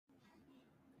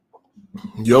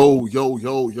Yo, yo,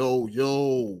 yo, yo,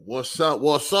 yo. What's up?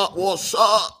 What's up? What's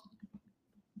up?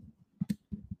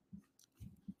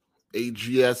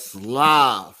 AGS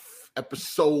Live,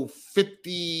 episode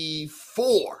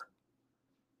 54.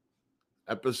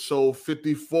 Episode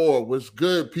 54. What's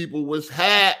good, people? What's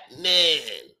happening?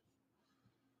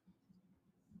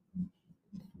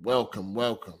 Welcome,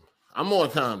 welcome. I'm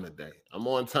on time today. I'm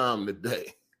on time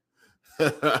today.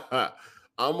 Yeah,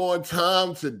 I'm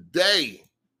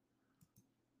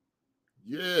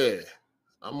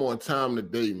on time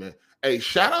today, man. Hey,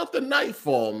 shout out to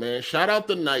Nightfall, man. Shout out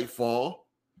to Nightfall.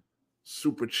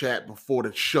 Super chat before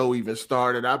the show even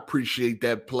started. I appreciate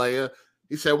that, player.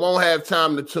 He said, won't have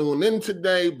time to tune in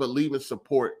today, but leaving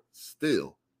support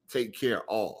still. Take care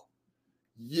all.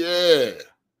 Yeah.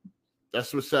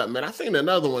 That's what's up, man. I seen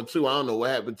another one, too. I don't know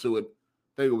what happened to it.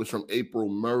 I think it was from April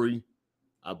Murray,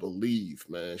 I believe,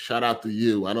 man. Shout out to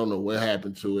you. I don't know what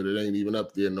happened to it. It ain't even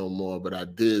up there no more, but I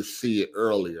did see it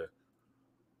earlier.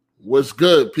 What's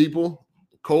good, people?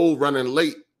 Code running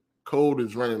late. Code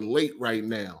is running late right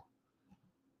now.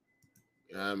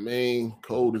 You know what I mean?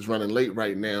 Code is running late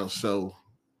right now, so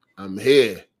I'm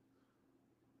here.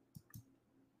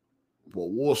 Well,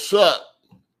 what's up?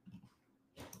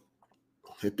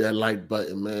 Hit that like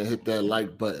button, man. Hit that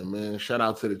like button, man. Shout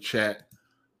out to the chat.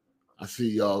 I see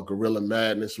y'all. Gorilla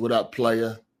Madness. What up,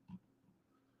 player?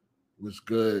 What's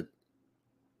good?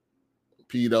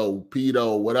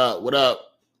 Pedo, what up? What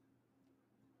up?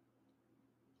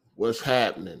 What's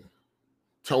happening?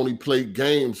 Tony Play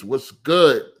Games. What's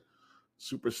good?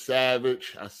 Super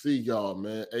Savage. I see y'all,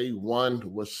 man. A1,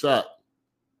 what's up?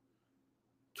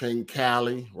 King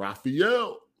Cali.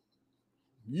 Raphael.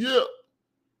 Yeah.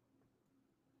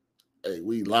 Hey,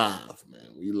 we live,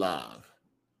 man. We live.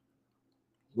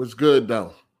 What's good,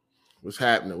 though? What's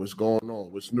happening? What's going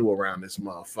on? What's new around this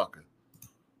motherfucker?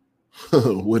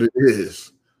 What it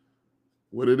is.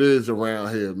 What it is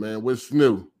around here, man. What's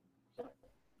new?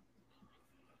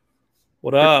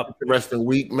 What up? Interesting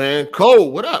week, man.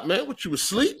 Cole, what up, man? What, you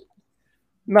asleep?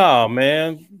 Nah,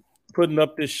 man. Putting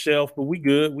up this shelf, but we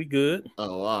good. We good.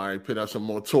 Oh, all right. Put out some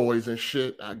more toys and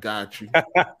shit. I got you.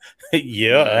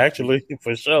 Yeah, actually,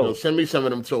 for sure. Yo, send me some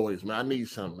of them toys, man. I need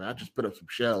some, man. I just put up some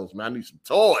shelves, man. I need some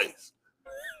toys.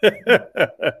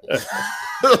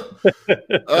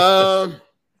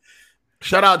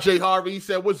 Shout out Jay Harvey. He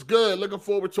said, what's good? Looking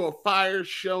forward to a fire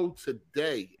show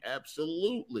today.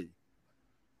 Absolutely.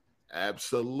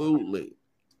 Absolutely.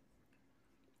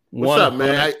 What's up,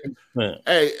 man?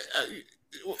 Hey,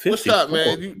 what's up,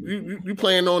 man? You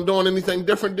planning on doing anything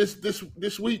different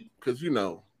this week? Because, you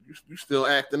know, you still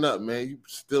acting up, man. You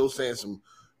still saying some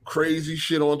crazy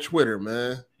shit on Twitter,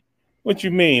 man. What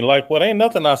you mean? Like, what? Ain't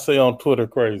nothing I say on Twitter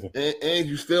crazy. And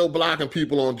you still blocking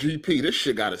people on GP. This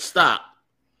shit got to stop.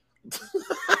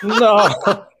 No.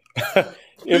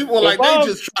 People are like, they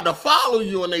just try to follow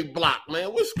you and they block,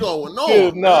 man. What's going on?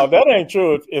 Dude, no, that ain't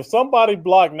true. If somebody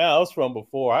blocked now, it's from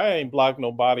before. I ain't blocked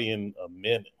nobody in a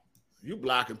minute. You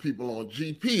blocking people on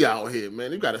GP out here,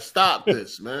 man. You got to stop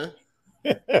this, man.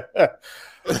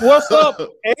 What's up,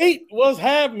 8? What's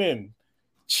happening?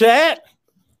 Chat?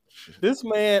 This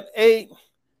man, 8,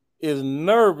 is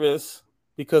nervous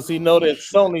because he know that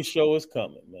Sony show is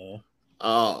coming, man.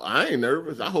 Oh, I ain't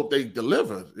nervous. I hope they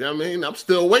deliver. You know what I mean? I'm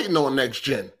still waiting on next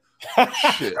gen.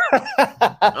 Shit.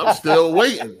 I'm still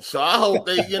waiting. So I hope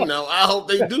they, I hope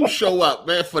they do show up,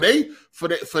 man. For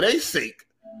their sake.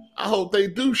 I hope they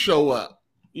do show up.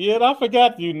 Yeah, I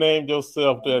forgot you named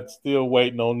yourself that still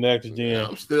waiting on next gen. Yeah,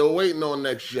 I'm still waiting on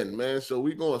next gen, man. So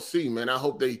we're gonna see, man. I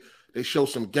hope they show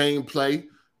some gameplay.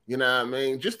 You know what I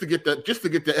mean? Just to get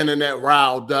the internet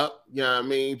riled up. You know what I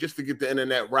mean? Just to get the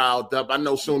internet riled up. I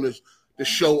know soon as the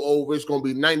show over, it's gonna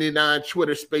be 99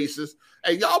 Twitter spaces.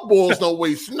 Hey, y'all boys don't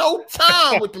waste no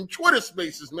time with them Twitter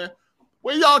spaces, man.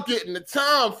 Where y'all getting the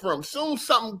time from? Soon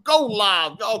something go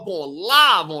live. Y'all going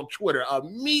live on Twitter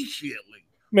immediately.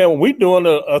 Man, when we doing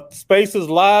a spaces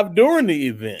live during the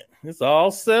event, it's all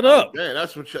set up. Dang,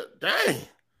 that's what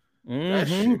that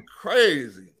shit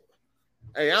crazy.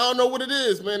 Hey, I don't know what it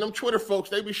is, man. Them Twitter folks,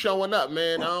 they be showing up,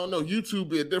 man. I don't know. YouTube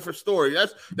be a different story.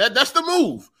 That's the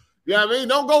move. You know what I mean?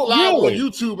 Don't go live on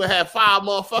YouTube and have 5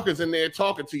 motherfuckers in there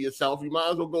talking to yourself. You might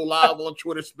as well go live on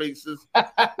Twitter Spaces.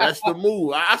 That's the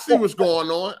move. I see what's going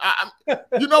on.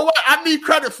 You know what? I need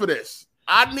credit for this.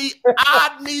 I need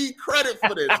credit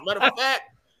for this. Matter of fact,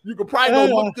 you could probably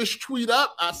go look this tweet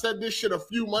up. I said this shit a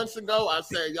few months ago. I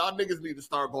said, y'all niggas need to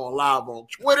start going live on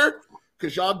Twitter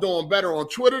because y'all doing better on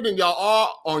Twitter than y'all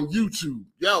are on YouTube.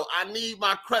 Yo, I need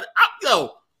my credit.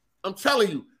 I'm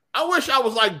telling you, I wish I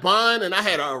was like Bond and I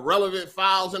had irrelevant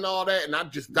files and all that, and I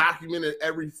just documented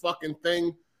every fucking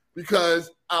thing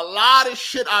because a lot of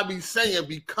shit I be saying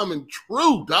be coming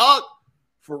true, dog.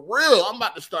 For real, I'm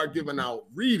about to start giving out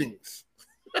readings.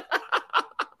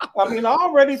 I mean, I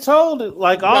already told it.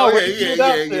 Like, I already put it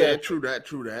out there. True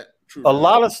that. A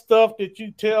lot of stuff that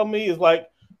you tell me is like,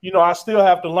 I still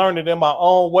have to learn it in my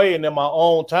own way and in my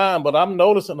own time. But I'm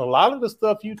noticing a lot of the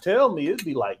stuff you tell me, it'd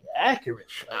be like accurate.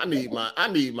 I need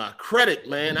my credit,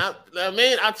 man. I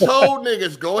told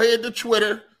niggas, go ahead to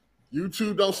Twitter.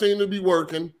 YouTube don't seem to be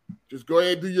working. Just go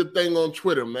ahead and do your thing on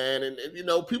Twitter, man.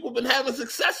 And people been having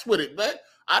success with it, man.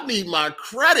 I need my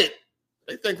credit.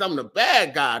 They think I'm the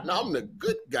bad guy. No, I'm the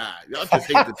good guy. Y'all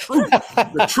just hate the truth.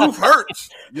 The truth hurts.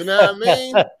 You know what I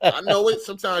mean? I know it.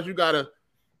 Sometimes you gotta,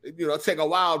 take a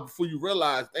while before you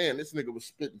realize, damn, this nigga was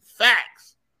spitting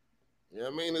facts. You know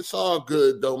what I mean? It's all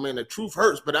good though, man. The truth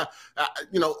hurts, but I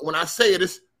when I say it,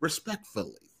 it's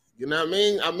respectfully. You know what I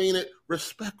mean? I mean it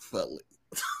respectfully.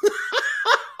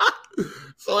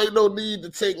 So ain't no need to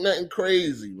take nothing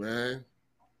crazy, man.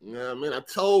 You know what I mean? I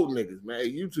told niggas, man,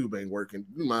 hey, YouTube ain't working.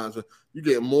 You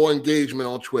get more engagement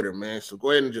on Twitter, man. So go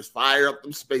ahead and just fire up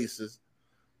them spaces.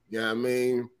 You know what I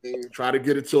mean? And try to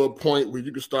get it to a point where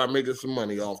you can start making some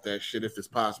money off that shit if it's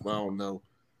possible. I don't know.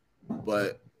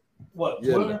 But what,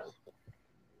 Twitter?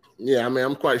 Yeah, I mean,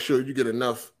 I'm quite sure you get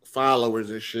enough followers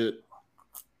and shit.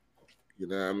 You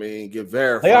know what I mean? Get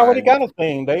verified. They already got a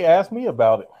thing. They asked me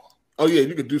about it. Oh yeah,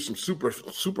 you could do some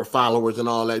super followers and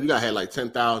all that. You gotta have like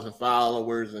 10,000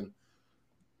 followers, and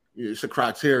it's a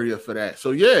criteria for that.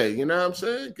 So yeah, you know what I'm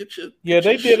saying?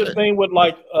 They did a thing with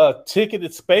like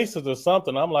ticketed spaces or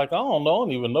something. I'm like, I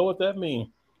don't even know what that means.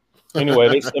 Anyway,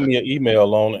 they sent me an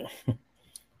email on it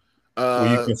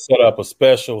where you can set up a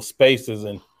special spaces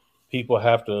and people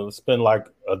have to spend like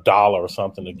 $1 or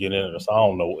something to get in it. So I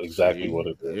don't know exactly what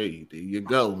it is. Hey, there you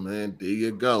go, man. There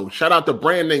you go. Shout out to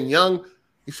Brandon Young.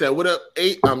 He said, "What up,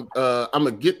 8? I'm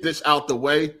gonna get this out the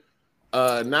way.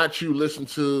 Not you listen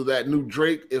to that new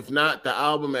Drake. If not the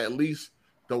album, at least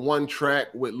the one track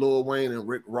with Lil Wayne and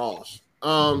Rick Ross.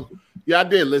 Yeah, I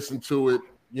did listen to it.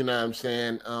 You know what I'm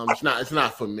saying? It's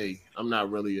not for me. I'm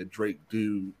not really a Drake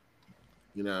dude.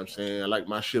 You know what I'm saying? I like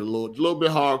my shit a little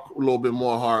bit hard, a little bit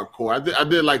more hardcore. I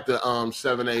did like the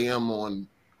 7 a.m. on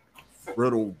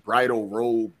Brittle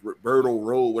Road,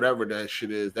 whatever that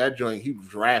shit is. That joint, he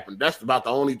was rapping. That's about the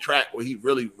only track where he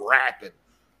really rapping.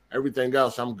 Everything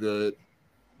else, I'm good.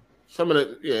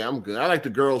 I'm good. I like the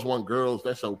Girls Want Girls.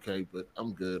 That's okay, but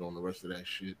I'm good on the rest of that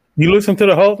shit. You listen to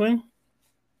the whole thing?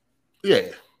 Yeah.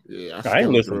 I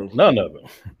ain't listening to none of it.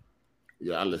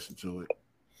 Yeah, I listened to it.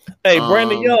 Hey,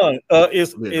 Brandon Young,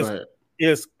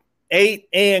 it's 8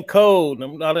 and code.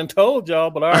 I done told y'all,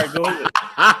 but all right, go ahead.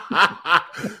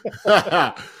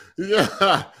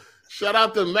 Yeah. Shout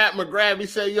out to Matt McGrath. He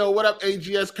said, yo, what up,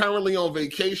 AGS? Currently on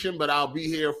vacation, but I'll be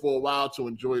here for a while to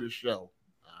enjoy the show.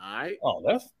 All right.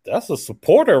 Oh, that's a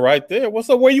supporter right there. What's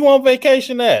up? Where you on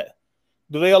vacation at?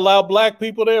 Do they allow black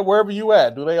people there? Wherever you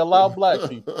at, do they allow black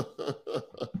people?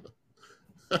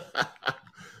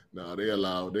 No, they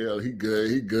allow. He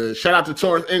good. He good. Shout out to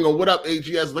Torrance Ingle. What up,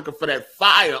 AGS? Looking for that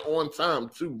fire on time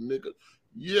too, nigga.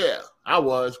 Yeah, I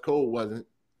was. Cole wasn't.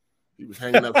 He was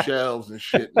hanging up shelves and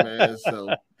shit, man.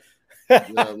 So,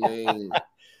 you know what I mean?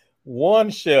 One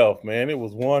shelf, man. It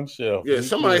was one shelf. Yeah,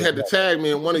 somebody had to tag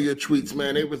me in one of your tweets,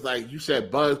 man. They was like, you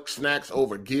said Bug Snacks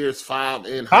over Gears 5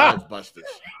 and Hive Busters.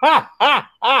 You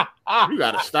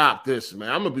got to stop this,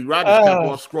 man. I'm going to be right. Just kept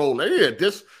on scrolling.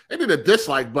 They did a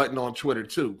dislike button on Twitter,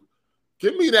 too.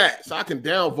 Give me that so I can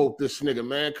downvote this nigga,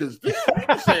 man, because this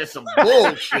nigga saying some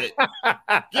bullshit.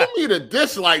 Give me the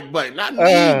dislike button. I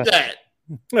need that.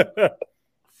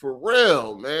 For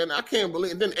real, man. I can't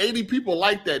believe it. Then 80 people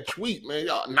like that tweet, man.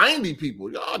 Y'all, 90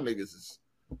 people. Y'all niggas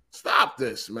stop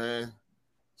this, man.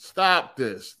 Stop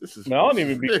this. This is man, I don't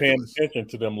even ridiculous. Be paying attention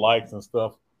to them likes and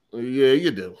stuff. Yeah,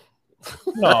 you do.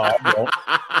 No, I don't.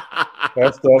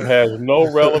 That stuff has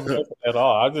no relevance at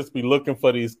all. I just be looking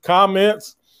for these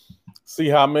comments, see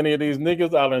how many of these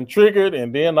niggas I done triggered,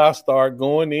 and then I start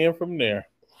going in from there.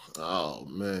 Oh,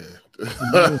 man.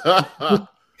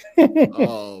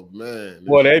 Oh man,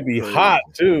 boy, they be crazy. Hot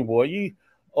too, boy. You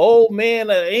old man,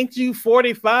 ain't you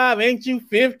 45? Ain't you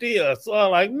 50? Or so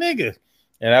like nigga.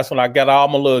 And that's when I got all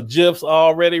my little gifs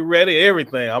already ready.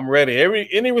 Everything I'm ready.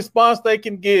 Any response they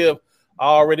can give, I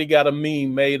already got a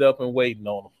meme made up and waiting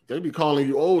on them. They be calling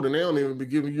you old, and they don't even be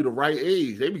giving you the right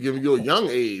age. They be giving you a young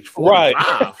age, 45.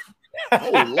 Right.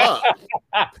 Hold up.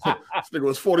 This nigga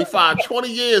was 45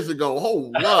 20 years ago.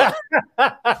 Hold up.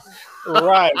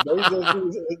 Right.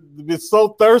 They be so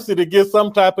thirsty to get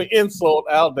some type of insult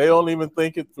out, they don't even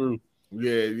think it through.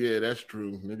 Yeah, that's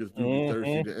true. Niggas do be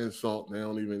thirsty to insult. They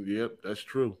don't even, yep, that's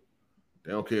true.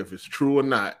 They don't care if it's true or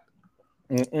not.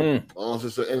 As long as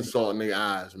it's an insult in their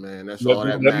eyes, man. That's all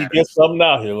that matters. Let me get something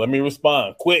out here. Let me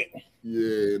respond quick.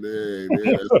 Yeah,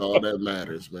 that's all that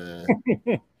matters, man.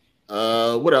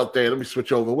 What else there? Let me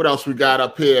switch over. What else we got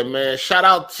up here, man? Shout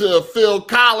out to Phil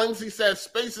Collins. He said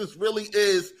Spaces really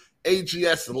is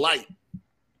AGS light.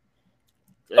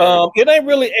 It ain't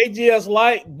really AGS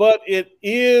light, but it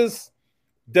is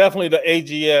definitely the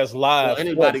AGS live. Well,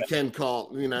 anybody can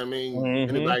call, you know what I mean?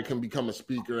 Mm-hmm. Anybody can become a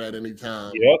speaker at any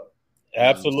time. Yep,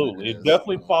 absolutely. It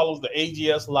definitely follows the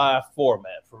AGS live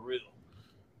format for real.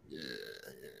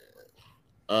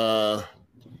 Yeah.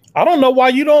 I don't know why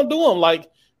you don't do them. Like,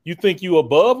 you think you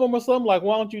above them or something? Like,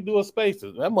 why don't you do a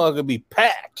Spaces? That mug could be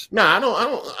packed. No, I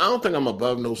don't think I'm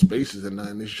above no Spaces or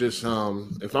nothing. It's just if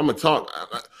I'm gonna talk.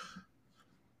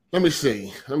 Let me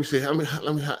see. Let me see how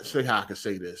I can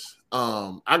say this.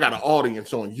 I got an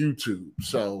audience on YouTube,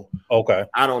 so okay,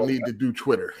 I don't need to do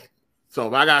Twitter. So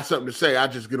if I got something to say, I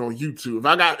just get on YouTube.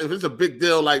 If it's a big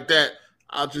deal like that,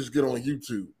 I'll just get on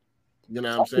YouTube. You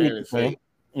know what I'm saying? And say,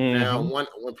 now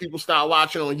when people start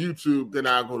watching on YouTube, then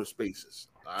I'll go to Spaces.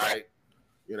 All right.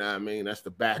 You know what I mean? That's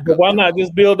the backup. But why not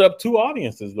just build up two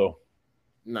audiences though?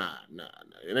 Nah.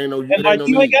 It ain't no. And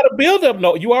you ain't got to build up.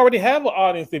 No, you already have an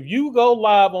audience. If you go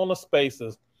live on the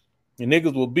Spaces, your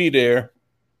niggas will be there,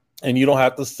 and you don't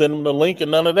have to send them the link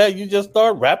and none of that. You just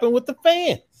start rapping with the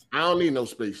fans. I don't need no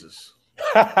Spaces.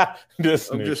 I'm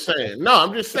just saying. No,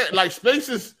 I'm just saying. Like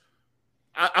Spaces,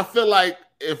 I feel like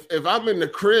if I'm in the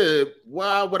crib,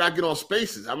 why would I get on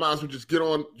Spaces? I might as well just get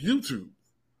on YouTube.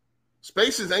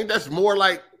 Spaces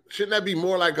shouldn't that be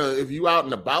more like if you out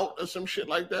and about or some shit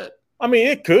like that? I mean,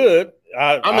 it could.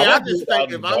 I just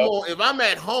think if I'm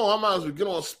at home, I might as well get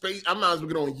on Space. I might as well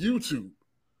get on YouTube.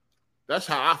 That's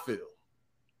how I feel.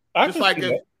 Just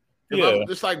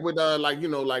like with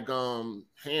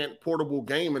hand portable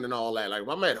gaming and all that. Like if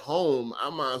I'm at home,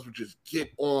 I might as well just get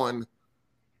on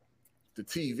the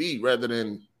TV rather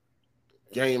than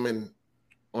gaming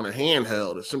on a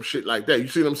handheld or some shit like that. You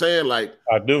see what I'm saying? Like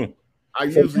I do. I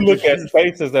usually look at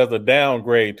Spaces as a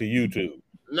downgrade to YouTube.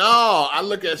 No, I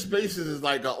look at Spaces as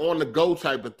like an on-the-go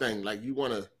type of thing. Like you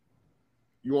want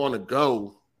to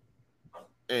go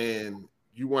and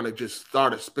you want to just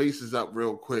start a Spaces up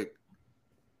real quick.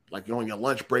 Like you're on your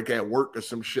lunch break at work or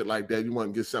some shit like that. You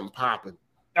want to get something popping.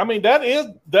 I mean, that is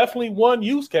definitely one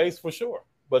use case for sure.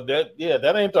 But that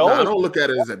ain't the only. I don't look at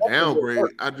it as a downgrade.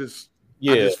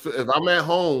 If I'm at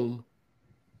home,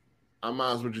 I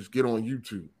might as well just get on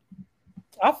YouTube.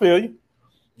 I feel you.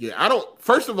 Yeah, I don't.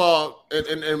 First of all,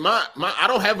 and my I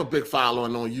don't have a big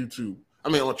following on YouTube. I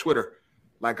mean, on Twitter,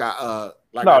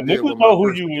 niggas know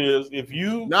who you is. If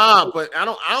you but I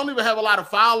don't even have a lot of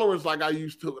followers like I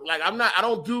used to. Like I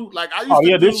don't do like I used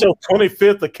to. This your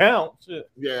 25th account. Shit.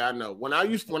 Yeah, I know. When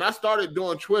I started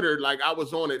doing Twitter, like I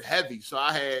was on it heavy. So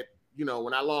I had,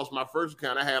 when I lost my first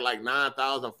account, I had like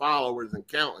 9,000 followers and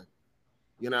counting.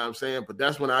 You know what I'm saying? But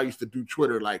that's when I used to do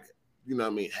Twitter, like,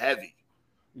 heavy.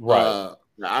 Right.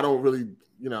 I don't really,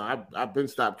 I've been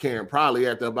stopped caring probably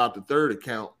after about the third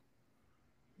account.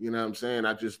 You know what I'm saying?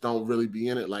 I just don't really be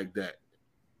in it like that.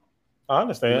 I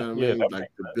understand. You know what I mean?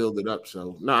 Like to build it up.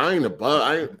 So no, I ain't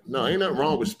above. Ain't nothing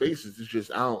wrong with Spaces. It's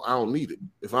just I don't need it.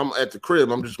 If I'm at the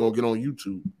crib, I'm just gonna get on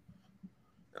YouTube.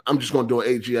 I'm just gonna do an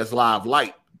AGS live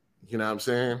light. You know what I'm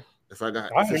saying? If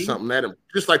it's something that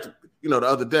just like the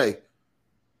other day,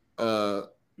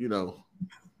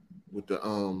 with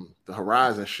the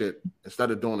Horizon shit,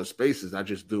 instead of doing the Spaces, I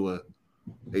just do a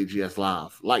AGS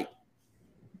live light.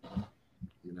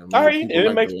 All right,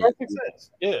 it makes perfect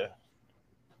sense. Yeah.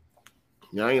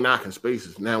 Yeah, I ain't knocking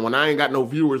Spaces. Now, when I ain't got no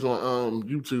viewers on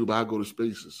YouTube, I go to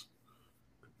Spaces.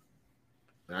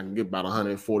 I can get about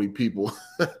 140 people.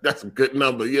 That's a good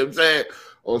number, you know what I'm saying?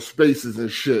 On Spaces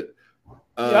and shit.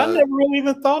 I never really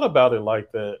even thought about it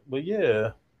like that, but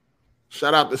yeah.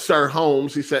 Shout out to Sir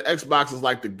Holmes. He said Xbox is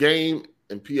like the game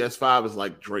and PS5 is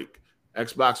like Drake.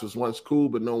 Xbox was once cool,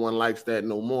 but no one likes that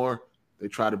no more. They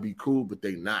try to be cool, but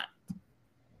they not.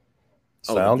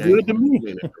 Sound good to me.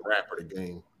 The rapper, the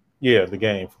game. Yeah, the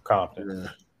game for Compton. Yeah.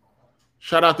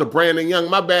 Shout out to Brandon Young.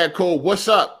 My bad, Cole. What's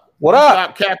up? What up?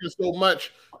 Stop capping so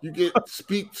much. You get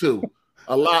speak to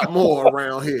a lot more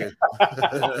around here.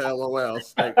 LOL.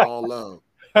 Thank all love.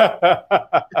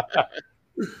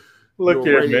 Look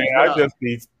here, man. I just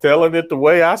be telling it the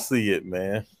way I see it,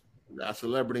 man. Got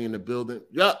celebrity in the building.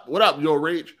 Yup. What up, Yo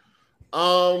Rage?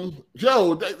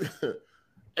 Joe.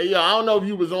 Hey, yo, I don't know if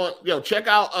you was on. Yo, check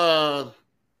out my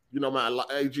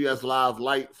AGS live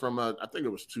light from I think it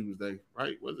was Tuesday,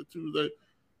 right? Was it Tuesday?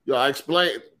 Yo, I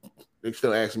explained. They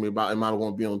still asking me about am I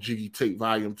going to be on Jiggy Tape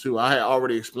Volume 2. I had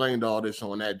already explained all this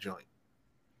on that joint.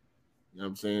 You know what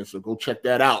I'm saying? So go check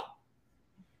that out.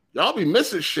 Y'all be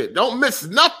missing shit. Don't miss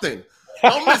nothing.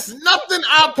 Don't miss nothing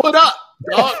I put up,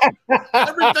 dog.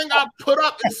 Everything I put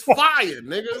up is fire,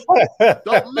 nigga.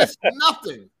 Don't miss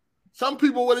nothing. Some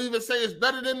people would even say it's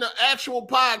better than the actual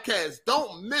podcast.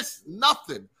 Don't miss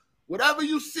nothing. Whatever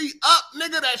you see up,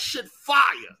 nigga, that shit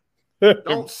fire.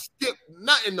 Don't skip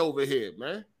nothing over here,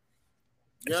 man.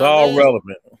 You it's all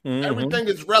relevant. Mm-hmm. Everything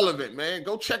is relevant, man.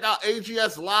 Go check out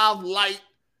AGS Live Light,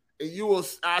 and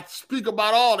I speak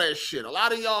about all that shit. A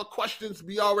lot of y'all questions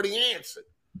be already answered.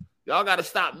 Y'all got to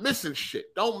stop missing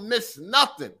shit. Don't miss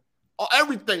nothing.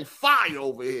 Everything fire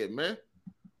over here, man.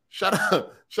 Shout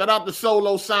out to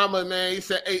Solo Sama, man. He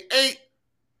said, hey,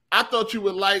 I thought you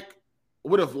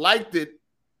would have liked it.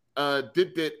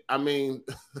 The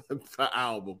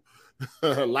album.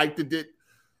 Liked it.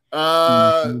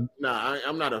 Nah,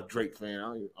 I'm not a Drake fan. I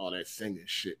don't all that singing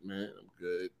shit, man. I'm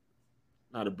good.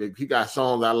 Not a big. He got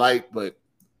songs I like, but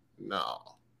no.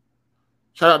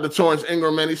 Shout out to Torrance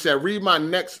Ingram, man. He said, read my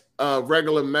next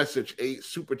regular message, 8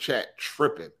 super chat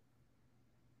tripping.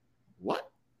 What?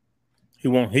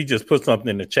 He just put something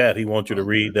in the chat. He wants you to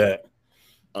read that.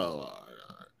 Oh, all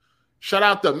right. Shout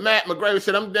out to Matt McGravy.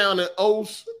 Said, I'm down in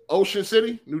Ocean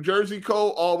City, New Jersey.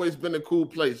 Cole, always been a cool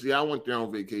place. Yeah, I went there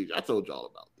on vacation. I told y'all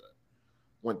about that.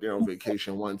 Went there on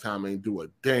vacation one time, ain't do a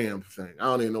damn thing. I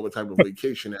don't even know what type of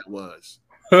vacation that was.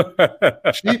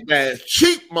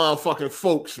 Cheap motherfucking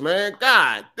folks, man.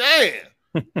 God damn.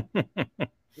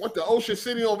 Went to Ocean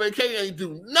City on vacation, ain't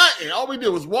do nothing. All we did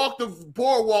was walk the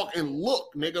boardwalk and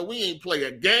look, nigga. We ain't play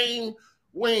a game.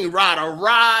 We ain't ride a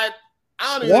ride.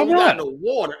 I don't even got no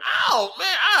water. I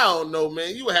don't know,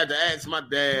 man. You would have to ask my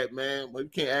dad, man. But you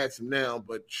can't ask him now.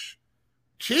 But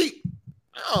cheap.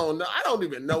 I don't know. I don't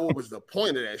even know what was the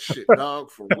point of that shit, dog.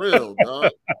 For real,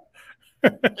 dog.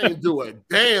 Ain't do a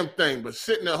damn thing but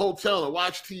sit in a hotel and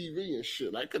watch TV and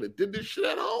shit. I could have did this shit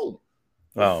at home.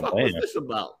 What the fuck was this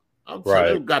about? I'm telling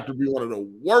you, it got to be one of the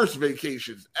worst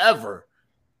vacations ever.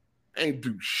 Ain't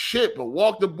do shit but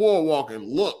walk the boardwalk and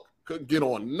look. Couldn't get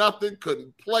on nothing.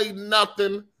 Couldn't play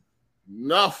nothing.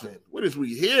 Nothing. What is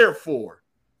we here for?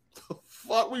 The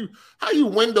fuck? How you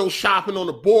window shopping on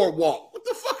the boardwalk? What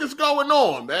the fuck is going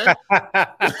on, man?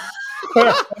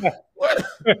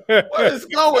 What is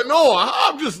going on?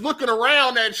 I'm just looking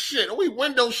around that shit. We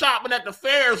window shopping at the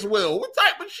Ferris wheel. What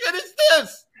type of shit is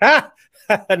this?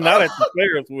 Not at the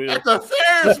Ferris wheel. At the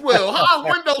Ferris wheel. How I'm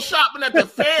window shopping at the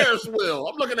Ferris wheel?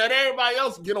 I'm looking at everybody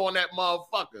else get on that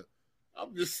motherfucker.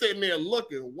 I'm just sitting there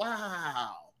looking.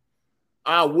 Wow.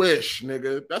 I wish,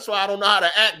 nigga. That's why I don't know how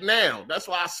to act now. That's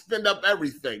why I spend up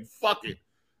everything. Fuck it.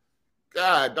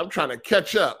 God, I'm trying to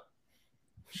catch up.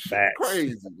 Facts.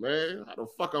 Crazy, man. How the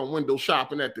fuck I'm window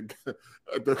shopping at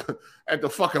the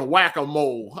fucking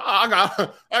whack-a-mole? I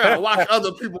gotta watch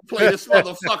other people play this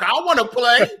motherfucker. I want to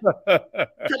play.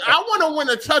 I want to win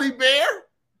a teddy bear.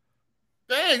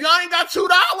 Damn, y'all ain't got $2.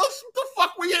 What the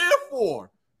fuck we here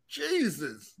for?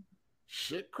 Jesus.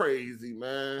 Shit crazy,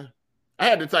 man. I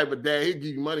had the type of dad, he'd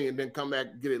give you money and then come back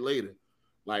and get it later.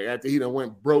 Like after he done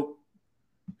went broke,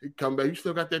 he'd come back. You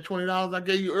still got that $20 I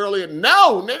gave you earlier?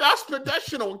 No, nigga, I spent that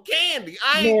shit on candy.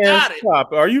 I ain't got it.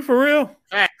 Stop. Are you for real?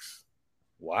 Facts.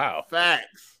 Wow.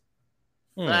 Facts.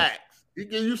 Facts. He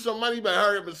give you some money, but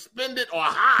hurry up and spend it or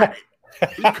hide it.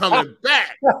 He coming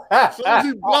back. As soon as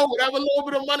he blow whatever little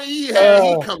bit of money he had,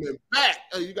 he coming back.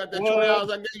 Oh, you got that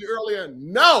 $20 I gave you earlier?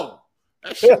 No.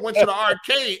 That shit went to the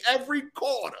arcade every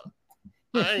quarter.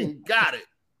 I ain't got it.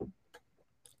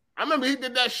 I remember he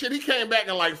did that shit. He came back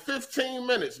in like 15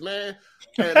 minutes, man.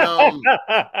 And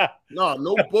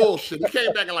no bullshit. He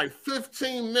came back in like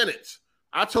 15 minutes.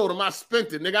 I told him I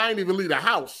spent it. Nigga, I ain't even leave the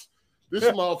house. This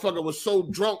motherfucker was so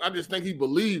drunk, I just think he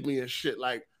believed me and shit.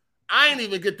 Like, I ain't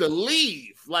even get to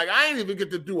leave. Like, I ain't even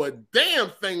get to do a damn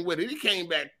thing with it. He came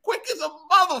back quick as a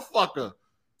motherfucker.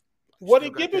 What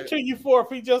he give it to you for if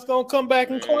he just gonna come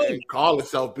back and claim it? Call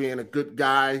himself being a good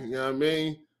guy, you know what I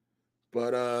mean?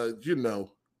 But you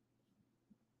know.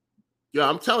 Yeah,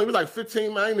 I'm telling you, it was like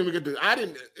 15 minutes. I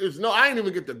didn't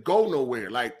even get to go nowhere.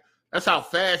 Like, that's how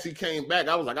fast he came back.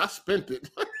 I was like, I spent it.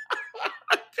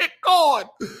 Get going.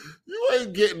 You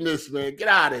ain't getting this, man. Get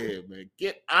out of here, man.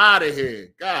 Get out of here.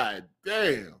 God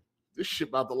damn. This shit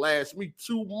about to last me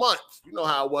 2 months. You know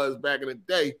how it was back in the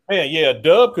day. Yeah,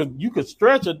 dub, because you could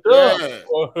stretch a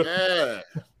dub.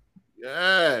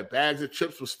 Yeah. Bags of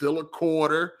chips was still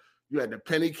 $0.25. You had the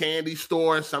penny candy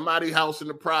store in somebody's house in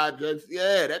the projects.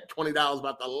 Yeah, that $20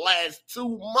 about the last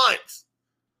 2 months.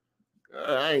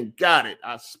 I ain't got it.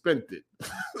 I spent it.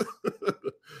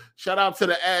 Shout out to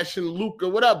the Ash and Luca.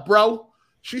 What up, bro?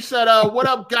 She said, what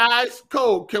up, guys?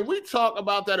 Cole, can we talk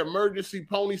about that emergency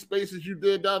pony spaces you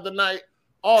did the other night?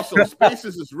 Also,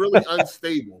 spaces is really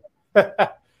unstable.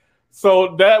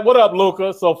 So what up,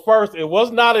 Luca? So first, it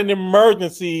was not an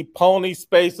emergency pony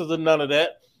spaces or none of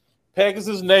that.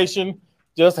 Pegasus Nation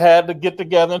just had to get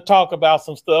together and talk about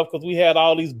some stuff because we had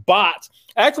all these bots.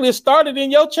 Actually, it started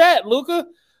in your chat, Luca.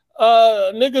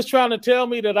 Niggas trying to tell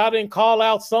me that I didn't call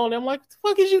out Sony. I'm like, what the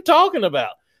fuck is you talking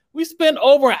about? We spent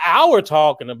over an hour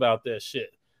talking about that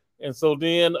shit. And so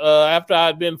then after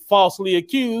I'd been falsely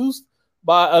accused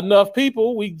by enough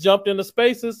people, we jumped into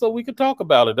spaces so we could talk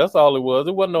about it. That's all it was.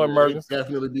 It wasn't no emergency.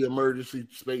 Definitely be emergency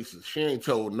spaces. She ain't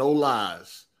told no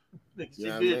lies. She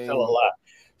did tell a lie.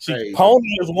 Pony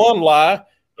is one lie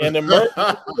and emergency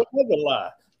is another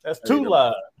lie. That's two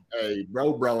lies. Hey,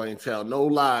 bro ain't tell no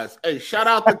lies. Hey, shout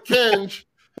out to Kenj.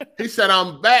 He said,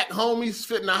 I'm back, homies,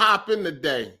 fitting to hop in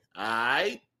today. All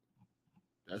right.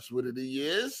 That's what it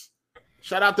is.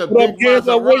 Shout out to Big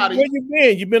Maserati. Where you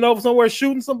been? You been over somewhere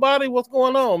shooting somebody? What's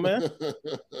going on, man?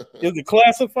 Is it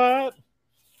classified?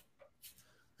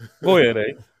 Go ahead,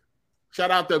 eh?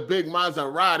 Shout out to Big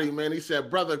Maserati, man. He said,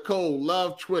 Brother Cole,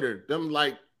 love Twitter. Them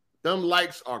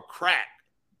likes are crack.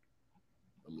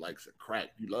 Them likes are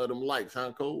crack. You love them likes,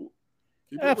 huh, Cole?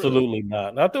 Absolutely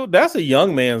not. I thought that's a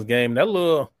young man's game. That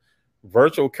little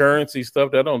virtual currency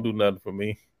stuff, that don't do nothing for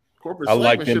me. Corporate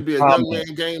slavery should be a young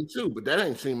man game too, but that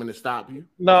ain't seeming to stop you.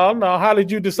 No. How did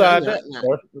you decide that?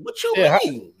 What you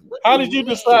mean? How did you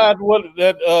decide what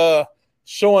that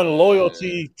showing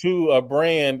loyalty to a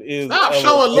brand is? Stop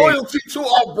showing loyalty to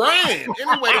a brand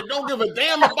anyway that don't give a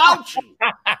damn about you.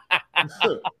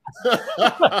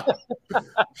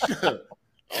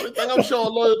 Only thing I'm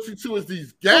showing loyalty to is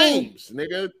these games,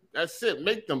 nigga. That's it.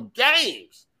 Make them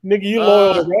games. Nigga, you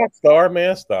loyal to Rockstar,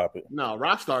 man. Stop it. No,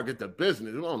 Rockstar get the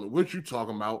business. I don't know what you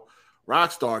talking about.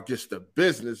 Rockstar gets the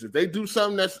business. If they do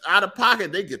something that's out of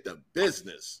pocket, they get the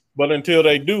business. But until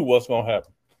they do, what's going to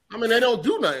happen? I mean, they don't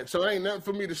do nothing, so it ain't nothing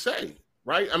for me to say,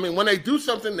 right? I mean, when they do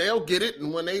something, they'll get it,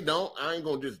 and when they don't, I ain't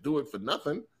going to just do it for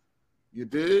nothing. You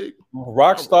dig?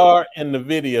 Rockstar and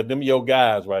NVIDIA, them your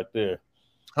guys right there.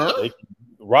 Huh?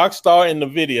 Rockstar and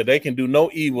NVIDIA, they can do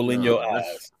no evil in your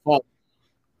eyes.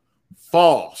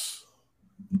 False.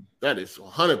 That is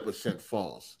 100%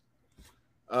 false.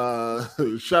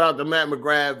 Shout out to Matt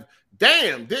McGrath.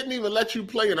 Damn, didn't even let you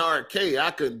play an arcade.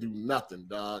 I couldn't do nothing,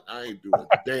 dog. I ain't doing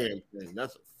a damn thing.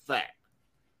 That's a fact.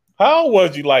 How old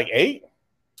was you? Like 8?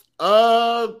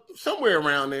 Somewhere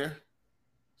around there.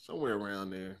 I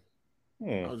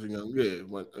was a young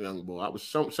boy. I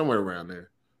was somewhere around there.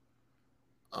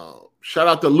 Shout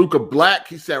out to Luca Black.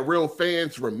 He said, real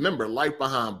fans remember Life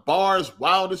Behind Bars,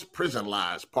 Wildest Prison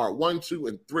Lies, part 1, 2,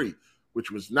 and 3, which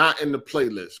was not in the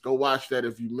playlist. Go watch that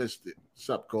if you missed it.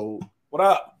 Sup, Cole? What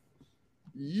up?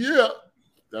 Yeah.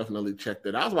 Definitely check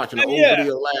that. I was watching an old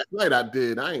video last night.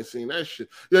 I ain't seen that shit.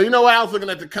 Yeah, you know what? I was looking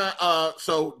at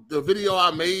so the video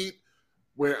I made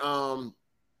where I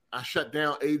shut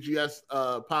down AGS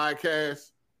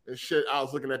podcast and shit. I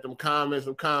was looking at them comments.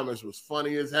 Them comments was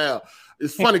funny as hell.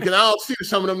 It's funny because I don't see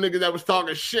some of them niggas that was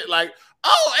talking shit like,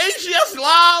 oh, AGS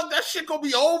Live, that shit gonna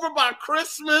be over by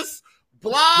Christmas.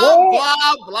 Blah,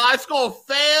 blah, blah. It's gonna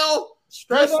fail.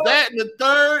 Stress that and the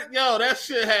third. Yo, that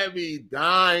shit had me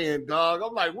dying, dog.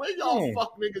 I'm like, where y'all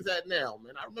fuck niggas at now,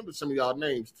 man? I remember some of y'all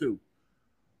names too.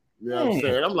 You know what I'm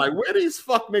saying? I'm like, where these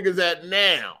fuck niggas at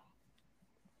now?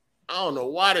 I don't know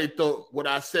why they thought what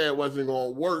I said wasn't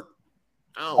gonna work.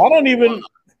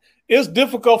 It's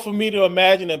difficult for me to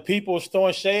imagine that people are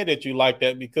throwing shade at you like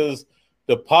that because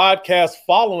the podcast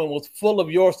following was full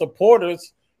of your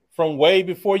supporters from way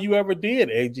before you ever did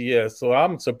AGS. So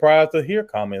I'm surprised to hear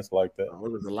comments like that. It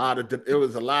was a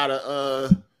lot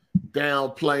of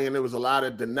downplaying. It was a lot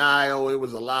of denial. It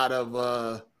was a lot of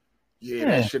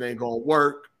that shit ain't gonna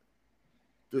work.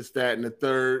 This, that, and the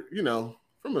third, you know,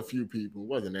 from a few people. It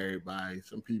wasn't everybody.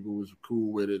 Some people was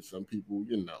cool with it. Some people,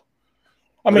 you know.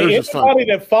 I mean, anybody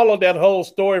that followed that whole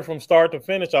story from start to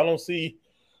finish, I don't see,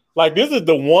 like, this is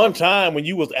the one time when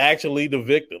you was actually the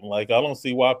victim. Like, I don't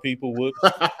see why people would.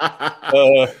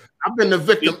 I've been the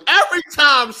victim every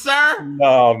time, sir.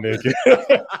 No, nigga.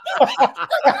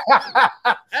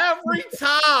 Every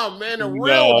time, man. The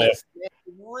realness.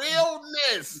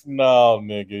 Realness. No,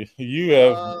 nigga. You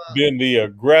have been the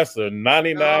aggressor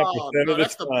 99% of the time.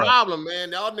 That's the problem,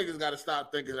 man. Y'all niggas got to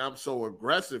stop thinking I'm so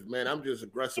aggressive, man. I'm just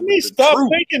aggressive. Stop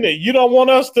thinking it. You don't want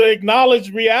us to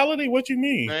acknowledge reality? What you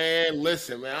mean? Man,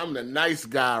 listen, man. I'm the nice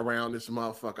guy around this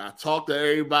motherfucker. I talk to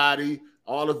everybody,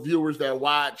 all the viewers that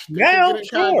watch. Now, get in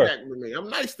contact with me. I'm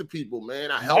nice to people,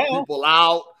 man. I help people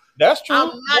out. That's true.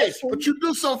 I'm nice, but you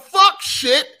do some fuck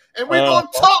shit and we're gonna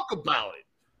talk about it.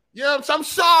 Yeah, I'm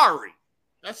sorry.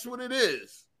 That's what it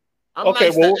is. I'm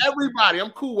nice to everybody.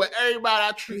 I'm cool with everybody.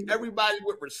 I treat everybody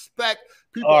with respect.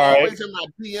 People always in my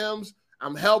DMs.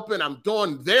 I'm helping. I'm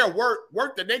doing their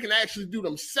work that they can actually do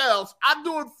themselves. I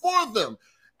do it for them.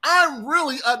 I'm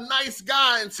really a nice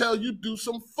guy until you do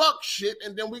some fuck shit,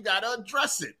 and then we gotta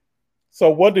address it. So,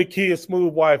 what did Kid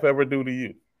Smooth wife ever do to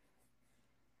you?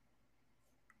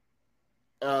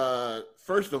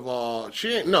 First of all,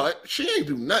 she ain't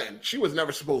do nothing. She was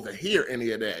never supposed to hear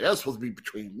any of that. That was supposed to be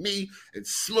between me and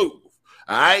Smooth.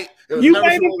 All right. You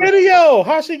made a video.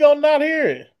 How's she gonna not hear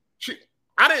it?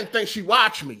 I didn't think she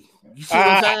watched me. You see what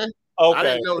I'm saying? Okay. I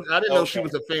didn't know she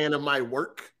was a fan of my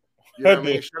work. You know what I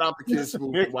mean? Shout out to Kid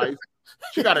Smooth's wife.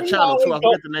 She got a channel too. I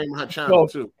forget the name of her channel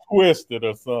too. Twisted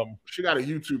or something. She got a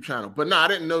YouTube channel. But no, I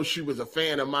didn't know she was a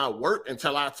fan of my work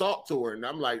until I talked to her. And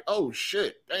I'm like, oh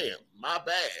shit, damn, my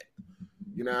bad.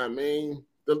 You know what I mean?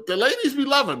 The ladies be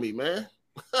loving me, man.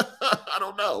 I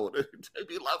don't know. They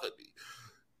be loving me.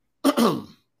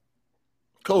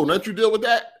 Cole, don't you deal with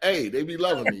that? Hey, they be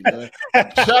loving me, man.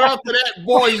 Shout out to that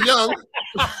boy Young.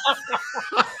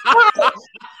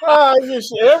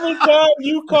 Every time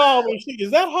you call me,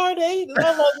 is that hard to eat? And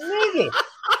I'm like, nigga,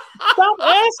 stop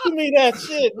asking me that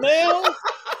shit, man.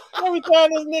 Every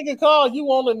time this nigga calls, you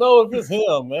want to know if it's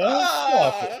him,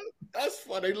 man. That's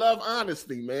funny. They love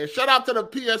honesty, man. Shout out to the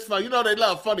PS5. You know they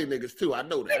love funny niggas too. I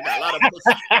know that. They got a lot of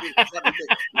pussy funny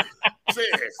niggas.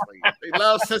 Seriously, they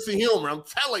love sense of humor. I'm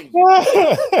telling you,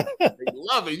 they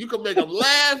love it. You can make them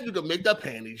laugh. You can make their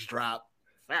panties drop.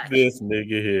 Fact. This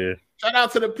nigga here. Shout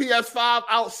out to the PS5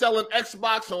 outselling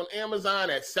Xbox on Amazon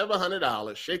at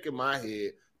 $700. Shaking my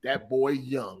head. That boy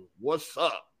Young. What's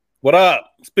up? What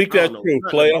up? Speak that truth,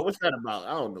 player. What's that about?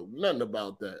 I don't know nothing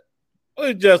about that.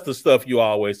 It's just the stuff you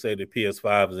always say. The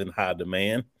PS5 is in high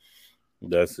demand.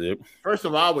 That's it. First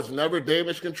of all, I was never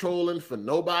damage controlling for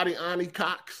nobody, Ani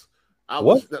Cox.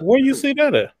 Where you see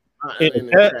that at? In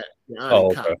the chat.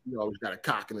 Okay. He always got a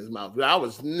cock in his mouth. I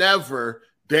was never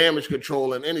damage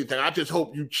controlling anything. I just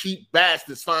hope you cheap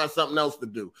bastards find something else to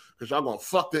do because y'all gonna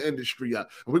fuck the industry up.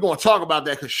 And we're gonna talk about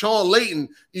that because Sean Layton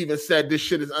even said this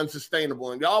shit is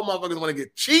unsustainable. And y'all motherfuckers want to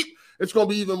get cheap. It's gonna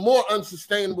be even more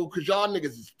unsustainable because y'all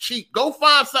niggas is cheap. Go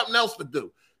find something else to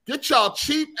do. Get y'all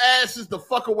cheap asses the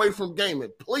fuck away from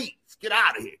gaming. Please get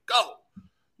out of here. Go.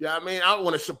 Yeah, I mean, I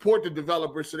want to support the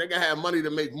developers so they can have money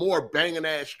to make more banging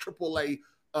ass AAA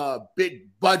big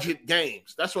budget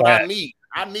games. That's what I need.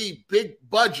 I need big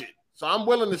budget. So I'm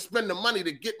willing to spend the money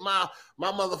to get my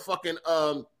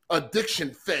motherfucking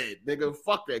addiction fed. Nigga,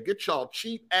 fuck that. Get y'all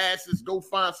cheap asses. Go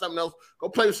find something else. Go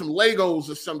play with some Legos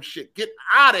or some shit. Get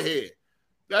out of here.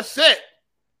 That's it.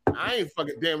 I ain't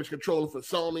fucking damage controlling for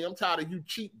Sony. I'm tired of you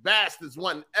cheap bastards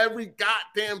wanting every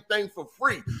goddamn thing for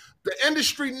free. The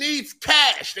industry needs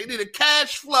cash. They need a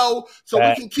cash flow so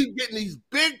we can keep getting these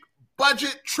big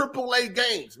budget AAA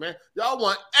games, man. Y'all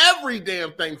want every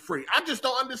damn thing free. I just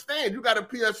don't understand. You got a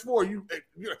PS4.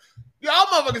 Y'all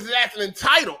motherfuckers is acting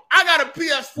entitled. I got a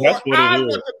PS4. I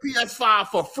want the PS5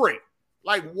 for free.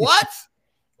 Like, what?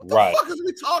 What the fuck is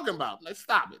we talking about? Let's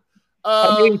stop it.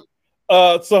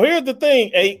 So here's the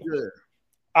thing,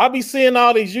 I be seeing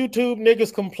all these YouTube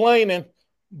niggas complaining,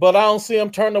 but I don't see them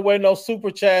turn away no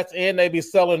super chats, and they be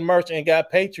selling merch and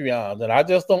got Patreons, and I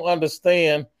just don't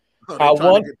understand how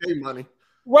one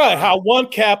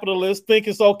capitalist think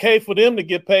it's okay for them to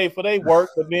get paid for their work,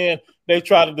 but then they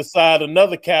try to decide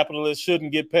another capitalist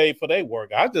shouldn't get paid for their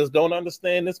work. I just don't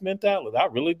understand this mentality. I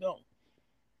really don't.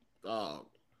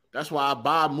 That's why I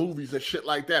buy movies and shit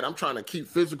like that. I'm trying to keep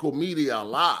physical media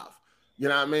alive. You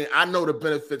know what I mean? I know the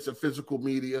benefits of physical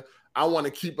media. I want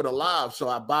to keep it alive, so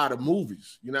I buy the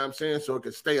movies. You know what I'm saying? So it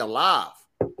can stay alive,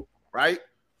 right?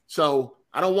 So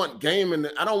I don't want gaming.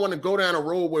 I don't want to go down a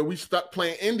road where we stuck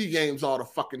playing indie games all the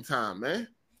fucking time, man.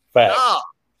 Fact.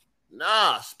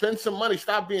 Nah. Spend some money.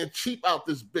 Stop being cheap out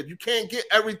this bit. You can't get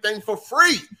everything for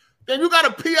free. Then you got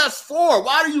a PS4.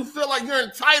 Why do you feel like you're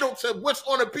entitled to what's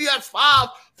on a PS5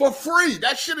 for free?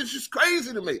 That shit is just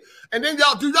crazy to me. And then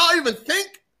do y'all even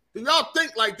think? Do y'all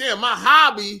think like, damn, my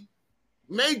hobby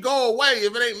may go away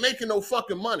if it ain't making no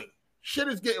fucking money? Shit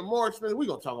is getting more expensive. We're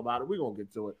going to talk about it. We're going to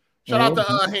get to it. Shout out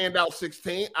to Handout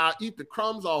 16. I eat the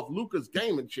crumbs off Luca's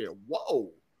gaming chair.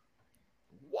 Whoa.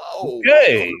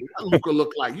 Okay. What Luca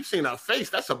look like? You seen her face.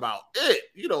 That's about it.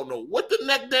 You don't know what the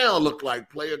neck down look like,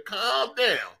 player. Calm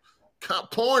down.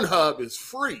 Pornhub is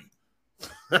free.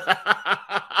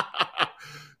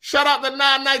 Shout out to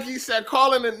Nike said,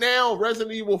 calling it now,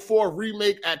 Resident Evil 4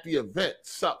 remake at the event.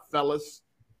 Sup, fellas?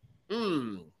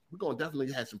 We're going to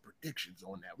definitely have some predictions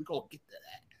on that. We're going to get that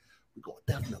at. We're going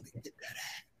to definitely get that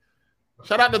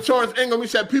Shout out to Torrance Ingram. He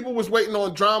said people was waiting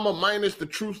on drama minus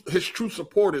his true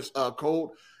supporters, Code.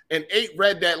 And 8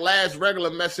 read that last regular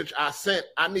message I sent.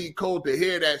 I need Code to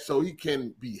hear that so he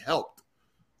can be helped.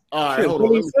 All right, hold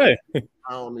on. I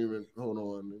don't even, hold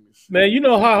on. Let me see. Man, you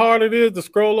know how hard it is to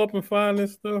scroll up and find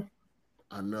this stuff?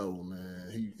 I know,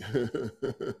 man.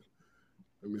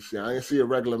 Let me see. I didn't see a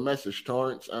regular message,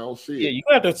 Torrance. I don't see it. Yeah, you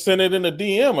have to send it in a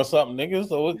DM or something, nigga.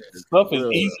 So stuff is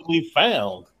easily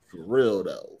found. For real,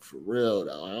 though.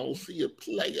 I don't see a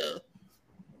player.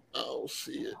 I don't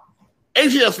see it.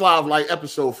 AGS Live like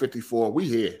episode 54. We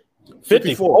here.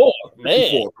 54,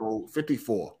 man.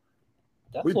 54.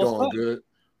 That's we doing good.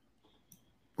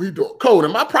 We doing Code.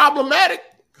 Am I problematic?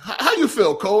 How you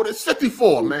feel, Code? It's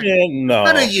 54, man. Yeah, no.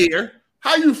 Been a year.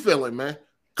 How you feeling, man?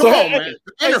 Come on, man.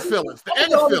 The inner feelings.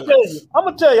 I'm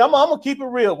gonna tell you. I'm gonna keep it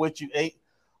real with you, 8.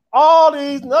 All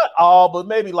these, not all, but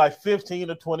maybe like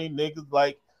 15 or 20 niggas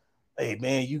like, hey,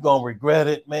 man, you gonna regret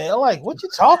it, man. I'm like, what you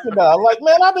talking about? I'm like,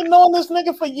 man, I've been knowing this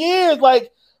nigga for years.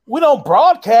 Like, we don't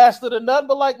broadcast it or nothing,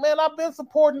 but like, man, I've been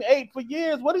supporting 8 for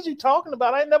years. What is you talking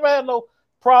about? I ain't never had no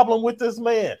problem with this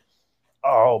man.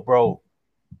 Oh, bro,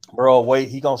 wait,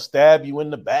 he gonna stab you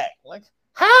in the back. Like,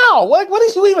 how? What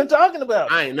is you even talking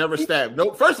about? I ain't never stabbed.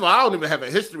 No, first of all, I don't even have a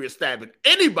history of stabbing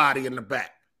anybody in the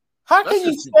back. How can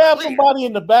you stab somebody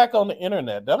in the back on the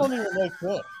internet? That don't even make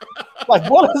sense. Like,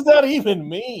 what does that even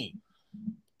mean?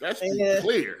 That's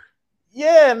clear.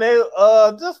 Yeah, and they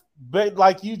just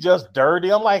like, you just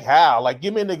dirty. I'm like, how? Like,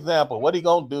 give me an example. What he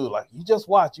gonna do? Like, you just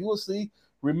watch. You will see.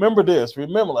 Remember this.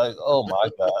 Remember, like, oh my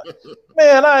God.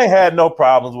 Man, I ain't had no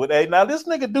problems with 8. Now, this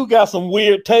nigga do got some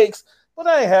weird takes, but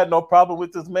I ain't had no problem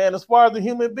with this man as far as a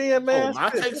human being, man. Oh,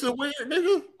 my takes are weird,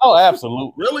 nigga? Oh,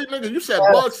 absolutely. Really, nigga? You said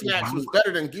Bug Snatch was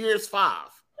better than Gears 5.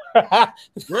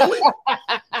 Really?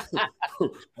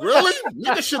 Really?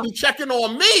 Niggas should be checking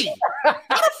on me. How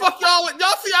the fuck y'all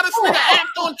see how this nigga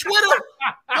act on Twitter?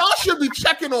 Y'all should be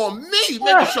checking on me,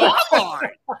 making sure I'm all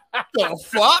right. The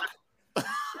fuck?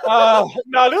 No,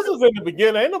 this was in the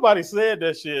beginning. Ain't nobody said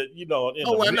that shit, you know.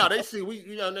 No, they see we,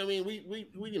 you know what I mean.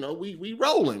 We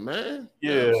rolling, man.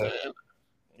 Yeah, you know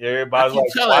everybody's like,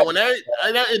 telling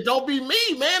it don't be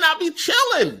me, man. I be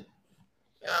chilling.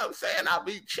 You know what I'm saying? I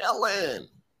be chilling.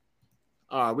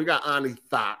 All right, we got Ani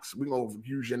Fox. We're gonna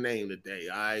use your name today.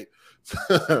 All right.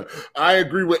 I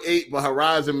agree with 8, but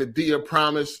Horizon Medea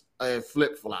promise and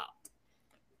flip flop.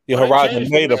 Yeah, Horizon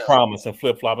made a promise and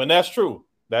flip flop, and that's true.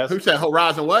 Who said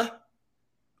Horizon what?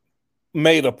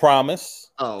 Made a promise.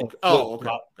 Okay.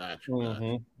 Gotcha.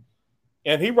 Mm-hmm.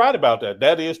 And he right about that.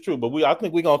 That is true. But I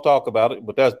think we're gonna talk about it,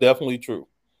 but that's definitely true.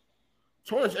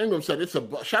 Torrance Ingram said it's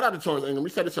above. Shout out to Torrance Ingram.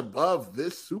 He said it's above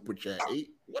this super chat. 8.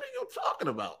 What are you talking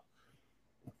about?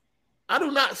 I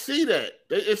do not see that.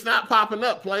 It's not popping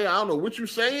up, player. I don't know what you're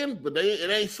saying, but it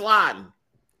ain't sliding.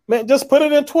 Man, just put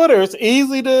it in Twitter. It's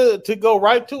easy to go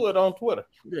right to it on Twitter.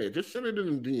 Yeah, just send it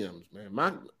in the DMs,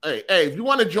 man. Hey, if you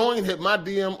want to join, hit my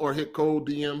DM or hit Code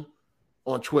DM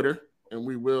on Twitter, and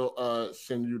we will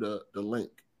send you the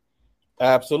link.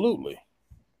 Absolutely.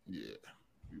 Yeah,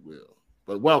 we will.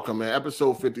 But welcome, man.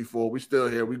 Episode 54. We still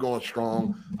here. We going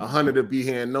strong. 100 to be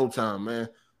here in no time, man.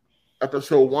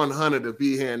 Episode 100 to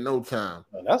be here in no time.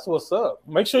 Man, that's what's up.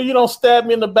 Make sure you don't stab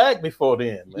me in the back before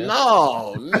then, man.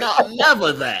 No,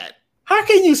 never that. How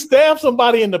can you stab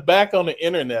somebody in the back on the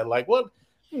internet? Like, what?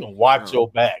 Watch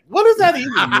your back. What does that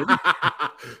even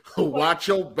mean? Watch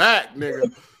your back,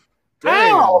 nigga.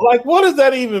 How? Like, what does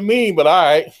that even mean? But all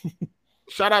right.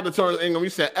 Shout out to Torrance Ingram. He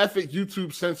said, "Epic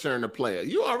YouTube censoring the player."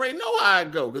 You already know how I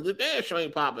go because the damn show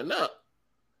ain't popping up.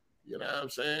 You know what I'm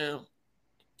saying?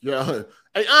 Yo,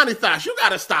 hey, Ani Thosh, you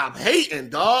gotta stop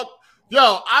hating, dog.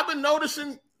 Yo, I've been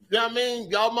noticing, you know what I mean?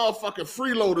 Y'all motherfucking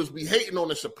freeloaders be hating on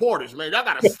the supporters, man. Y'all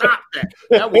gotta stop that.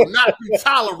 That will not be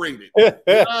tolerated. You know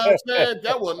what I'm saying?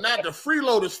 That will not. The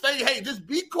freeloaders stay hating. Just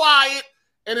be quiet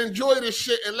and enjoy this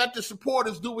shit and let the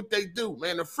supporters do what they do,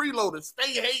 man. The freeloaders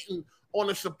stay hating on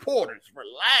the supporters.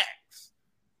 Relax.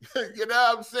 You know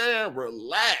what I'm saying?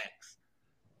 Relax.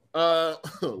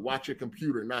 Watch your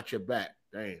computer, not your back.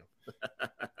 Damn.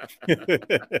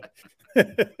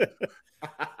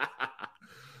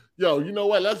 Yo, you know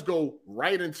what? Let's go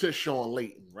right into Sean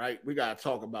Layton, right? We gotta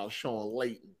talk about Sean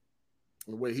Layton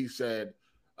and what he said.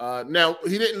 Now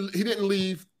he didn't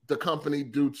leave the company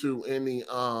due to any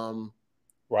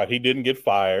right. He didn't get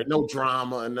fired. No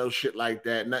drama and no shit like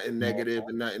that. Nothing negative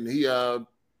and nothing. He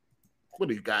what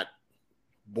he got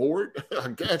bored, I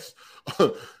guess.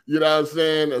 You know what I'm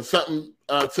saying? Or something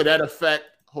to that effect.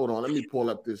 Hold on, let me pull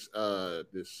up this article.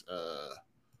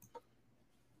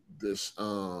 He just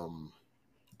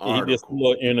a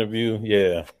little interview,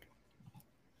 yeah.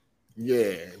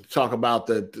 Yeah, talk about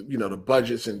the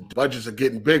budgets, and budgets are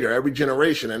getting bigger every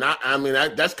generation, and I mean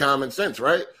that's common sense,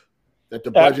 right? That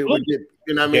the budget would get,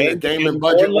 the gaming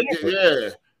budget would get, yeah.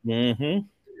 Mm-hmm.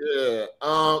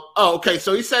 Yeah. Okay.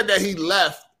 So he said that he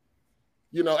left.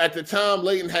 At the time,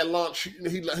 Layton had launched.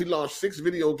 He launched 6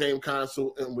 video game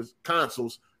consoles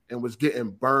and was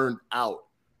getting burned out.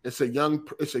 It's a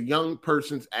young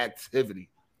person's activity.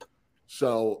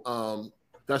 So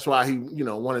that's why he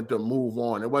wanted to move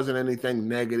on. It wasn't anything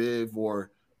negative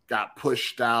or got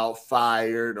pushed out,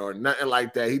 fired, or nothing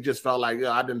like that. He just felt like,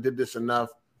 I done did this enough.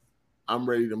 I'm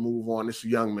ready to move on. It's a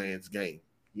young man's game.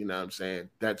 You know what I'm saying?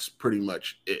 That's pretty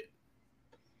much it.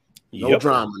 No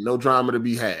drama to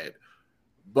be had.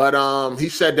 But he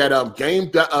said that game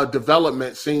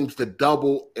development seems to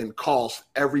double in cost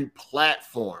every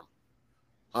platform.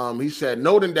 He said,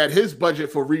 noting that his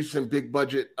budget for recent big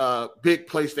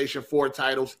PlayStation 4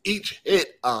 titles each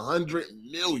hit $100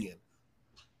 million.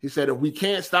 He said, if we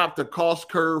can't stop the cost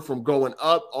curve from going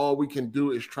up, all we can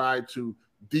do is try to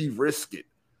de-risk it.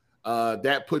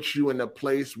 That puts you in a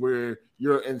place where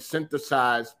you're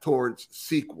incentivized towards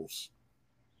sequels.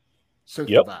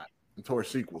 Towards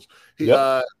sequels.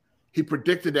 He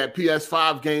predicted that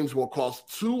PS5 games will cost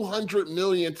 $200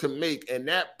 million to make, and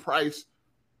that price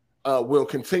will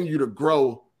continue to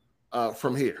grow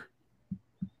from here.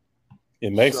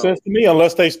 It makes sense to me,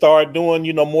 unless they start doing,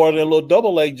 more than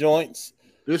little AA joints.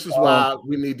 This is why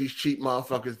we need these cheap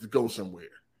motherfuckers to go somewhere.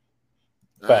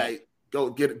 All right, go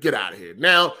get out of here.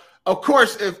 Now, of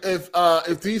course,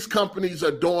 if these companies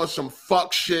are doing some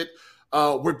fuck shit,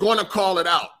 we're going to call it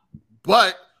out.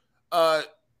 But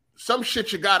some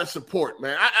shit you got to support,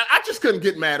 man. I just couldn't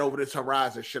get mad over this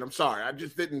Horizon shit. I'm sorry. I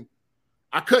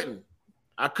couldn't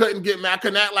get mad. I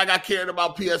couldn't act like I cared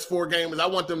about PS4 gamers. I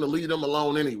want them to leave them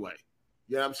alone anyway.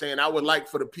 You know what I'm saying? I would like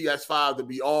for the PS5 to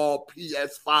be all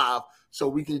PS5 so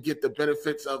we can get the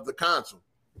benefits of the console.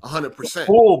 100%.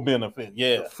 Full benefit,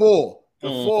 yeah. The full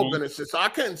benefit. So I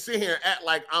couldn't sit here and act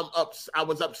like I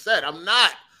was upset. I'm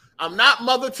not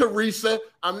Mother Teresa.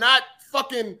 I'm not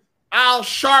fucking Al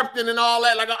Sharpton and all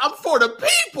that. Like, I'm for the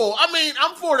people. I mean,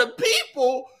 I'm for the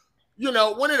people,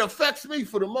 when it affects me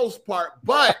for the most part,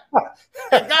 but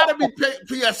it gotta be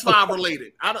PS5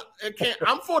 related.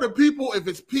 I'm for the people if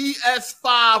it's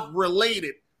PS5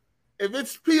 related. If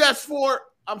it's PS4,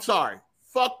 I'm sorry.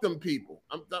 Fuck them people.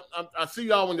 I see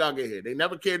y'all when y'all get here. They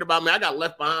never cared about me. I got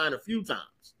left behind a few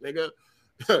times, nigga.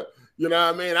 You know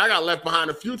what I mean? I got left behind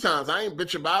a few times. I ain't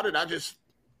bitch about it. I just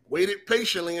waited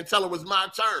patiently until it was my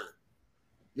turn.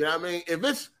 You know what I mean? If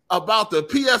it's about the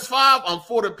PS5, I'm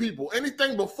for the people.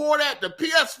 Anything before that, the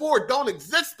PS4 don't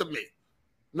exist to me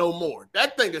no more.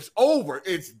 That thing is over.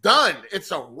 It's done.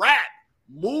 It's a wrap.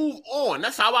 Move on.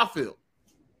 That's how I feel.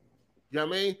 You know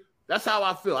what I mean? That's how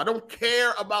I feel. I don't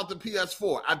care about the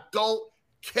PS4. I don't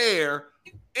care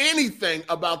anything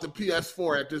about the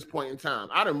PS4 at this point in time.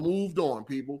 I done moved on,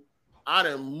 people. I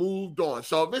done moved on.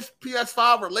 So if it's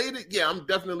PS5 related, yeah, I'm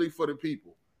definitely for the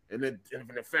people. And if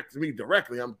it affects me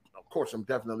directly, I'm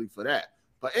definitely for that.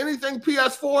 But anything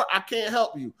PS4, I can't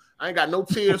help you. I ain't got no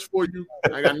tears for you.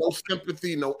 I ain't got no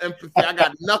sympathy, no empathy. I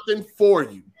got nothing for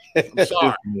you. I'm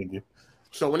sorry.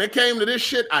 So when it came to this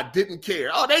shit, I didn't care.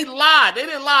 Oh, they lied. They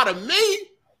didn't lie to me.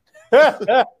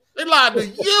 They lied to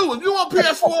you. If you on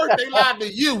PS4, they lied to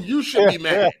you. You should be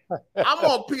mad. I'm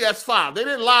on PS5. They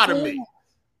didn't lie to me.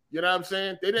 You know what I'm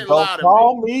saying? They didn't lie to me. Don't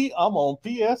call me. I'm on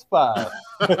PS5.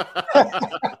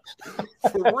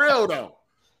 For real, though.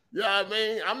 You know what I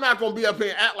mean? I'm not going to be up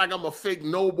here and act like I'm a fake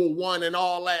noble one and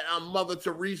all that. I'm Mother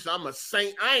Teresa. I'm a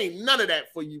saint. I ain't none of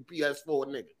that for you PS4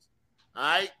 niggas. All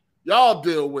right? Y'all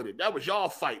deal with it. That was y'all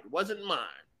fight. It wasn't mine.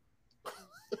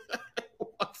 It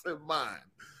wasn't mine.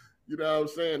 You know what I'm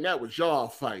saying? That was y'all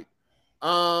fight.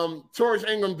 Torres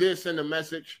Ingram did send a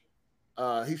message.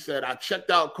 He said, I checked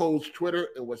out Cole's Twitter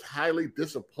and was highly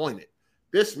disappointed.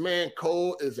 This man,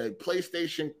 Cole, is a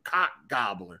PlayStation cock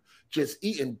gobbler, just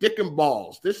eating dick and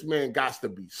balls. This man got to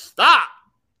be stopped.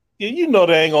 Yeah, you know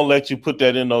they ain't gonna let you put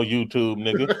that in on YouTube,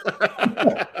 nigga.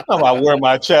 I'm about where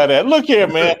my chat at. Look here,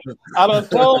 man. I done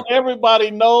told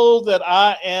everybody knows that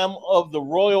I am of the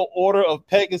Royal Order of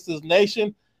Pegasus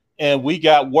Nation, and we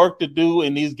got work to do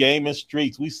in these gaming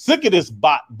streets. We sick of this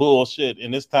bot bullshit,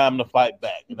 and it's time to fight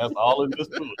back. And that's all it is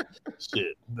to it.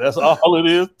 Shit. That's all it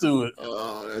is to it.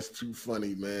 Oh, that's too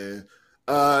funny, man.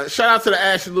 Shout out to the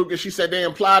Ashley Lucas. She said they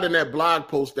implied in that blog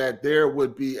post that there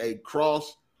would be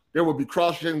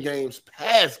cross-gen games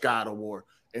past God of War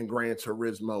and Gran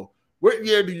Turismo. What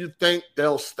year do you think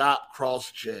they'll stop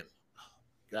cross-gen?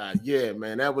 God, yeah,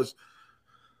 man, that was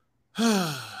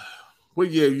What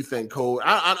year you think, Cole?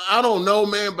 I don't know,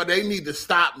 man, but they need to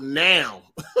stop now.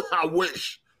 I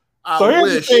wish.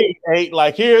 Here's the thing, hey,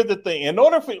 like here's the thing. In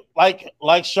order for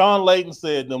like Sean Layton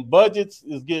said, them budgets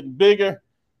is getting bigger.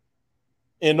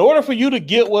 In order for you to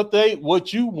get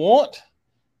what you want,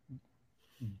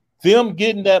 them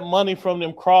getting that money from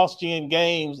them cross-gen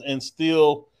games and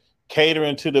still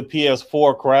catering to the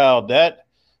PS4 crowd, that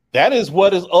is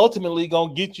what is ultimately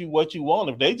gonna get you what you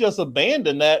want. If they just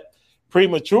abandon that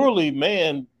prematurely,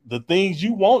 man, the things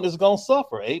you want is gonna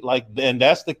suffer. And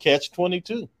that's the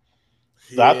catch-22.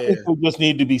 So I think we just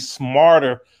need to be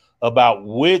smarter about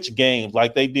which games,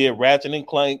 like they did Ratchet and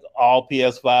Clank, all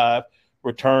PS5,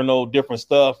 Returnal, different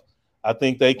stuff. I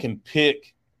think they can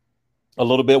pick a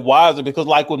little bit wiser because,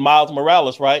 like with Miles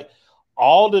Morales, right?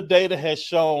 All the data has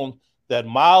shown that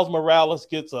Miles Morales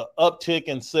gets an uptick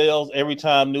in sales every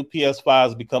time new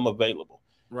PS5s become available.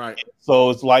 Right. So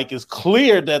it's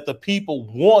clear that the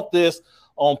people want this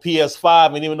on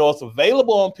PS5, and even though it's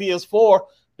available on PS4,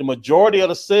 the majority of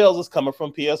the sales is coming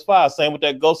from PS5. Same with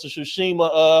that Ghost of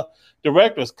Tsushima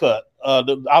director's cut. I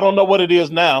don't know what it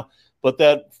is now, but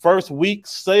that first week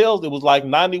sales, it was like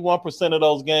 91% of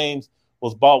those games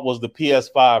was the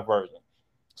PS5 version.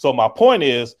 So my point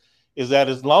is that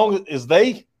as long as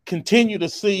they continue to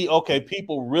see, okay,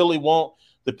 people really want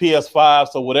the PS5,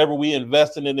 so whatever we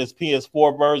invested in this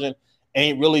PS4 version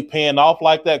ain't really paying off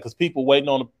like that because people waiting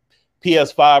on the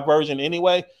PS5 version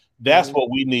anyway, that's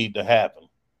what we need to happen.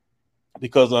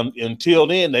 Because until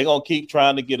then, they're going to keep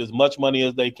trying to get as much money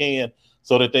as they can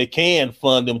so that they can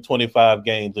fund them 25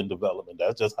 games in development.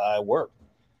 That's just how it works.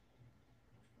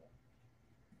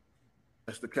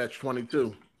 That's the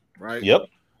catch-22, right? Yep.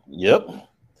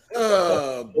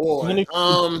 Oh, boy.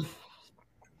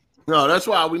 No, that's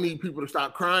why we need people to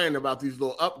stop crying about these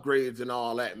little upgrades and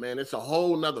all that, man. It's a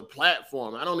whole nother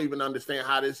platform. I don't even understand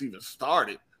how this even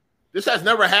started. This has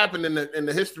never happened in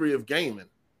the history of gaming.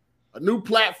 A new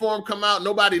platform come out,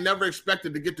 nobody never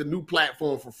expected to get the new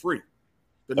platform for free.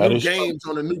 The new games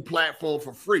on the new platform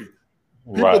for free.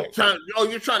 People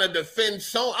you're trying to defend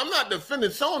Sony. I'm not defending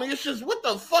Sony. It's just, what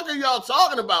the fuck are y'all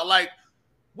talking about? Like,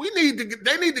 they need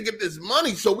to get this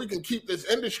money so we can keep this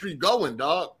industry going,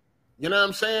 dog. You know what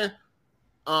I'm saying?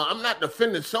 I'm not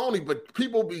defending Sony, but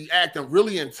people be acting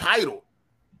really entitled.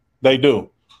 They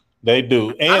do. And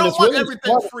I don't want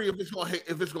everything free if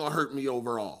it's gonna hurt me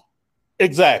overall.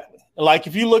 Exactly. Like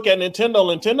if you look at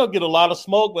Nintendo get a lot of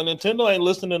smoke, but Nintendo ain't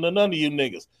listening to none of you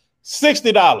niggas.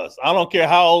 $60. I don't care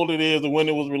how old it is or when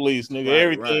it was released, nigga.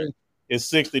 Everything is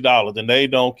 $60, and they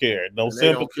don't care. No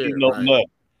sympathy, no nothing.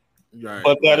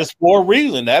 But that is for a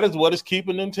reason. That is what is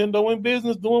keeping Nintendo in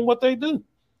business doing what they do.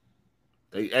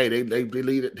 They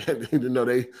believe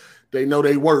it. They know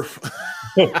they worth.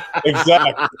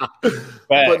 Exactly.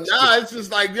 But nah, it's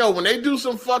just like, yo, when they do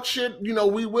some fuck shit,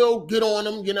 we will get on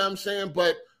them. You know what I'm saying?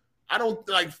 But I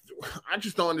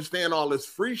just don't understand all this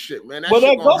free shit, man. That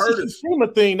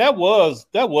Tsushima thing, that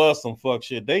was some fuck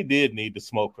shit. They did need to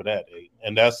smoke for that,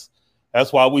 and that's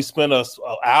why we spent an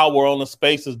hour on the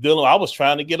Spaces dealing. I was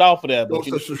trying to get off of that. Ghost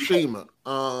of Tsushima.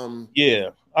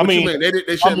 Yeah. I mean,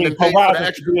 they shouldn't have been paid for the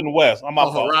extra in the West. I'm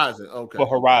off Horizon. Okay. For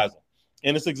Horizon.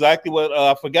 And it's exactly what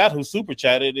I forgot who super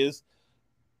chatted is.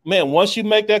 Man, once you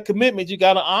make that commitment, you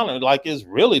got to honor it. Like, it's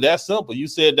really that simple. You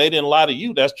said they didn't lie to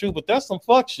you. That's true. But that's some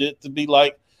fuck shit to be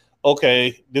like,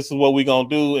 okay, this is what we're going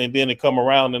to do. And then they come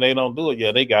around and they don't do it.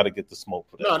 Yeah, they got to get the smoke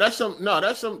for that.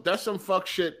 That's some fuck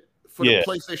shit for the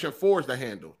PlayStation 4s to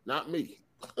handle, not me.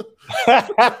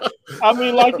 I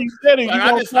mean, like you said,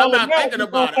 I'm not thinking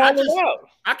about it.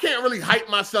 I can't really hype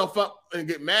myself up and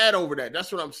get mad over that.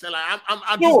 That's what I'm saying. Like,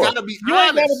 I just gotta be honest. You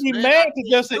ain't gotta be mad to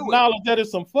just acknowledge that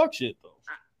it's some fuck shit, though.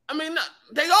 I mean,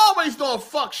 they always doing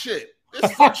fuck shit.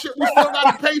 This fuck shit, we still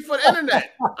gotta pay for the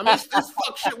internet. I mean, this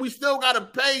fuck shit, we still gotta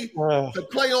pay to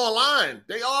play online.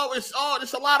 They always,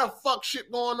 there's a lot of fuck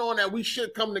shit going on that we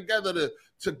should come together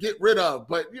to get rid of.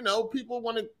 But people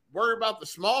want to worry about the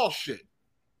small shit.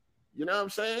 You know what I'm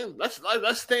saying?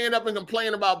 Let's stand up and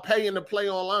complain about paying to play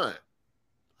online.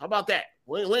 How about that?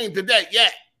 We ain't did that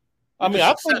yet. I mean,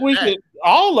 I think we did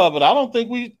all of it. I don't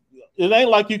think it ain't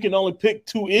like you can only pick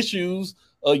 2 issues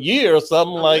a year or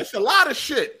something. Like, it's a lot of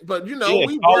shit, but we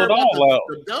worry about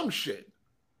the dumb shit.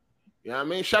 You know what I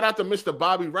mean? Shout out to Mr.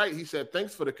 Bobby Wright. He said,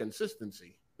 thanks for the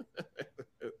consistency.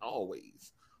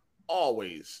 Always.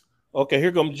 Okay,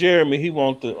 here comes Jeremy.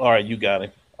 All right, you got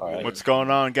it. All right. What's going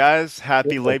on, guys?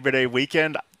 Happy Labor Day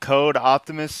weekend. Code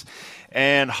Optimus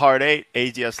and Hard 8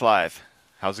 AGS Live.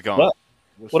 How's it going?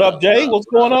 What up, Jay? What's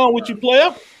going on with you,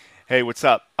 player? Hey, what's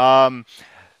up?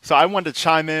 So I wanted to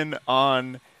chime in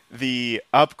on the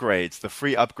upgrades, the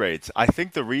free upgrades. I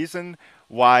think the reason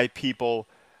why people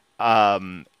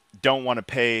don't want to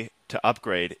pay to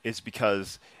upgrade is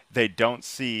because they don't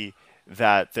see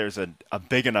that there's a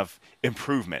big enough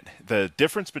improvement. The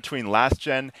difference between last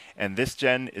gen and this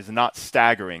gen is not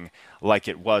staggering like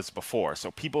it was before.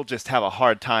 So people just have a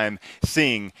hard time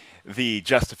seeing the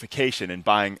justification in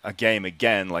buying a game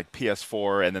again like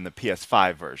PS4 and then the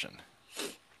PS5 version.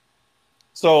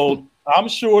 So I'm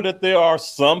sure that there are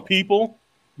some people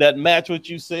that match what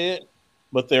you said,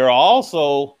 but there are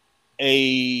also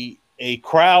a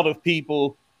crowd of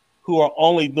people who are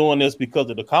only doing this because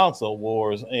of the console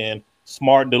wars and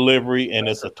smart delivery, and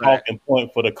it's a talking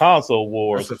point for the console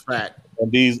wars. That's a fact.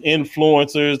 And these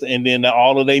influencers and then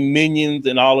all of their minions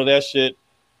and all of that shit,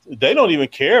 they don't even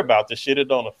care about the shit. It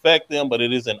don't affect them, but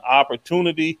it is an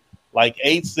opportunity. Like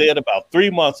H said about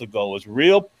 3 months ago, it's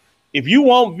real. If you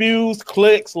want views,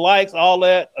 clicks, likes, all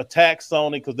that, attack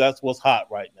Sony because that's what's hot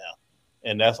right now.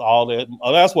 And that's all that.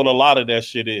 That's what a lot of that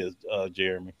shit is,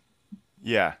 Jeremy.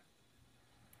 Yeah.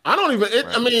 I don't even.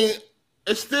 I mean,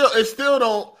 it still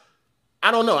don't. I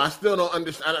don't know. I still don't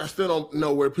understand. I still don't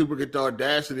know where people get the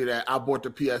audacity that I bought the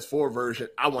PS4 version.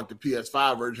 I want the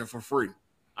PS5 version for free.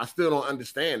 I still don't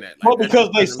understand that. Well, because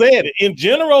they said it. In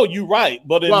general, you're right.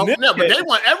 But but they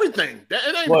want everything.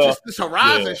 It ain't just this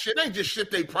Horizon shit. It ain't just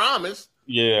shit they promised.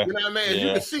 Yeah. You know what I mean? As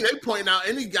you can see, they point out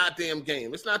any goddamn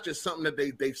game. It's not just something that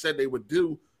they said they would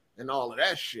do and all of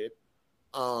that shit.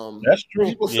 That's true.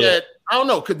 People said, I don't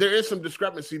know, because there is some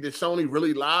discrepancy. Did Sony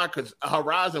really lie? Because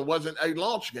Horizon wasn't a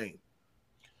launch game.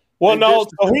 Well, no,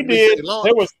 so he did.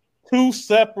 There was two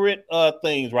separate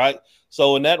things, right?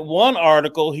 So in that one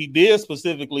article, he did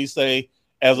specifically say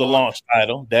as a launch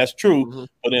title. That's true. Mm-hmm.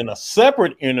 But in a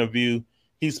separate interview,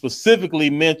 he specifically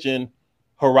mentioned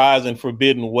Horizon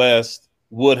Forbidden West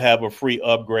would have a free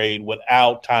upgrade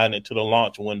without tying it to the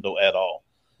launch window at all.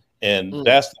 And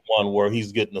that's the one where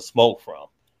he's getting the smoke from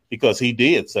because he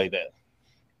did say that.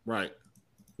 Right.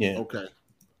 Yeah. Okay.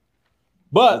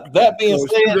 But that being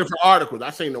said, two different articles. I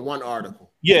seen the one article.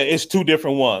 Yeah, it's two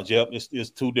different ones. Yep, it's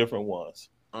two different ones.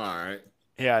 All right.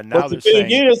 Yeah. Now but the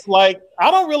thing is, like, I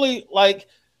don't really like.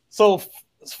 So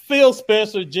Phil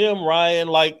Spencer, Jim Ryan,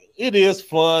 like, it is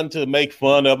fun to make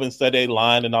fun of and say they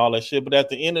lying and all that shit. But at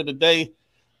the end of the day,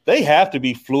 they have to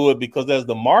be fluid because as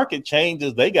the market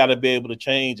changes, they got to be able to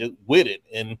change it with it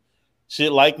and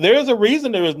shit. Like, there's a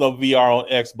reason there is no VR on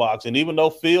Xbox, and even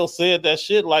though Phil said that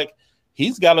shit, like,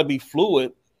 he's got to be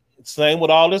fluid. Same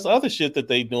with all this other shit that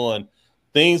they doing.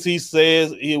 Things he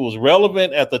says, it was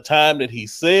relevant at the time that he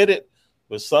said it,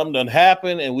 but something done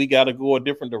happened and we got to go a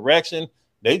different direction.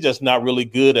 They just not really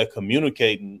good at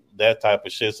communicating that type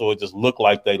of shit, so it just looked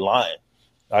like they lying.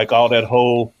 Like all that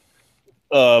whole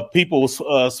people was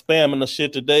spamming the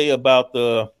shit today about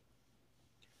the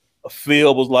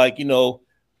Phil was like, you know,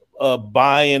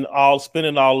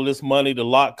 spending all of this money to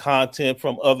lock content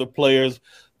from other players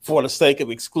for the sake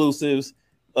of exclusives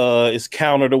is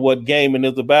counter to what gaming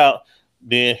is about.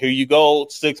 Then here you go,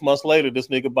 6 months later, this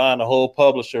nigga buying a whole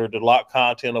publisher to lock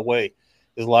content away.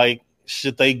 It's like,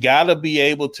 shit, they gotta be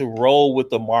able to roll with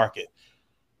the market.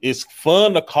 It's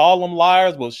fun to call them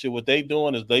liars, but shit, what they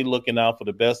doing is they looking out for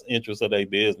the best interest of their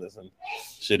business, and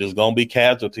shit is gonna be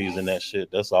casualties in that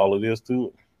shit. That's all it is to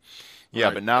it. Yeah,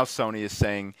 right. But now Sony is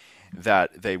saying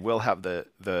that they will have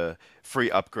the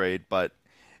free upgrade, but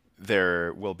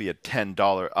there will be a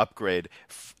 $10 upgrade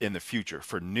in the future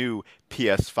for new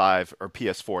PS5 or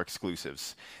PS4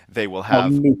 exclusives. They will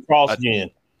have new cross-gen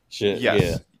shit.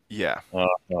 Yes. Yeah.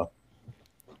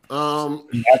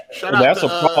 That's a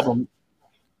problem.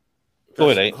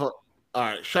 Go ahead. All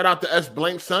right. Shout out to S.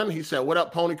 Blank Son. He said, "What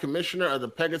up, Pony Commissioner of the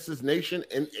Pegasus Nation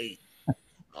in 8."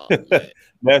 Oh,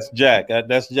 that's Jack.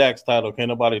 That's Jack's title. Can't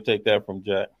nobody take that from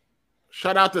Jack.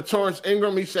 Shout out to Torrance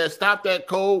Ingram. He said, "Stop that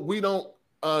code. We don't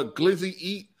glizzy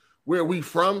eat where we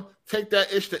from. Take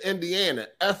that ish to Indiana.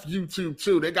 F YouTube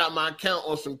too. They got my account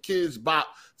on some kids bop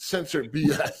censored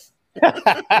BS."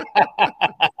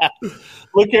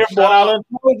 Look here, boy. I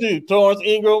told you, Torrance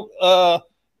Ingram.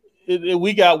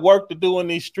 We got work to do in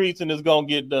these streets, and it's gonna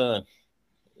get done.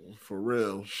 For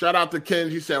real. Shout out to Ken.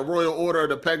 He said, "Royal Order of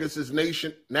the Pegasus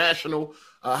Nation National.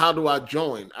 How do I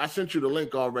join?" I sent you the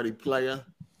link already, player.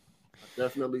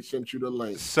 Definitely sent you the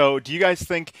link. So, do you guys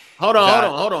think? Hold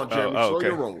on, Jeremy. Slow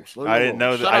your roll. I didn't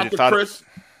know that. Shout out to Chris.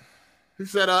 He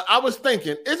said, "I was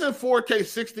thinking, isn't 4K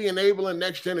 60 enabling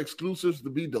next gen exclusives to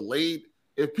be delayed?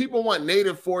 If people want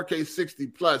native 4K 60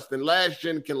 plus, then last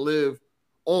gen can live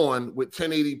on with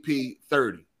 1080p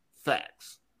 30.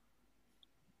 Facts."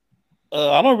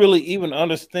 I don't really even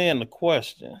understand the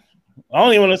question. I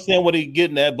don't even understand what he's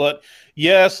getting at. But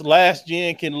yes, last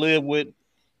gen can live with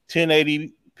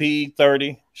 1080p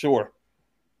 30. Sure.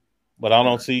 But I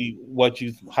don't see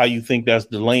how you think that's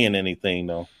delaying anything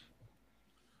though.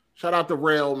 Shout out to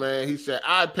Rail, man. He said,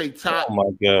 I'd pay top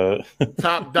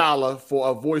dollar for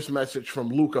a voice message from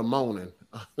Luca moaning.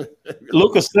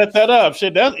 Luca set that up.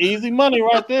 Shit, that's easy money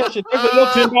right there. Shit, take a little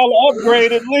 $10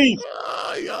 upgrade at least.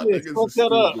 Y'all niggas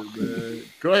stupid, man.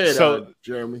 Go ahead,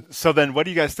 Jeremy. So then what do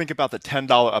you guys think about the $10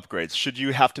 upgrades? Should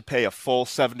you have to pay a full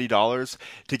 $70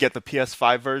 to get the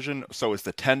PS5 version? So is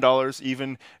the $10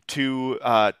 even too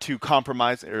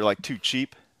compromised or like too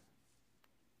cheap?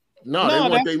 No, they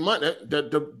want their money.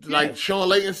 Like Sean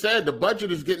Layton said, the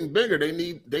budget is getting bigger.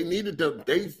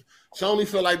 Sony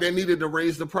feel like they needed to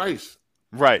raise the price.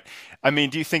 Right. I mean,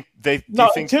 do you think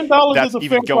 $10 is a even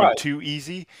fair going price. too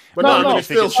easy? But no, it's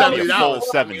still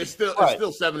 $70. It's still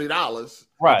 $70.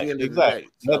 Right. At the end exactly.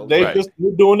 Of the day.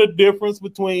 They're doing the difference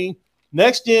between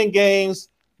next gen games.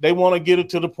 They want to get it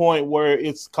to the point where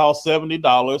it's cost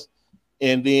 $70.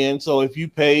 And then, so if you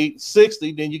paid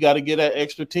 $60, then you got to get that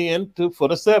extra 10 for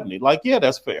the 70. Like, yeah,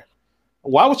 that's fair.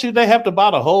 Why would they have to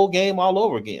buy the whole game all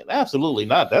over again? Absolutely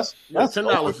not. That's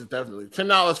 $10 is definitely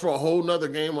 $10 for a whole nother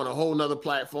game on a whole nother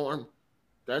platform.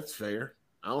 That's fair.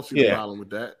 I don't see the problem with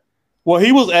that. Well,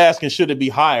 he was asking, should it be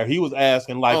higher? He was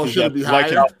asking, should it be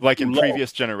higher? Like in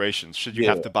previous generations, should you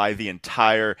have to buy the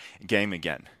entire game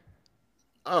again?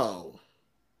 Oh,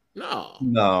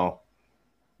 no.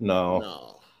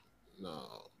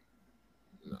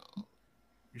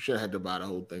 You should have had to buy the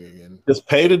whole thing again. Just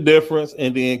pay the difference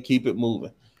and then keep it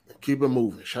moving. Keep it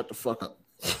moving. Shut the fuck up.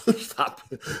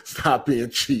 Stop being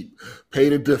cheap. Pay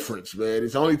the difference, man.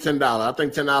 It's only $10. I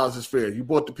think $10 is fair. You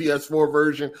bought the PS4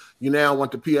 version. You now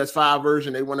want the PS5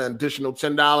 version. They want an additional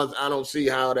 $10. I don't see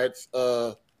how that's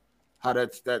I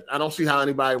don't see how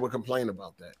anybody would complain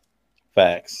about that.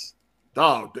 Facts.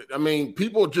 Dog. I mean,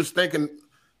 people just thinking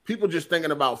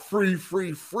about free,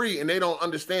 and they don't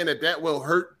understand that will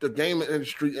hurt the gaming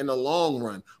industry in the long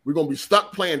run. We're going to be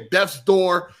stuck playing Death's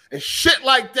Door and shit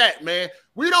like that, man.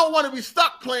 We don't want to be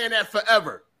stuck playing that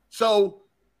forever. So,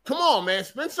 come on, man.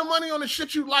 Spend some money on the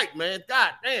shit you like, man.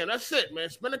 God damn, that's it, man.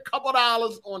 Spend a couple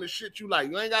dollars on the shit you like.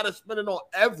 You ain't got to spend it on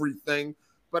everything,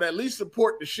 but at least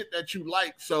support the shit that you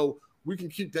like so we can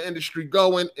keep the industry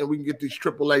going and we can get these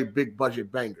AAA big budget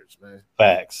bangers, man.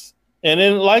 Facts. And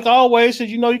then, like always,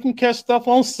 you can catch stuff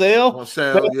on sale.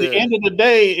 But at the end of the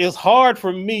day, it's hard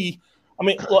for me. I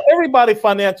mean, well, everybody's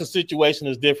financial situation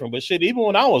is different. But shit, even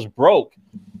when I was broke,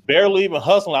 barely even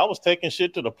hustling, I was taking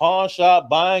shit to the pawn shop,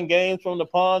 buying games from the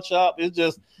pawn shop. It's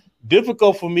just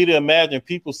difficult for me to imagine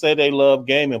people say they love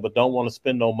gaming but don't want to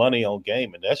spend no money on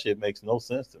gaming. That shit makes no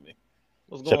sense to me.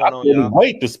 What's going on, y'all? I couldn't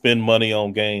wait to spend money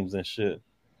on games and shit.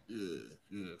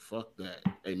 Yeah, fuck that.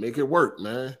 Hey, make it work,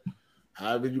 man.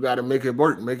 However you got to make it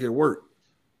work, make it work.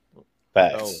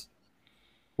 Facts. Oh.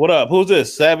 What up? Who's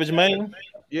this? Savage Man?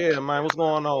 Yeah, man. What's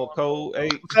going on, Code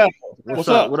 8? What's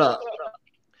up? What up?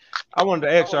 I wanted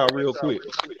to ask y'all real quick.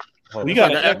 You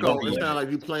got an echo. It sounds like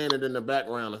you playing it in the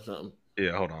background or something.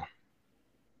 Yeah, hold on.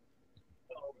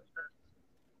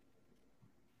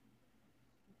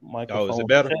 Microphone. Is it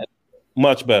better?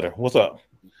 Much better. What's up?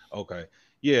 Okay.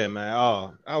 Yeah, man.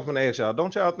 I was gonna ask y'all,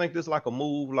 don't y'all think this like a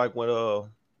move like what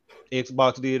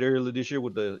Xbox did earlier this year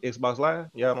with the Xbox Live?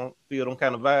 Y'all don't feel them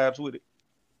kind of vibes with it?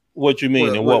 What you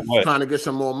mean? In what way? Trying to get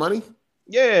some more money?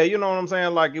 Yeah, you know what I'm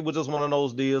saying? Like it was just one of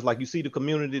those deals. Like you see the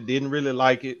community didn't really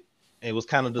like it. It was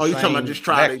kind of the same. You talking about just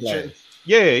try to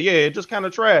Yeah, just kind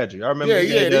of tragic. I remember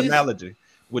the analogy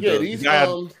with the guy.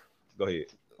 Go ahead.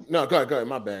 No, go ahead.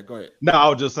 My bad. Go ahead. No, I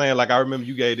was just saying, like, I remember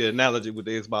you gave the analogy with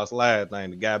the Xbox Live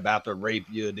thing. The guy about to rape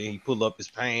you, then he pull up his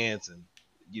pants, and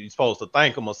you're supposed to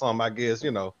thank him or something, I guess,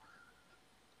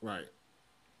 Right.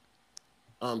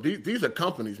 These are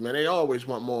companies, man. They always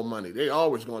want more money. They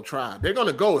always going to try. They're going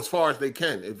to go as far as they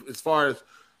can, as far as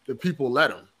the people let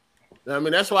them. I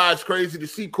mean, that's why it's crazy to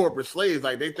see corporate slaves.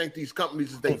 Like, they think these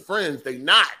companies is their friends. They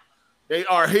not. They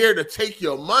are here to take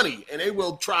your money, and they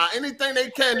will try anything they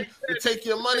can to take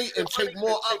your money and take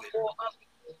more of it.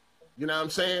 You know what I'm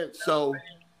saying? So,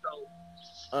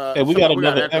 we got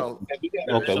another echo.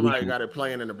 Okay, somebody got it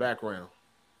playing in the background.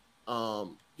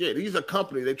 These are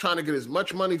companies. They're trying to get as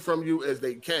much money from you as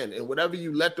they can, and whatever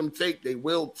you let them take, they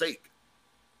will take,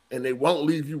 and they won't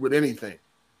leave you with anything.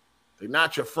 They're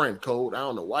not your friend, Code. I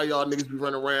don't know why y'all niggas be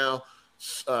running around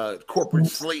corporate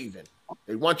slaving.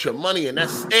 They want your money, and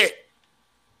that's it.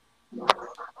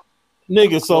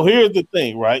 Nigga, so here's the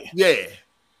thing, right? Yeah.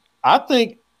 I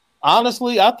think all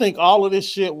of this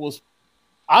shit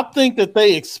I think that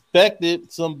they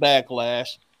expected some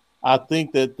backlash. I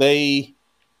think that they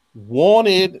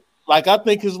I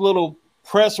think his little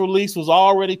press release was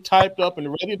already typed up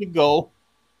and ready to go.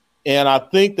 And I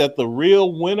think that the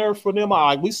real winner for them,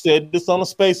 we said this on the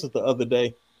Spaces the other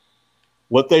day,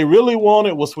 what they really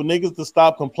wanted was for niggas to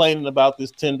stop complaining about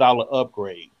this $10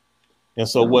 upgrade. And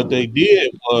so what they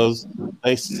did was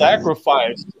they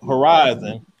sacrificed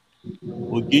Horizon.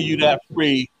 We'll give you that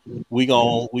free. We're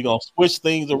gonna switch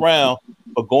things around.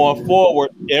 But going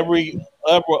forward, every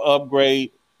other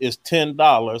upgrade is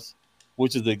 $10,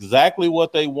 which is exactly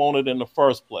what they wanted in the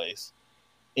first place.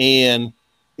 And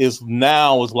it's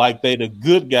like they the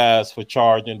good guys for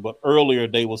charging, but earlier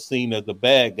they were seen as the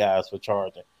bad guys for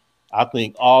charging. I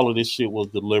think all of this shit was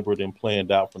deliberate and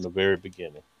planned out from the very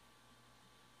beginning.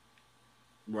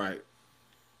 Right.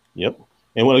 Yep.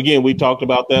 And when again we talked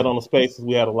about that on the Spaces,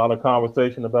 we had a lot of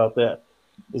conversation about that.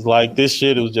 It's like this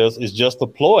shit is just a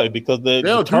ploy because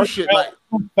they'll do shit like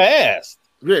fast.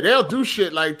 Yeah, they'll do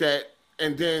shit like that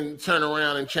and then turn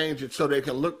around and change it so they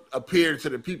can appear to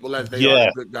the people as they are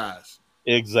the good guys.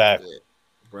 Exactly. Yeah.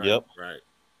 Right, yep. Right.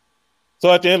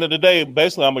 So at the end of the day,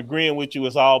 basically, I'm agreeing with you.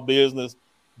 It's all business.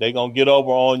 They're gonna get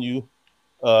over on you.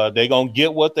 They're gonna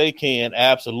get what they can,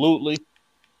 absolutely.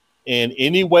 And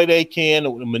any way they can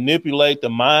to manipulate the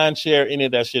mind share, any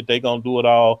of that shit, they're gonna do it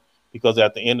all because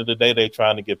at the end of the day, they're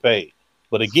trying to get paid.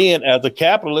 But again, as a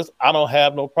capitalist, I don't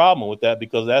have no problem with that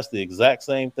because that's the exact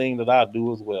same thing that I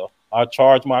do as well. I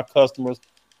charge my customers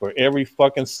for every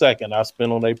fucking second I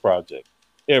spend on a project.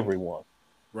 Everyone.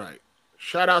 Right.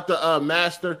 Shout out to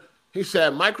Master. He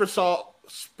said Microsoft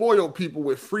spoiled people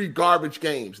with free garbage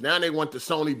games. Now they want the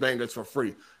Sony bangers for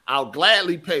free. I'll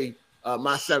gladly pay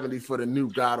my $70 for the new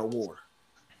God of War.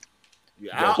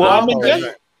 Yeah.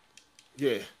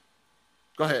 Yeah.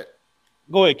 Go ahead.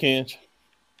 Go ahead, Kenj.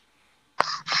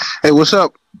 Hey, what's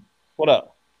up? What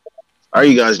up? How are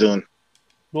you guys doing?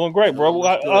 Doing great, bro.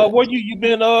 What you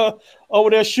been over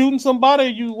there shooting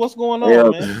somebody? What's going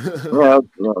on, man?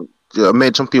 Yeah, I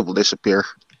made some people disappear.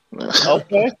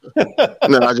 Okay.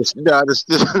 no, I just that's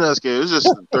good. It was just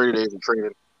 30 days of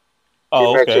training.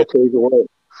 Oh, okay.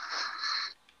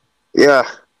 Yeah.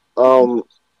 I'll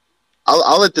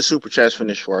let the super chats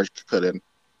finish before I cut in.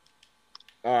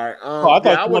 All right. I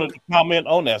thought you wanted to comment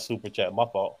on that super chat. My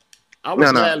fault. I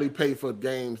would gladly pay for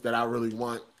games that I really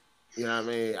want. You know what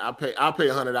I mean? I'll pay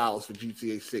 $100 for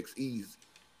GTA 6 easy.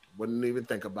 Wouldn't even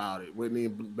think about it. Wouldn't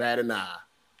even bat an eye.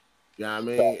 You know what I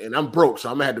mean? And I'm broke, so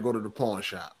I'm gonna have to go to the pawn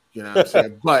shop. You know what I'm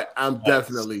saying? But I'm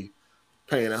definitely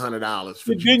paying $100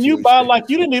 for GTA. Didn't you buy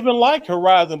you didn't even like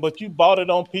Horizon, but you bought it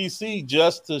on PC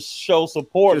just to show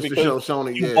support just to show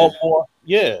Sony,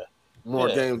 more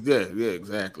games. Yeah,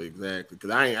 exactly.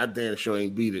 Because I damn sure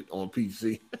ain't beat it on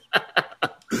PC. I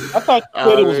thought you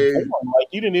said it was boring. Like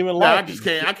you didn't even like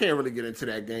it. I can't really get into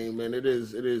that game, man. It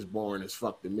is boring as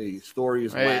fuck to me. Story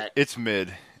is whack. It's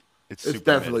mid. It's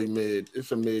definitely mid.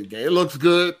 It's a mid game. It looks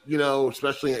good,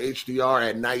 especially in HDR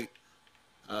at night.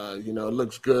 It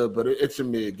looks good, but it's a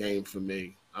mid game for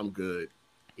me. I'm good.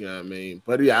 You know what I mean?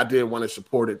 But yeah, I did want to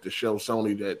support it to show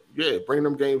Sony that, bring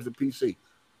them games to PC.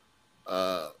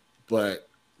 But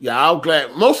yeah, I'm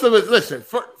glad most of it. Listen,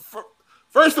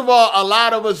 first of all, a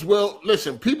lot of us will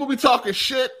listen. People be talking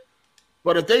shit,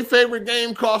 but if their favorite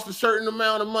game costs a certain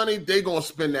amount of money, they gonna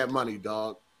spend that money,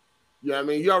 dog. You know what I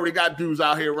mean? You already got dudes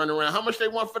out here running around. How much they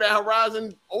want for that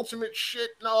Horizon Ultimate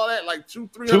shit and all that? Like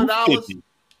 $200-$300?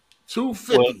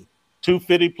 $250.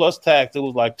 $250 plus tax. It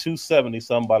was like $270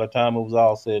 something by the time it was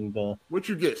all said and done. What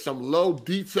you get? Some low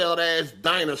detailed ass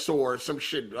dinosaur, some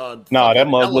shit. No, that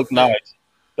must look nice.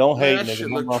 Don't hate, that nigga.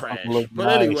 Shit look trash.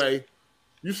 But anyway,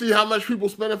 you see how much people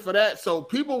spending for that? So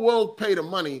people will pay the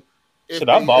money.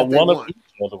 I bought one of each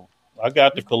of them. I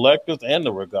got the collectors and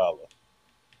the Regala.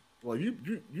 Well,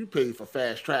 you paid for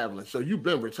fast traveling, so you've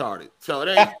been retarded. So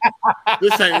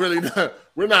this ain't really.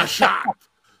 We're not shocked.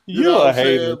 You're a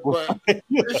hater, but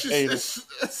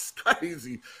it's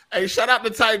crazy. Hey, shout out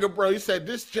to Tiger, bro. He said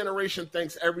this generation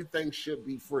thinks everything should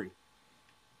be free.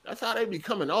 That's how they be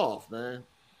coming off, man.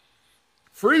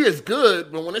 Free is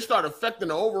good, but when it start affecting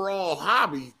the overall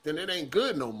hobby, then it ain't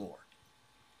good no more.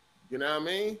 You know what I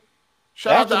mean?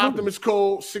 Shout out to Optimus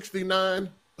Code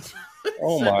 69.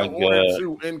 Oh my God!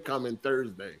 2 incoming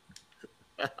Thursday.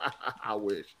 I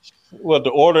wish. What, the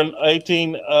order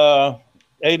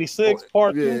 1886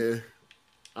 part? Yeah,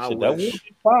 that would be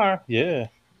fire. Yeah,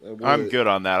 I'm good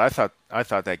on that. I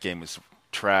thought that game was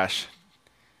trash.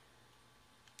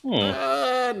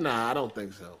 Nah, I don't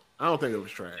think so. I don't think it was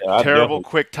trash. Yeah, terrible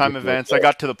quick time events. I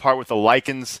got to the part with the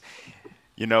Lycans.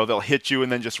 They'll hit you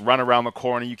and then just run around the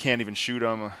corner. You can't even shoot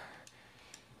them.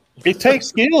 It takes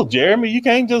skill, Jeremy. You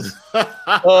can't just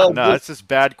no, it's just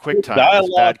bad quick time.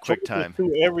 It's bad quick time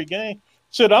through every game.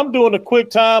 Shit, I'm doing a quick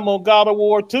time on God of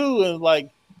War 2, and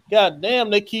like God damn,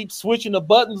 they keep switching the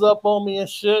buttons up on me and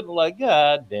shit. I'm like,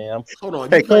 God damn. Hold on,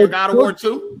 you playing God of War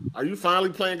 2? Are you finally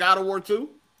playing God of War 2?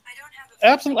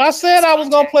 Absolutely. I said I was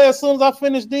gonna play as soon as I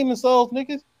finish Demon Souls,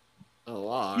 niggas. Oh,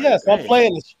 all right. Yes, I'm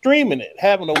playing and streaming it,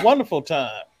 having a wonderful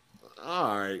time.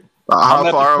 All right.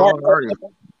 How far along are you?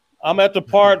 I'm at the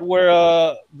part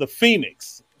where the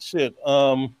Phoenix shit.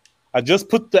 I just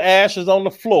put the ashes on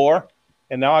the floor,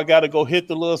 and now I got to go hit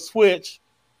the little switch.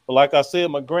 But like I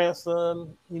said, my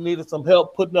grandson, he needed some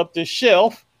help putting up this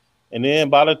shelf. And then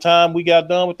by the time we got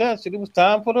done with that shit, it was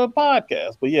time for the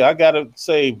podcast. But yeah, I got to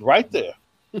say right there.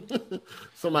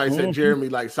 Somebody said, Jeremy,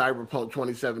 like Cyberpunk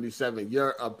 2077.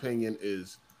 Your opinion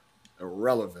is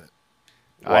irrelevant.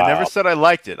 Wow. I never said I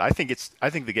liked it. I think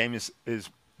the game is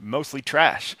mostly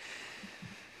trash.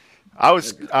 I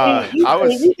was you can't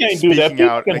do that. People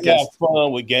out can against have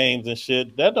fun with games and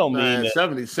shit. That don't mean that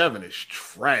 77 is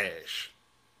trash.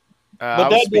 I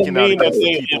was speaking out against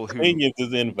people who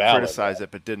is invalid, criticize it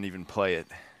but didn't even play it.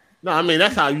 No, I mean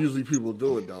that's how usually people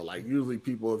do it though. Like usually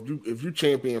people, if you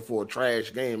champion for a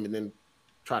trash game and then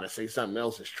try to say something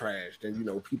else is trash, then you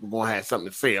know people gonna have something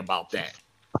to say about that.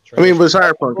 I mean, but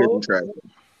Cyberpunk isn't trash.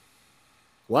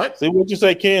 What? See what you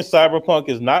say, Ken? Cyberpunk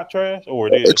is not trash, or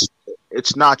it is?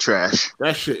 It's not trash.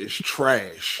 That shit is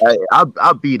trash.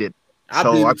 I beat it.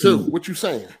 I beat it too. What you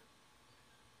saying?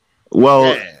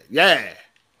 Well, yeah.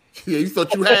 You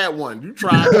thought you had one. You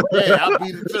tried it. Yeah, I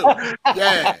beat it too.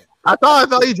 Yeah. I thought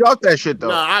you dropped that shit though.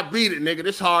 No, I beat it, nigga.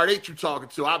 This hard eight you talking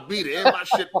to. I beat it. And my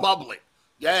shit public.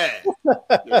 Yeah.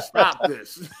 Stop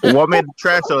this. What made it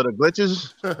trash though? The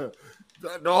glitches?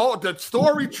 The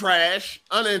story trash,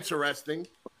 uninteresting.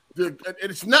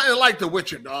 It's nothing like The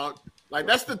Witcher, dog. Like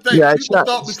that's the thing. Yeah, people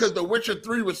thought because The Witcher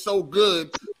 3 was so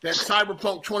good that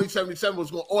Cyberpunk 2077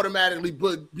 was going to automatically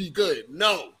be good.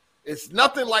 No, it's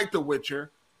nothing like The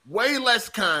Witcher. Way less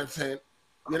content.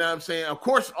 You know what I'm saying? Of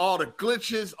course, all the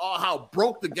glitches, all how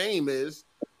broke the game is.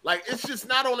 Like it's just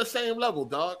not on the same level,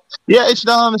 dog. Yeah, it's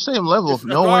not on the same level. It's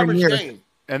nowhere near. Game.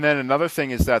 And then another thing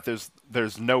is that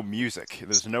there's no music.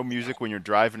 There's no music when you're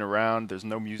driving around. There's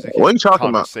no music. What are you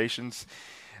talking conversations.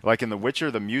 Like in The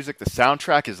Witcher, the music, the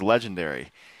soundtrack is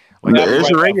legendary. Like there's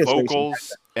a radio vocals,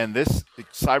 station. And this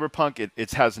Cyberpunk,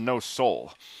 it has no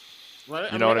soul. Well,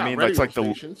 you know what I mean? It's like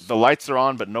the lights are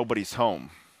on, but nobody's home.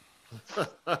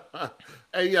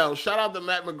 Hey, yo, shout out to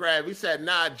Matt McGrath. He said,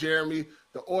 nah, Jeremy,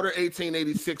 the Order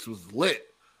 1886 was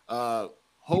lit.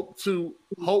 Hope 2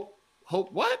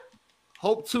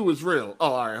 is real.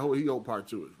 Oh, all right. Hope Part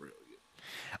 2 is real. Yeah.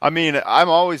 I mean, I'm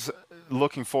always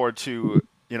looking forward to,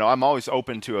 I'm always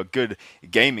open to a good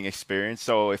gaming experience.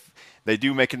 So if they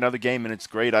do make another game and it's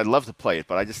great, I'd love to play it.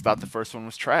 But I just thought the first one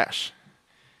was trash.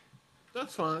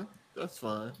 That's fine.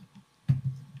 What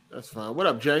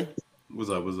up, Jay? What's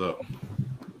up?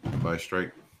 By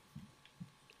straight.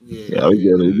 Yeah, we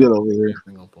good over here.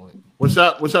 What's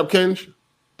up, Kenj?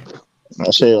 I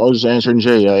was just answering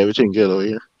Jay. Everything good over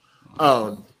here.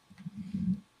 Oh,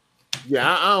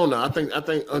 yeah. I don't know. I think.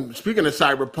 Speaking of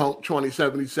Cyberpunk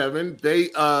 2077, they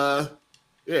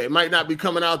it might not be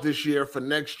coming out this year for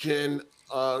next gen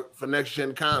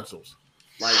consoles.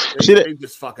 Like they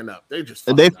just fucking up. They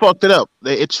fucked it up.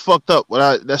 It's fucked up.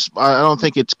 But I don't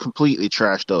think it's completely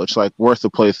trash though. It's like worth a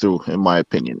playthrough in my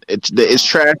opinion. It's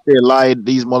trash. They lied.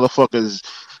 These motherfuckers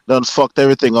done fucked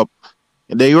everything up.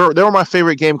 And they were my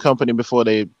favorite game company before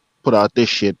they put out this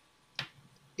shit.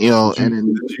 Did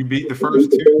you beat the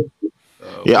first two?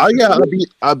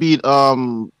 I beat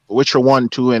Witcher 1,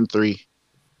 2, and 3.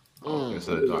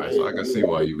 So I can see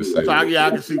why you would say that. Yeah, I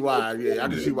can see why. Yeah, I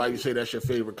can see why you say that's your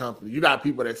favorite company. You got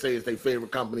people that say it's their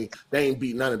favorite company. They ain't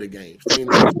beat none of the games. They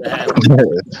ain't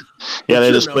yeah,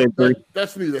 they just played 3.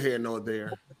 That's neither here nor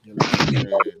there. Yeah,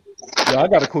 I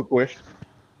got a quick question.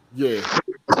 Yeah.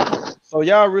 So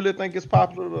y'all really think it's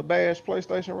popular to bash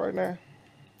PlayStation right now?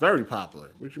 Very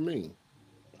popular. What you mean?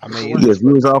 I mean, you just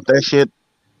use off that shit.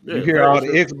 Yeah, you hear all the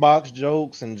Xbox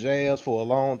jokes and jabs for a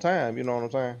long time. You know what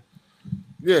I'm saying?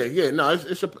 Yeah. No,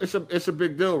 it's a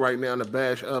big deal right now to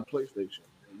bash PlayStation.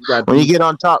 When you get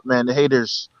on top, man, the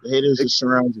haters just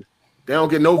surround you. They don't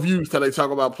get no views till they talk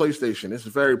about PlayStation. It's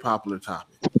a very popular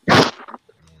topic.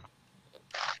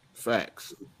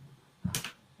 Facts. You know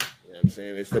what I'm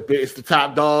saying? It's the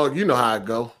top dog. You know how it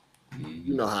go. All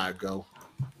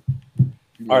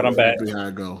right, I'm back. How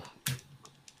it go.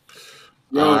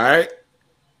 All right.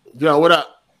 Yo, what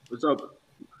up? What's up?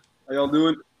 How y'all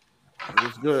doing?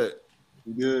 It's good.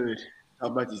 Good. How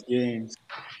about these games?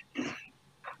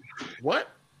 What?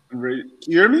 I'm ready.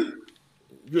 Can you hear me?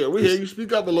 Yeah, we hear you.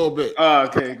 Speak up a little bit. Oh,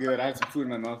 okay, good. I had some food in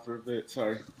my mouth for a bit.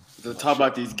 Sorry. So talk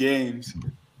about these games.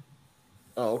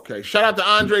 Oh, okay. Shout out to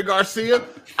Andre Garcia.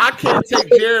 I can't take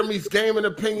Jeremy's gaming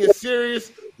opinion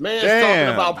serious. Man's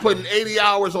talking about putting 80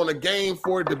 hours on a game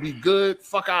for it to be good.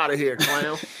 Fuck out of here,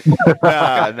 clown.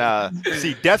 Nah.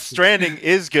 See, Death Stranding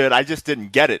is good. I just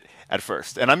didn't get it at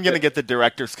first. And I'm going to get the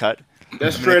director's cut.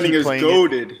 Death Stranding is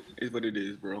goated, is what it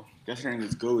is, bro. Death Stranding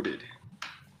is goated.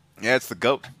 Yeah, it's the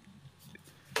GOAT.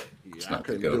 Yeah, I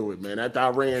couldn't do it, man. After I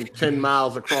ran 10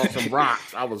 miles across some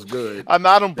rocks, I was good.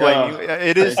 I don't blame you.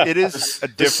 It is a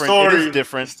different. It is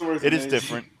different. It is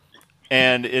different,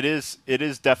 and it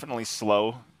is definitely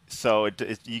slow. So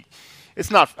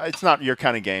it's not your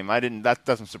kind of game. That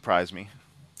doesn't surprise me.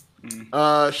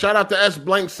 Shout out to S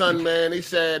Blank Son, man. He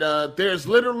said there's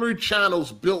literally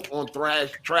channels built on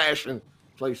trash and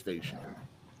PlayStation.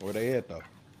 Where they at though?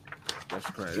 That's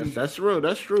crazy. That's true.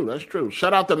 That's true.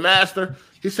 Shout out to Master.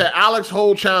 He said Alex's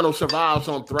whole channel survives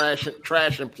on trash and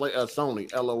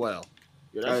Sony. LOL.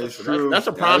 Yeah, that's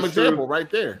a prime example right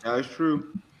there. That's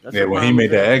true. When he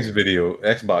made that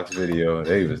Xbox video,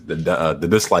 they was the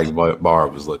dislike bar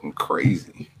was looking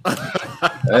crazy.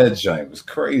 That joint was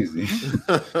crazy.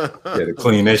 Had to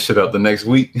clean that shit up the next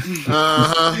week.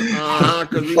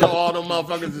 Because we know all them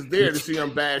motherfuckers is there to see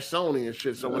him bash Sony and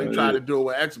shit. So when he tried to do it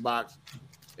with Xbox,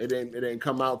 it ain't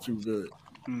come out too good.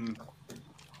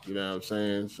 You know what I'm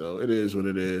saying? So it is what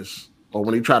it is. Or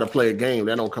when he try to play a game,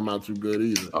 that don't come out too good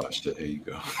either. Oh shit! Here you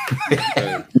go.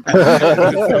 I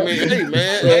mean, hey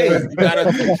man,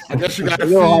 I guess you gotta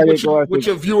feed what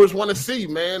your viewers want to see,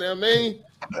 man. I mean,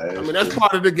 that's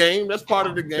part of the game. That's part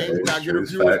of the game. You gotta get the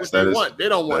viewers what they want. They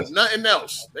don't want nothing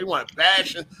else. They want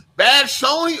bash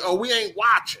Sony, or we ain't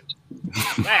watching.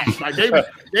 Like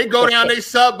they go down their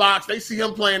sub box, they see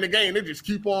him playing the game, they just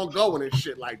keep on going and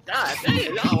shit. Like, God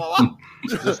damn, y'all.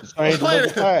 This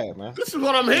is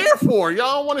what I'm here for.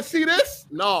 Y'all want to see this?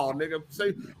 No, nigga.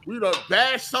 Say we don't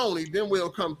bash Sony, then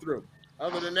we'll come through.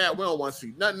 Other than that, we don't want to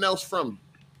see nothing else from you.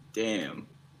 Damn,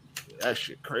 that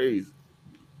shit crazy.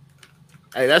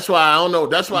 Hey, that's why I don't know.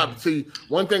 That's why, see,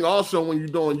 one thing also when you're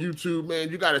doing YouTube, man,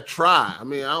 you got to try. I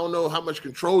mean, I don't know how much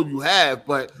control you have,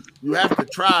 but you have to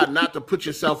try not to put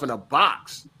yourself in a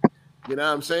box. You know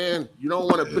what I'm saying? You don't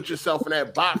want to put yourself in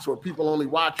that box where people only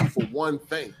watch you for one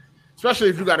thing, especially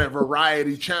if you got a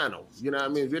variety channel. You know what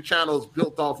I mean? If your channel is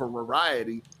built off of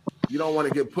variety, you don't want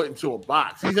to get put into a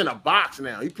box. He's in a box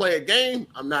now. He play a game,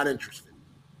 I'm not interested.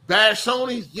 Bash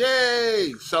Sony,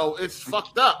 yay! So it's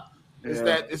fucked up.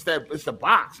 It's the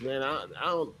box, man. I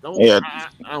don't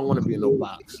want to be in no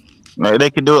box. Man, they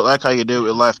could do it like how you do it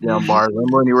with Left Down Bars.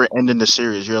 Remember when you were ending the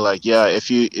series, you're like, yeah,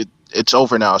 it's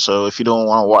over now. So if you don't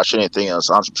want to watch anything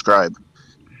else, unsubscribe.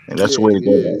 And that's the way to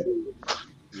go.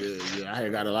 Yeah. I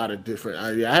had got a lot of different.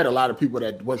 I had a lot of people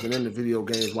that wasn't in the video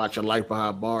games watching Life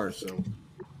Behind Bars. So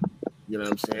you know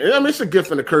what I'm saying. I mean, it's a gift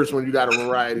and a curse when you got a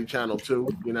variety channel too.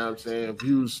 You know what I'm saying.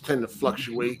 Views tend to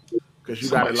fluctuate. Because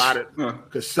you got a lot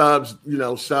of subs,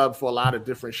 sub for a lot of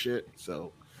different shit.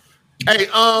 So, hey,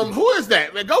 who is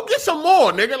that, man? Go get some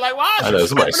more, nigga. Like, why? I know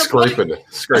somebody scraping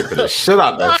the shit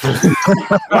out there.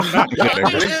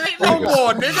 Ain't no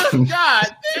more, nigga.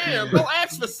 God damn. Go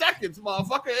ask for seconds,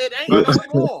 motherfucker. It ain't no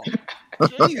more.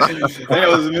 Jesus. That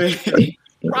was me.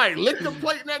 Right, lick the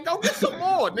plate, man. Go get some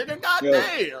more, nigga. God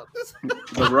damn.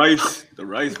 The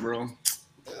rice, bro.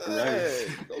 Hey,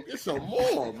 go get some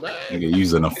more, man. Nigga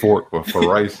using a fork for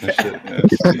rice and shit.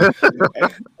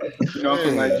 You know,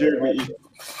 from Nigeria, we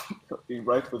eat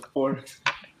rice with forks.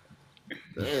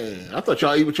 Man, I thought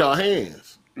y'all eat with y'all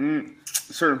hands.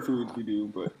 Certain foods we do,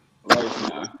 but rice,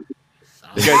 nah.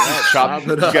 You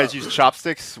guys use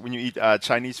chopsticks when you eat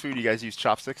Chinese food? You guys use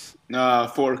chopsticks? Nah,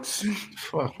 forks.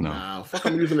 Fuck no. Nah, fuck,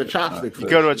 I'm using the chopsticks. You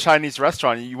go to a Chinese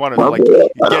restaurant, you want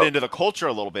to get into the culture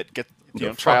a little bit.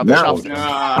 Try out the chopsticks.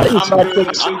 Nah, I'm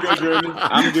good, Jeremy.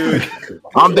 I'm good.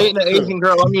 I'm dating an Asian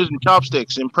girl. I'm using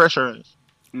chopsticks. Impressive.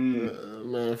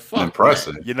 Man, fuck.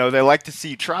 Impressive. They like to see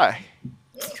you try.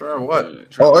 Try what?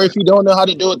 Or if you don't know how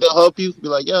to do it, they'll help you. Be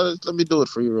like, yeah, let me do it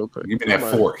for you real quick. Give me that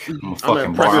fork. I'm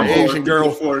impressing Asian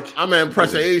girl. I'm gonna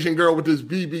impress an Asian girl with this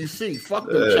BBC. Fuck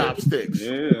them chopsticks.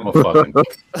 Yeah. I'm a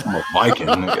Viking.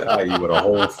 I eat with a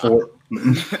whole fork.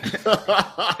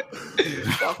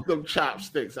 Fuck them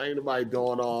chopsticks. Ain't nobody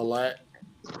doing all that.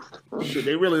 Shit,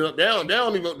 they really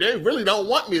don't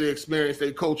want me to experience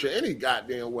their culture any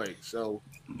goddamn way. So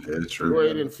that's true. Go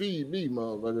ahead and feed me,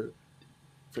 motherfucker.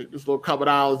 Take this little couple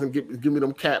dollars and give me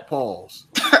them cat paws.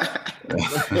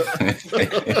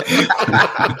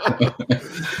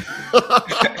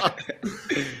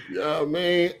 Yeah,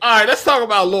 man. All right, let's talk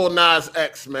about Lil Nas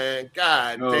X, man.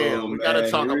 God damn, we gotta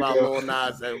talk about Lil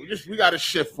Nas X. We gotta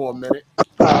shift for a minute.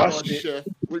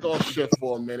 We're gonna shift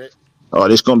for a minute. Oh,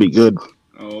 this gonna be good.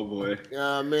 Oh boy. You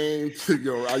know what I mean?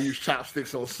 Yo, I use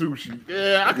chopsticks on sushi.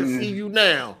 Yeah, I can see you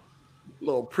now.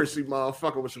 Little prissy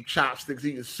motherfucker with some chopsticks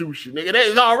eating sushi. Nigga,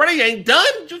 that already ain't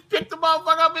done. Just pick the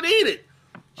motherfucker up and eat it.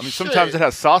 I mean, sometimes it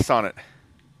has sauce on it.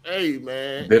 Hey,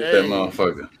 man. Dip that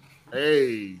motherfucker.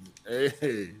 Hey.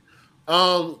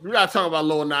 We gotta talk about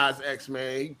Lil Nas X,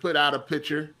 man. He put out a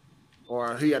picture,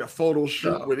 or he had a photo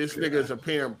shoot where this nigga is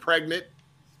appearing pregnant.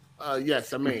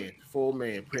 Yes, a man, full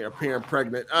man, appearing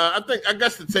pregnant. I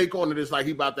guess the take on it is like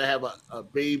he about to have a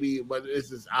baby, but it's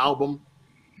his album.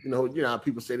 You know how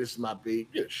people say this is my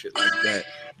baby, shit like that.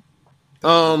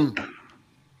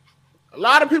 A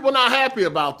lot of people not happy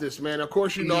about this, man. Of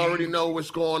course, you already know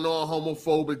what's going on.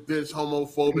 Homophobic this,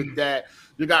 homophobic that.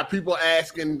 You got people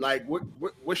asking, like,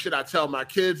 what should I tell my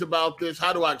kids about this?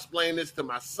 How do I explain this to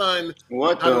my son?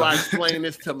 How do I explain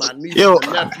this to my nieces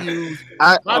and nephews?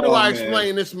 How do I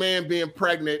explain this man being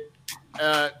pregnant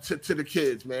to the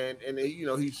kids, man? And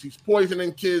he's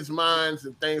poisoning kids' minds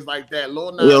and things like that.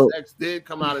 Lil Nas X did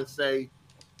come out and say,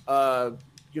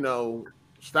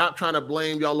 stop trying to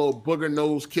blame y'all little booger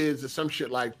nose kids or some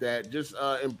shit like that. Just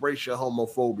embrace your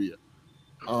homophobia.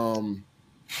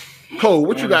 Cole,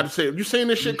 what you got to say? Have you seen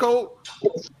this shit, Cole?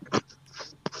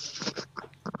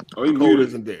 Oh, he Cole muted.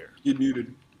 isn't there. He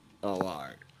muted. Oh, all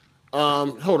right.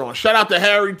 Hold on. Shout out to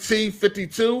Harry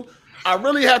T52. I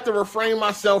really have to refrain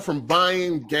myself from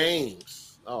buying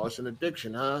games. Oh, it's an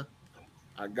addiction, huh?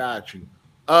 I got you.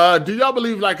 Do y'all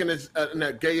believe like in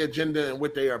a gay agenda and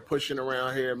what they are pushing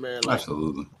around here, man? Like,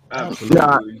 Absolutely.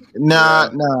 Nah.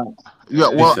 Yeah,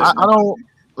 well, I don't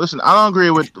listen. I don't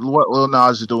agree with what Lil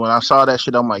Nas is doing. I saw that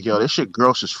shit. I'm like, yo, this shit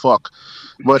gross as fuck.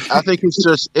 But I think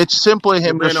it's simply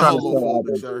him just trying to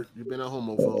homophobic, sir. You've been a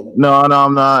homophobe. No,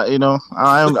 I'm not.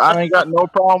 I ain't got no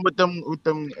problem with them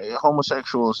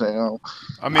homosexuals. I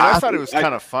mean, I thought it was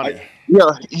kind of funny.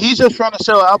 He's just trying to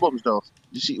sell albums, though.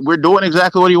 You see, we're doing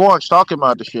exactly what he wants. Talking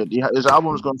about the shit. His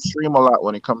album is going to stream a lot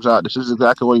when it comes out. This is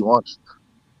exactly what he wants.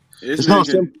 This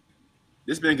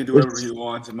man can do whatever he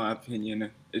wants, in my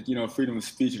opinion. Freedom of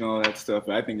speech and all that stuff.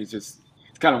 But I think it's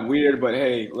kind of weird, but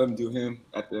hey, let him do him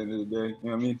at the end of the day. You know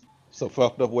what I mean? It's a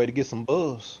fucked up way to get some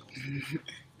buzz.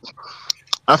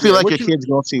 I feel like your kids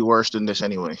gonna see worse than this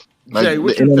anyway. Like, Jay,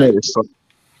 what the you internet think? is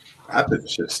I think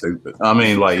this shit's stupid. I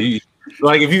mean, like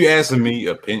if you asking me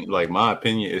opinion, like my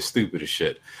opinion is stupid as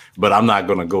shit. But I'm not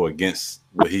gonna go against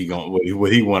what he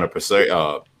want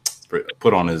to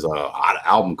put on his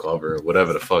album cover or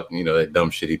whatever the fuck that dumb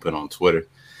shit he put on Twitter.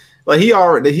 Like he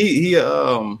what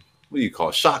do you call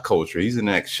it? Shot culture? He's in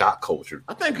that shot culture.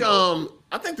 I think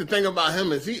the thing about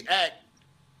him is he act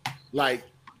like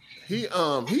he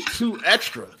too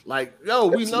extra. Like, yo,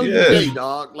 we know you gay,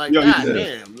 dog. Like,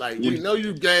 goddamn, like we know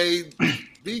you gay.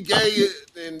 Be gay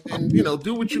and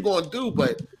do what you're gonna do,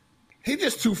 but he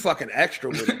just too fucking extra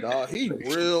with it, dog. He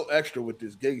real extra with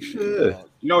this gay shit,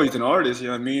 dog. He's an artist. You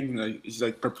know what I mean? Like, he's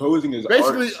like proposing his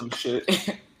art and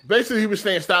shit. Basically, he was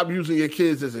saying stop using your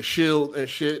kids as a shield and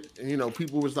shit. And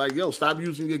people was like, yo, stop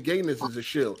using your gayness as a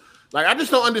shield. Like, I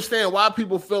just don't understand why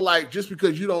people feel like just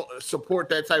because you don't support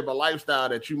that type of lifestyle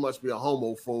that you must be a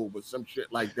homophobe or some shit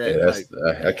like that.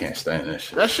 Yeah, I can't stand that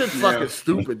shit. That shit fucking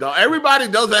stupid, dog. Everybody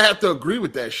doesn't have to agree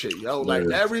with that shit, yo.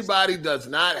 Like, everybody does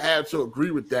not have to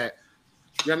agree with that.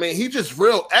 You know what I mean? He just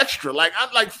real extra. Like,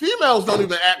 females don't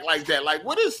even act like that. Like,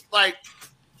 what is, like,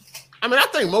 I mean, I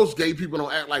think most gay people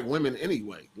don't act like women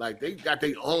anyway. Like, they got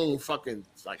their own fucking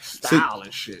like style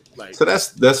and shit. Like, so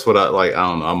that's what I like. I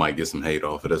don't know. I might get some hate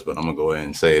off of this, but I'm gonna go ahead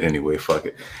and say it anyway. Fuck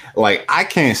it. Like, I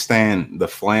can't stand the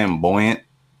flamboyant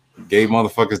gay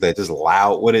motherfuckers that just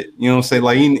loud with it. You know what I'm saying?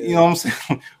 Like, you know what I'm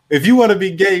saying? If you want to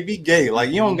be gay, be gay. Like,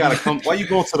 you don't gotta come. Why you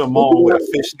go to the mall with a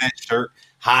fishnet shirt,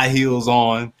 high heels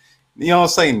on? You know what I'm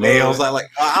saying? Nails. Like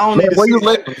I don't need to where see you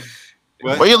that.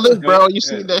 live? Where you live, bro? You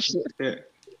see that shit? Yeah.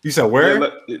 You said where?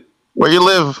 Where you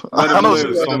live? I know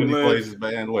so many places,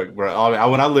 man. Look, bro.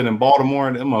 When I lived in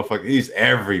Baltimore, them motherfuckers, he's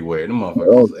everywhere. Them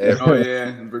motherfuckers everywhere. Oh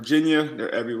yeah, in Virginia, they're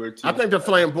everywhere too. I think the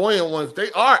flamboyant ones, they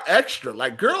are extra.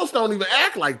 Like, girls don't even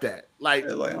act like that. Like,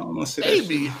 they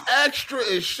be extra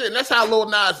as shit. And that's how Lil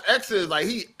Nas X is. Like,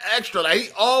 he extra. Like, he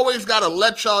always gotta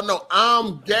let y'all know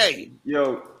I'm gay.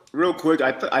 Yo, real quick,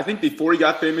 I think before he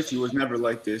got famous, he was never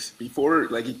like this. Before,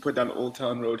 like, he put down Old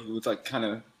Town Road, he was like kind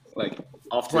of like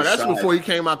off to the that's side. before he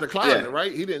came out the closet,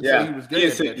 right? He didn't say he was gay.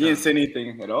 He didn't say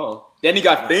anything at all. Then he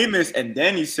got famous, and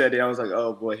then he said it. I was like,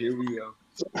 oh boy, here we go.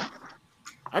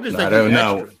 I just think he's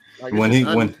extra. Like,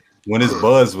 when his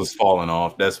buzz was falling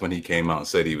off, that's when he came out and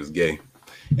said he was gay.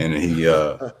 And he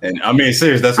and I mean,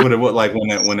 serious, that's what it was like when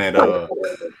that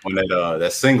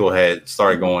single had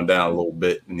started going down a little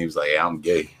bit, and he was like, yeah, I'm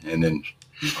gay. And then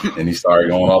And he started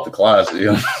going off the class.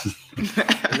 You know?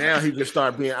 And now he just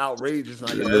started being outrageous,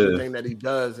 like everything that he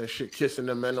does and shit, kissing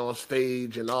the men on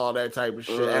stage and all that type of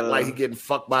shit. Act like he getting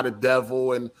fucked by the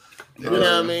devil and you know what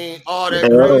I mean? All that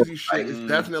crazy shit is he's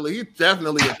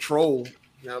definitely a troll.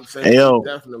 You know what I'm saying? Hey, yo,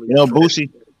 definitely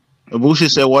Boosie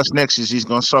said what's next is he's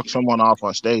gonna suck someone off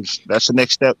on stage. That's the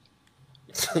next step.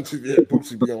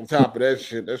 Boosie be on top of that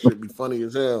shit. That shit be funny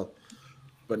as hell.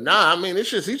 But nah, I mean, he's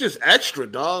just extra,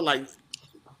 dog. Like,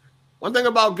 one thing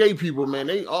about gay people, man,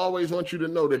 they always want you to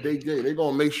know that they gay. They're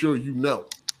gonna make sure you know.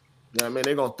 You know what I mean?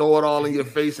 They're gonna throw it all in your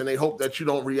face and they hope that you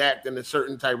don't react in a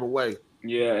certain type of way.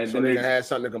 Yeah, and so then they can have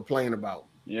something to complain about.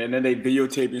 Yeah, and then they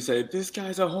videotape you and say, "This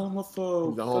guy's a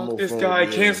homophobe. He's a homophobe. Fuck this guy,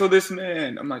 cancel this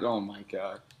man." I'm like, oh my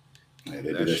god. Yeah,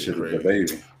 they did that shit with the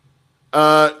baby.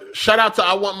 Shout out to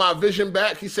I Want My Vision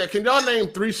Back. He said, "Can y'all name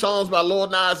 3 songs by Lil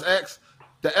Nas X?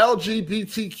 The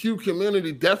LGBTQ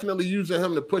community definitely using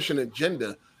him to push an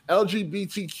agenda.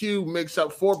 LGBTQ makes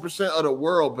up 4% of the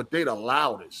world, but they the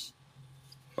loudest."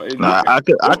 Nah, I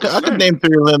could name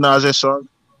 3 Lil Nas X songs.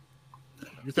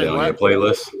 You think on your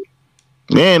playlist?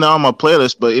 Yeah, not on my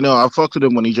playlist, but you know, I fucked with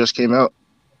him when he just came out.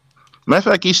 Matter of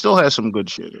fact, he still has some good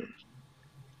shit.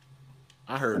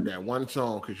 I heard that one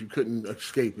song because you couldn't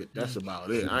escape it. That's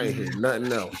about it. I ain't hear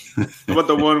nothing else. What about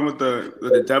the one with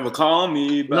the devil call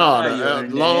me? No,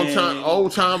 the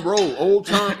Old Time Road, Old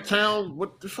Town.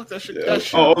 What the fuck that shit? Yeah. That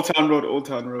shit. Oh, Old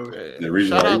Town Road. Yeah. The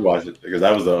reason why you watched it because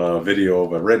that was a video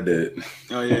of a Red Dead.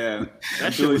 Oh yeah,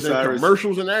 that shit was in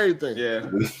commercials and everything. Yeah.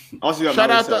 Also, shout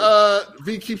out to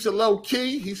V Keeps It Low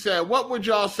Key. He said, "What would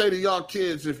y'all say to y'all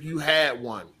kids if you had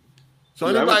one?" So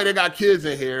anybody that got kids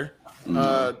in here,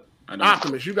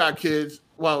 Optimus, you got kids.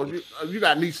 Well, you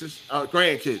got nieces,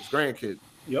 grandkids.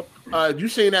 Yep. You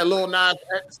seen that Lil Nas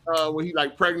X where he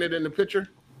like pregnant in the picture?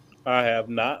 I have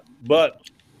not, but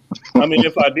I mean,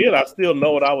 if I did, I still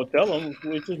know what I would tell them,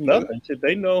 which is nothing. Shit,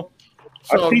 they know.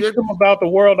 So I teach them about the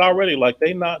world already. Like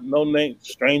they not no name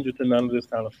stranger to none of this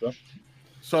kind of stuff.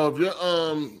 So if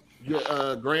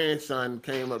your grandson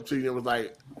came up to you and was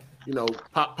like, you know,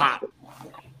 pop,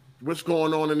 what's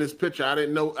going on in this picture? I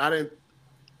didn't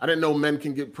know men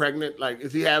can get pregnant. Like,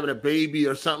 is he having a baby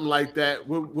or something like that?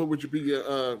 What would be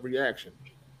your reaction?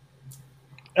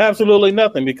 Absolutely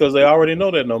nothing, because they already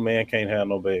know that no man can't have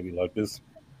no baby like this.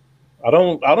 I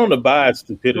don't abide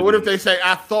stupidity. So what if they say,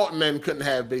 I thought men couldn't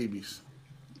have babies?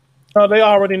 No, they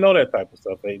already know that type of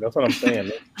stuff. That's what I'm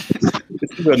saying.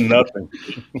 It's good nothing.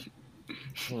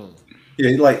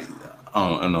 Yeah, like I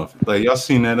don't know. Like y'all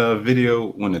seen that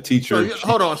video when the teacher?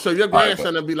 Hold on. So your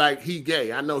grandson will be like, he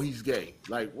gay. I know he's gay.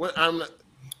 Like what?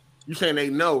 You saying they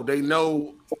know? They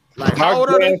know. Like my how old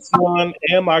grandson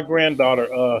and my granddaughter,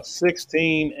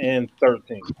 16 and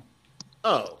 13.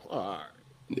 Oh, all right.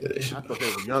 Yeah, I thought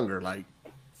they were younger, like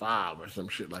 5 or some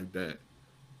shit like that.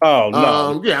 Oh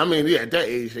no. Yeah, I mean, yeah, at that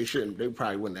age they shouldn't. They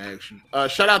probably wouldn't ask you.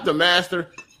 Shout out to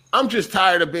Master. I'm just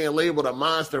tired of being labeled a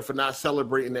monster for not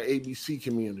celebrating the ABC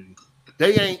community.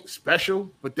 They ain't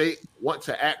special, but they want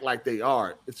to act like they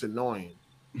are. It's annoying.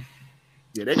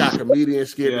 Yeah, they got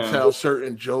comedians scared to tell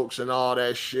certain jokes and all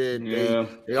that shit. Yeah.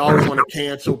 They always want to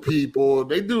cancel people.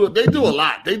 They do a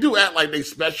lot. They do act like they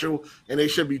special and they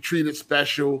should be treated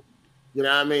special. You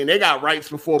know what I mean? They got rights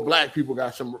before black people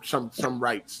got some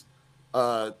rights.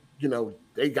 You know,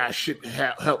 they got shit to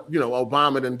help. You know,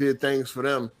 Obama done did things for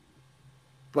them.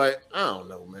 But I don't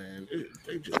know, man.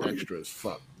 They just extra as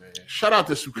fuck, man. Shout out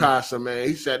to Sukasa, man.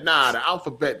 He said, nah, the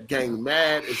Alphabet Gang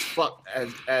mad as fuck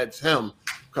as him.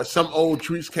 Because some old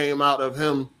tweets came out of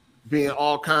him being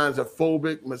all kinds of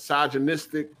phobic,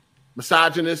 misogynist,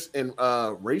 and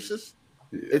racist.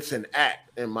 Yeah. It's an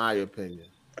act, in my opinion.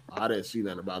 I didn't see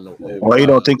nothing about no old. Well, you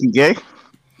don't think he's gay?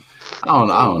 I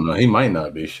don't know. He might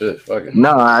not be shit. Fuck it.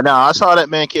 No. I saw that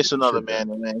man kiss another man,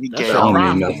 and man, he gay.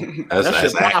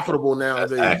 That's profitable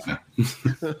nowadays.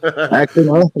 Acting,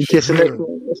 huh? He kissing it.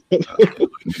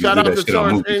 Shout out to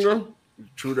Charles Ingram.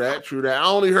 True that. I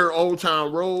only heard Old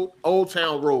Town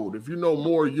Road. If you know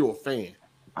more, you're a fan.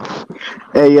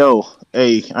 Hey,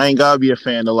 I ain't gotta be a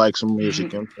fan to like some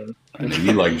music. And if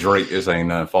you like Drake, this ain't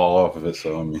nothing fall off of it.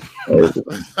 So I mean,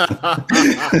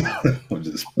 I'm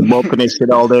just bumping this shit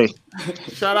all day.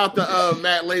 Shout out to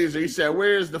Matt Laser. He said,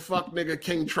 "Where is the fuck nigga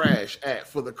King Trash at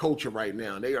for the culture right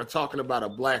now? They are talking about a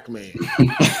black man."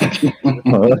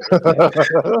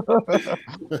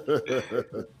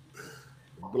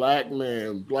 Black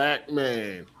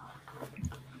man.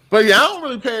 But yeah, I don't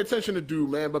really pay attention to dude,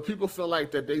 man. But people feel like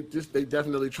that they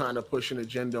definitely trying to push an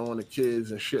agenda on the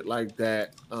kids and shit like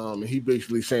that. And he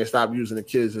basically saying, stop using the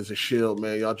kids as a shield,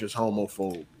 man. Y'all just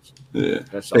homophobes. Yeah,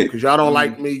 that's all. Because y'all don't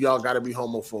like me, y'all got to be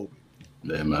homophobic.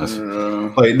 Yeah,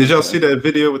 man. Like, did y'all see that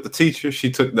video with the teacher?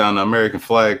 She took down the American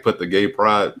flag, put the gay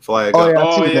pride flag up.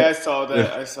 I saw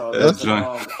that. I saw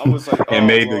that. I was like, and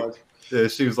made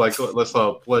she was like, let's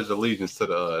pledge allegiance to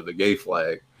the gay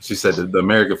flag. She said that the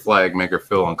American flag make her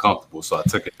feel uncomfortable, so I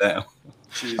took it down.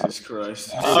 Jesus Christ.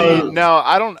 See, now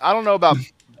I don't know about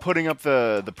putting up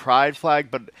the pride flag,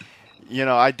 but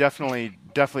I definitely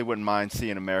wouldn't mind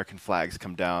seeing American flags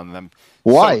come down. I'm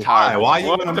Why? So tired. Why?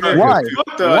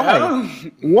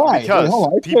 Why?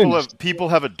 Because people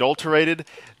have adulterated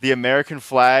the American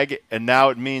flag, and now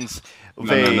it means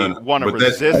they want to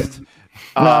resist.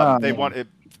 They want it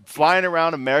flying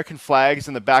around American flags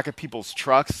in the back of people's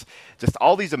trucks. Just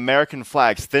all these American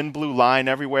flags, thin blue line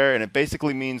everywhere, and it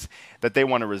basically means that they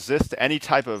want to resist any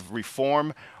type of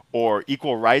reform or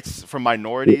equal rights for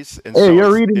minorities. And hey, so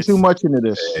you're reading too much into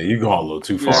this. Yeah, you're going a little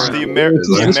too far. The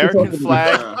American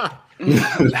flag,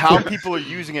 how people are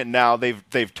using it now,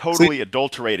 they've totally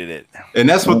adulterated it. And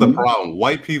that's what the problem.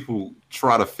 White people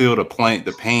try to feel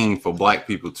the pain for black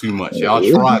people too much. Y'all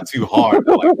try too hard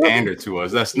to pander to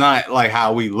us. That's not like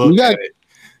how we look at it.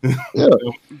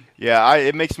 Yeah,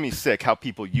 it makes me sick how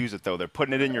people use it though. They're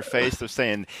putting it in your face. They're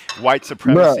saying white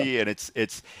supremacy, and it's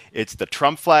the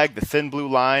Trump flag, the thin blue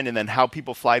line, and then how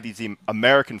people fly these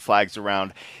American flags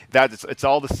around. It's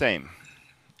all the same.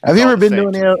 Have you ever been to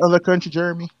any other country,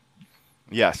 Jeremy?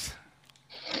 Yes.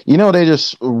 They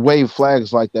just wave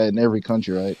flags like that in every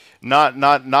country, right?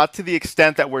 Not to the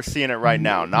extent that we're seeing it right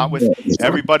now. Not with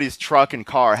everybody's truck and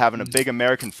car having a big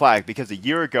American flag, because a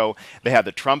year ago they had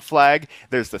the Trump flag.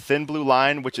 There's the thin blue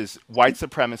line, which is white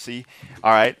supremacy.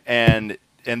 All right, and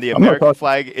the American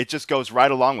flag, it just goes right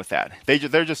along with that.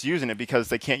 They're just using it because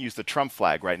they can't use the Trump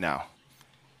flag right now.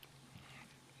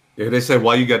 Yeah, they said,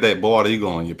 why you got that bald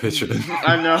eagle on your picture?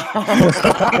 I know.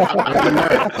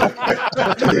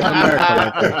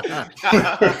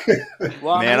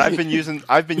 Man, I've been using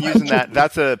that.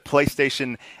 That's a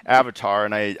PlayStation avatar,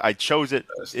 and I chose it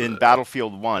in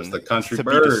Battlefield 1 the country to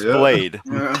bird, be displayed.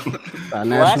 Yeah.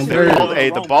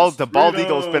 The bald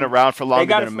eagle's been around for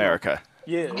longer than America.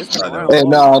 Yeah. Hey,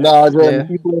 no, Jeremy,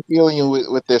 people are feeling you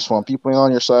with this one. People are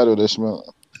on your side with this, man.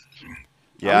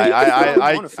 Yeah,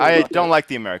 I don't like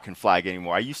the American flag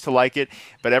anymore. I used to like it,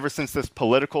 but ever since this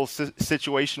political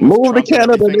situation, move to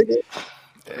Canada, nigga.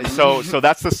 So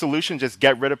that's the solution. Just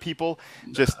get rid of people.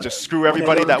 Just screw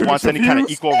everybody that wants any kind of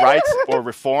equal rights or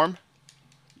reform.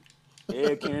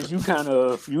 Yeah, Ken, you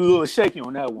a little shaky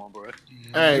on that one, bro.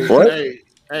 Hey,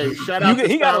 shout out.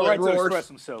 He got a right to express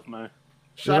himself, man.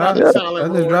 Shout out to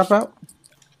Silent Roars. Drop out.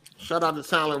 Shout out to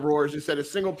Silent Roars. He said a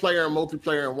single player and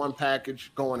multiplayer in one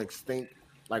package going extinct,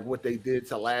 like what they did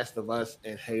to Last of Us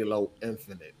and Halo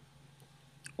Infinite.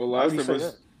 Well, Last of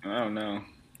Us, I don't know.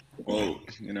 Well,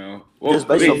 just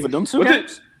based off of them two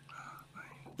games.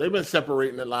 They've been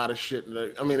separating a lot of shit.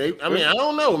 I mean, I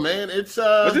don't know, man. It's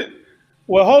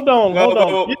Well, hold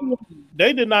on.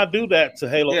 They did not do that to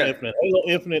Halo Infinite. Halo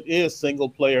Infinite is single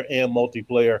player and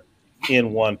multiplayer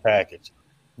in one package.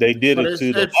 They did it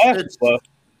to the Last of Us.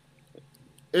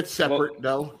 It's separate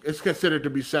though. It's considered to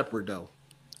be separate though.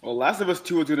 Well, Last of Us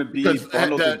 2 is going to be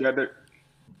bundled together.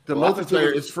 The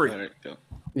multiplayer is free.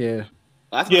 Yeah.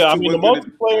 The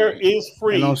multiplayer is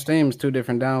free. And on Steam, it's 2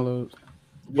 different downloads.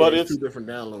 But it's 2 different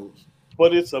downloads.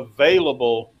 But it's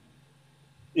available.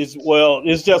 It's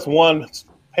just one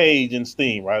page in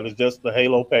Steam, right? It's just the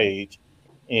Halo page,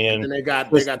 and they got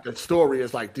the story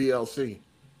as like DLC.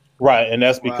 Right, and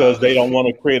that's because they don't want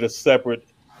to create a separate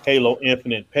Halo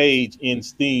Infinite page in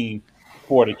Steam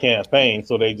for the campaign,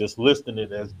 so they just listing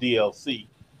it as DLC.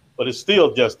 But it's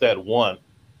still just that one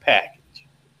package.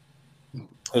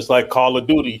 It's like Call of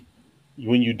Duty.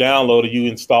 When you download it, you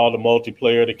install the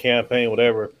multiplayer, the campaign,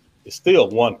 whatever. It's still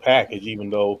one package,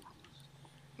 even though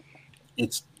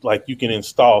it's like you can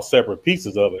install separate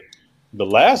pieces of it. The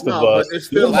Last of Us, it's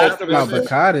still Last of Us.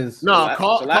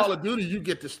 Call of Duty, you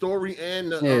get the story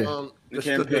and the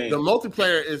campaign. The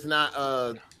multiplayer is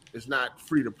not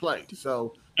free to play.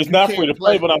 So it's not free to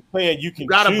play, but I'm saying you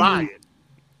gotta buy it.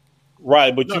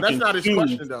 Right, but that's not his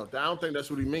question though. I don't think that's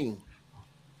what he means.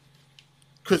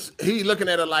 Because he looking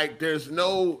at it like there's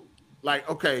no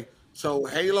okay, so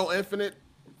Halo Infinite,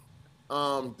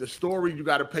 the story you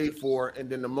got to pay for, and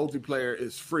then the multiplayer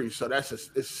is free. So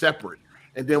it's separate.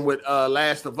 And then with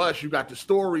Last of Us, you got the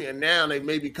story, and now they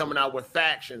may be coming out with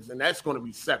factions, and that's going to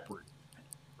be separate,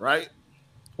 right?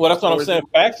 Well, that's what I'm saying.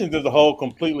 Factions is a whole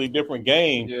completely different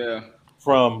game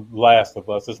from Last of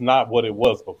Us. It's not what it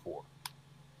was before.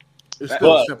 It's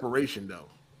still separation, though.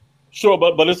 Sure,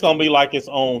 but it's going to be like its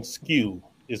own SKU.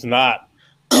 It's not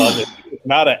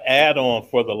an add-on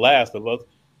for The Last of Us.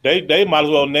 They might as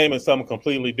well name it something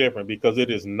completely different because it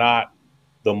is not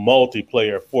the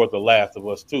multiplayer for The Last of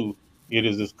Us 2. It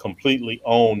is this completely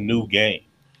own new game.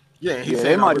 Yeah, he's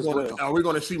saying, are we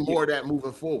going to see more of that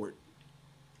moving forward?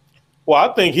 Well,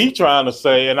 I think he's trying to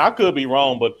say, and I could be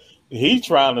wrong, but he's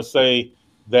trying to say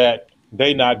that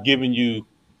they not giving you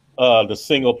the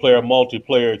single player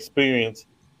multiplayer experience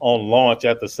on launch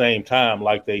at the same time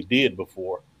like they did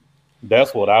before.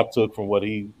 That's what I took from what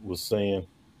he was saying.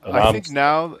 And I think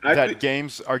now that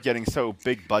games are getting so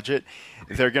big budget,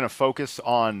 they're going to focus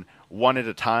on one at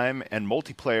a time, and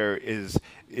multiplayer is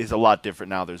a lot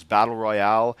different now. There's Battle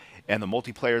Royale, and the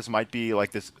multiplayers might be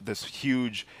like this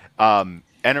huge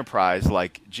enterprise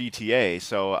like GTA.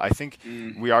 So I think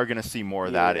we are going to see more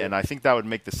of that, and I think that would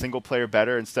make the single player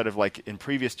better. Instead of like in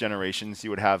previous generations, you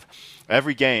would have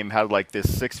every game had like this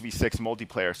 6v6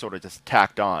 multiplayer sort of just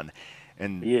tacked on,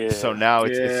 and so now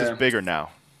it's just bigger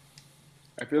now.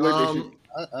 I feel like they should.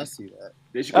 I see that.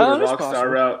 They should go the Rockstar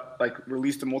route, like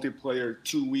release the multiplayer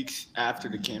 2 weeks after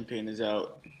the campaign is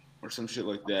out, or some shit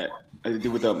like that. Like they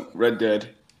did with Red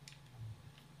Dead.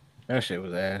 That shit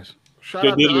was ass. Shout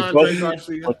out to Andre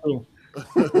Garcia.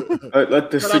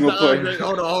 Let the single player.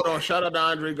 Hold on. Shout out to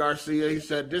Andre Garcia. He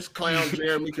said this clown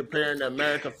Jeremy comparing the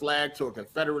American flag to a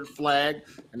Confederate flag,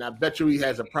 and I bet you he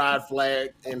has a pride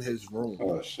flag in his room.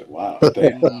 Oh shit! Wow.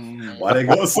 Why they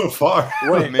go so far?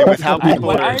 I mean, with how people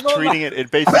are treating it, it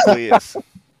basically is.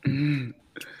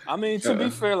 I mean, to be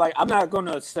fair, like I'm not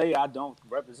gonna say I don't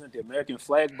represent the American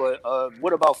flag, but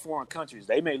what about foreign countries?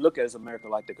 They may look at America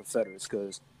like the Confederates,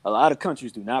 because a lot of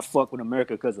countries do not fuck with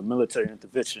America because of military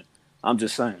intervention. I'm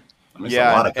just saying. I mean, a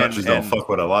lot of countries don't fuck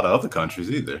with a lot of other countries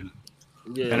either.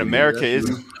 Yeah, and America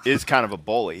is kind of a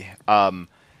bully.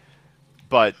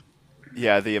 But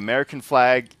yeah, the American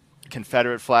flag,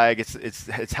 Confederate flag,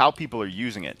 it's how people are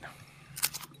using it.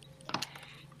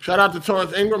 Shout out to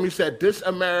Torrance Ingram. He said, "This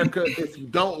America, if you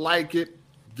don't like it,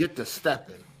 get to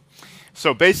stepping."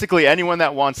 So basically, anyone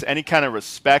that wants any kind of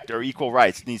respect or equal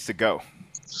rights needs to go.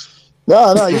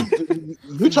 No,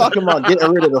 you're talking about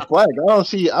getting rid of the flag. I don't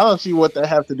see what that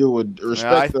have to do with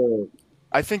respect.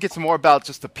 I think it's more about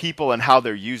just the people and how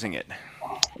they're using it.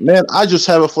 Man, I just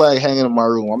have a flag hanging in my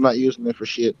room. I'm not using it for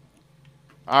shit.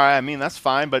 All right, I mean that's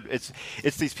fine, but it's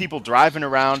these people driving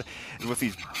around with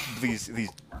these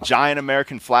giant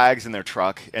American flags in their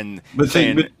truck and but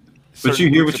you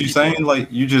hear what you're saying? Like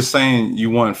you just saying you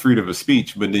want freedom of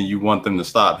speech, but then you want them to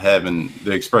stop having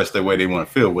to express the way they want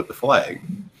to feel with the flag.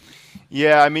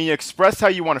 Yeah, I mean, you express how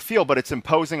you want to feel, but it's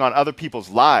imposing on other people's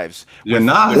lives.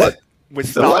 With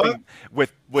stopping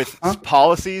with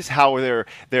policies, how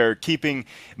they're keeping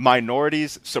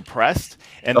minorities suppressed,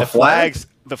 and the flags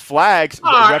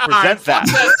represent that.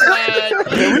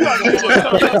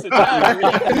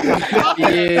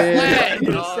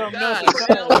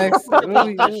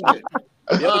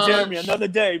 Jeremy, another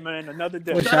day, man. Another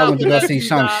day. Wish I went to go see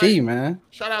Shang-Chi, man.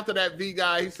 Shout out to that V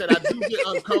guy. He said, I do get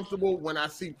uncomfortable when I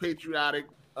see patriotic.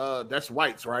 That's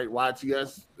whites, right?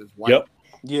 YTS is white. Yep.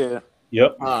 Yeah.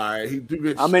 Yep. All right. He do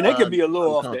get. I mean, they could be a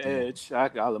little off the edge.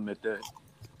 I'll admit that.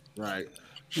 Right.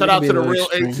 Shout out to the real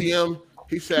ATM.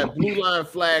 He said, blue line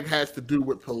flag has to do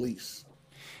with police.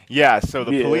 Yeah, so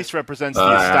the police represents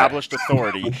the established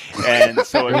authority, and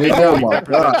so it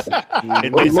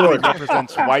basically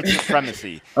represents white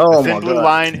supremacy. The thin blue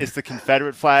line is the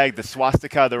Confederate flag, the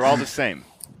swastika, they're all the same.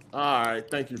 All right,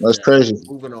 thank you. That's crazy.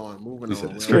 Moving on.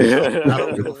 I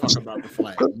don't give a fuck about the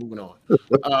flag. Moving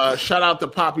on. Shout out to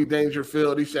Poppy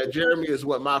Dangerfield. He said, Jeremy is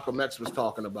what Malcolm X was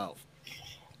talking about.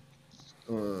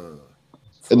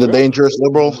 The dangerous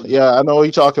liberal, yeah, I know what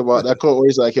you're talking about. That quote where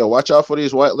he's like, "Yo, watch out for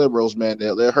these white liberals, man.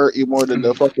 They'll hurt you more than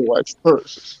the fucking white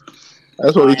supremacists."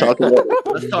 That's what we're talking about.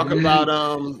 Let's talk about.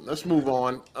 Let's move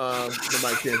on.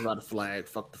 Nobody cares about the flag.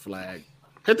 Fuck the flag.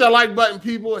 Hit that like button,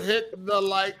 people. Hit the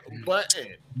like button.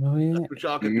 Oh, yeah. That's what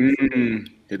y'all can do.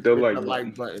 Hit the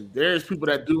like button. There's people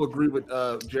that do agree with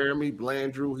Jeremy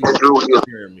Blandrew. He's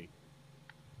Jeremy.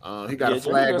 He got a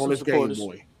flag on his Game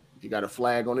Boy. He got a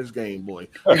flag on his Game Boy.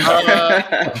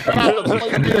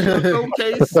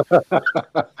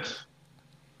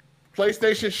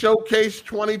 PlayStation Showcase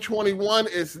 2021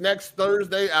 is next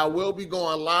Thursday. I will be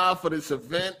going live for this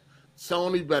event.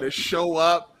 Sony better show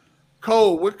up.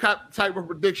 Cole, what type of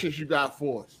predictions you got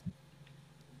for us?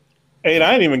 Hey,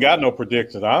 I ain't even got no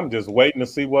predictions. I'm just waiting to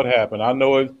see what happened. I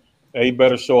know they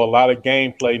better show a lot of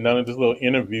gameplay, none of this little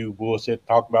interview bullshit,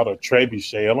 talk about a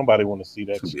trebuchet. Nobody want to see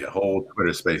that. It's going to be a whole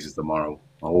Twitter Spaces tomorrow.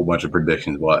 A whole bunch of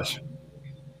predictions. Watch.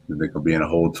 They're going to be in a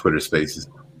whole Twitter Spaces.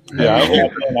 Yeah,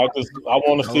 I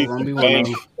want to see some games.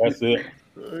 That's it.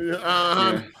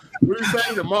 What are you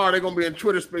saying? Tomorrow they're gonna be in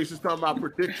Twitter Spaces talking about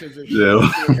predictions and shit.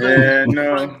 Yeah,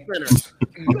 no.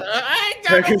 I ain't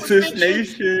got Texas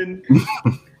Nation.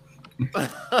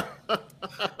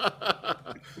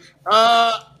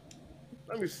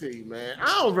 Let me see, man.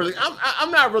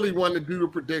 I'm not really one to do the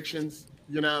predictions.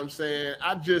 You know what I'm saying?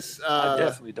 I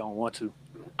definitely don't want to.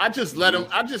 I just let them.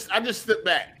 I just sit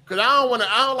back because I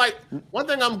don't like. One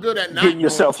thing I'm good at not getting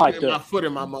yourself hyped up. My foot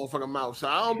in my motherfucking mouth, so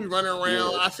I don't be running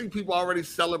around. I see people already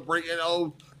celebrating.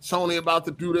 Oh, Sony about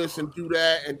to do this and do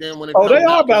that, and then when it they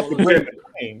are about to break the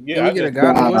game. Yeah, we get a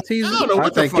God of War teaser. I don't know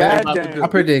what the fuck they're about to do. I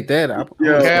predict that.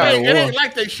 It ain't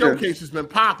like they showcase has been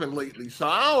popping lately, so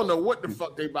I don't know what the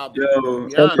fuck they about to do.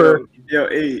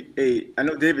 I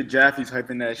know David Jaffe's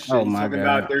hyping that shit. Oh He's my talking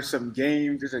God. about there's a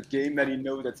game that he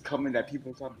knows that's coming that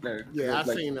people talk about. Yeah, I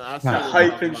seen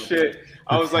hype and shit.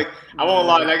 I was like, I won't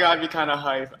lie, that gotta be kind of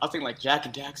hype. I was thinking like Jack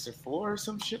and Daxter 4 or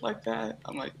some shit like that.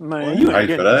 I'm like, man, you ain't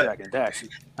getting no Jack and Daxter.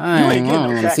 I ain't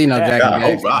want to see no Jack and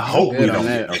Daxter. I hope we don't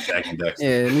get no Jack and Daxter.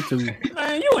 Yeah, me too.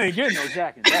 Man, you ain't getting no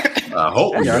Jack and Daxter. I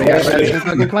hope we You already got that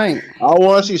fucking plank. I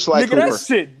want to see Sly Nigga, Cooper. that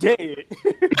shit dead.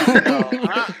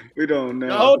 we don't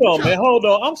know. Hold on, man. Hold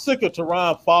on. I'm sick of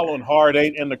Teron following Hard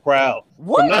 8 in the crowd.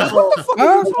 What? What the fuck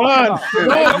are you talking about?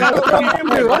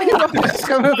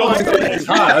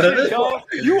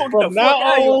 You want the fuck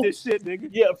out of this shit, nigga.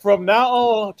 Yeah, from now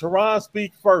on, Teron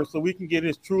speak first so we can get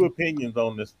his true opinions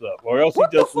on this stuff. Or else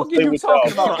What he the just fuck will are stay you with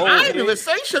talking y'all. about? I didn't even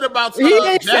say shit about He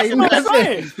ain't say Jack.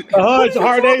 nothing.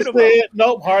 Hard 8 said,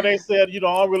 nope, Hard 8 said, I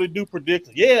don't really do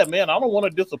predictions. Yeah, man, I don't want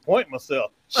to disappoint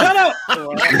myself. Shut up. Shut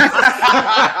up.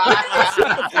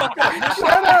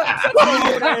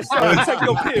 Take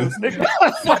your pills, nigga.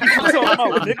 Fuck you talking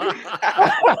about, nigga.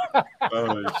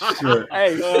 Oh shit!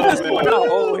 Hey, this going out,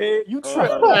 old head. You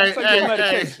tripping? Take your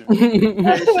medication.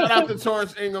 Hey, shout out to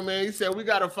Torrance Ingram, man. He said we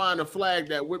got to find a flag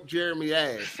that whipped Jeremy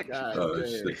ass. God,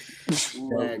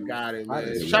 man, got it,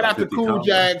 man. Shout out to Cool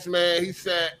Jags, man. He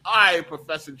said, "All right,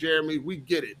 Professor Jeremy, we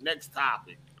get it. Next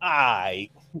topic." All right.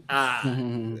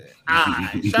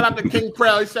 Shout out to King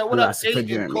Prell. He said, "What up, Philosopher Agent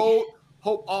Jeremy. Cold?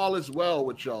 Hope all is well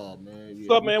with y'all, man." Yeah,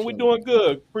 What's up, man? We doing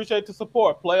good. Appreciate the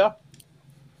support, player.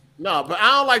 No, but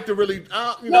I don't like to really.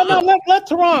 Let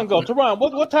Teron go. Teron,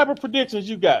 what type of predictions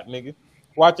you got, nigga?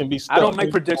 Watch him be stuck. I don't make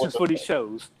predictions for these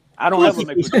shows. I don't ever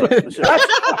make predictions for the show.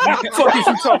 What the fuck is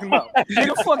you talking about?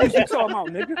 Nigga, fuck is you talking about,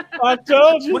 nigga? I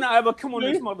told you. When I ever come on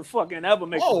this motherfucker and ever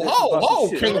make predictions about Oh,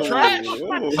 some King shit. Trash.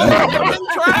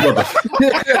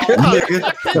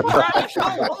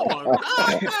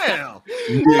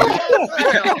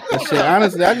 Shit,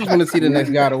 honestly, I just want to see the next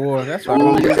God of War. That's what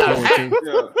I'm looking forward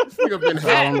to. That's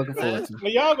all I'm looking forward to.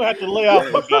 Man, y'all gonna have to lay off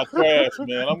about trash,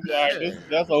 man. I'm sorry.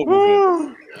 That's over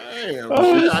with. Damn,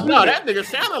 I know that nigga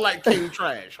sounded like King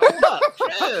Trash. Hold up,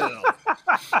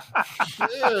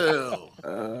 chill.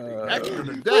 Extra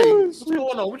today. What's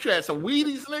going on? What you had some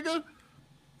Wheaties, nigga?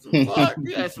 Fuck,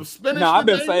 you had some spinach. No, I've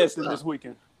been today? fasting this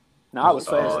weekend. No, I was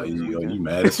fasting. Oh, you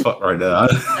mad as fuck right now.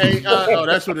 Hey,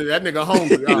 that's what it is. That nigga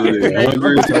hungry.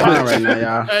 Right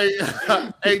now,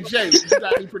 y'all. Hey, Jay, you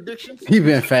got any predictions? He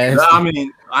been fast. I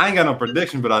mean, I ain't got no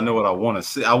prediction, but I know what I want to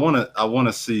see. I want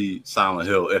to see Silent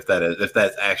Hill if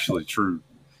that's actually true,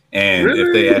 and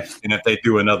if they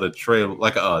do another trailer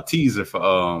like a teaser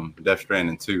for Death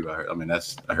Stranding 2.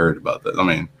 I heard about that. I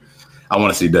mean, I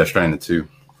want to see Death Stranding 2.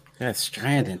 That's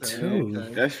Stranding too.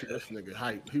 Okay. That's nigga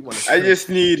hype. I just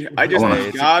need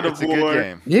God of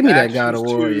War. Give me that God of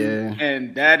War, yeah.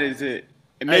 And that is it.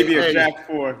 And maybe a Jack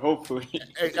 4, hopefully.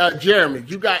 Hey, Jeremy,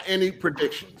 you got any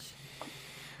predictions?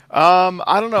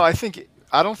 I don't know. I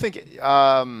don't think.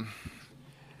 I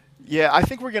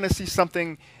think we're gonna see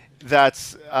something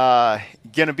that's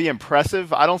gonna be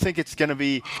impressive. I don't think it's gonna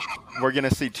be. We're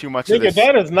gonna see too much of this.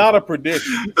 That is not a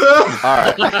prediction. All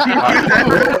right.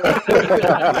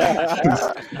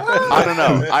 I don't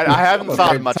know. I haven't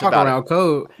thought much about it.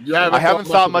 Code. I haven't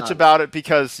thought much about it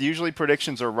because usually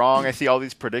predictions are wrong. I see all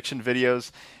these prediction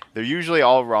videos. They're usually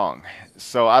all wrong.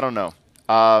 So I don't know.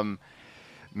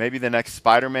 Maybe the next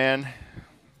Spider-Man.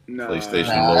 No.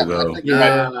 PlayStation logo.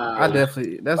 I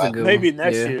definitely. That's a good maybe one.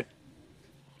 next year.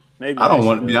 Maybe I don't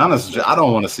want to be honest. I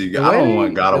don't want to see. I don't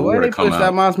want God of War to come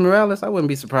out. Miles Morales, I wouldn't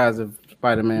be surprised if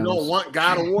Spider-Man. You don't want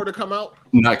God of War to come out?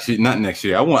 Not next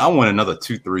year. I want another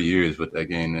 2-3 years with that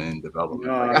game in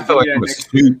development. I feel like it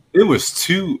was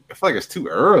too. I feel like it's too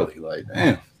early. Like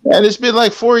damn. And it's been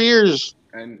like 4 years.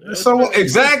 And so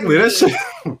exactly that shit.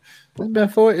 It's been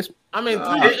 4. I mean,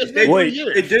 it's been 3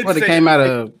 years. It did. What it came out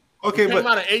of? Okay, it came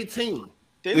out of 18.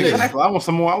 Exactly. I want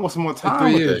some more. I want some more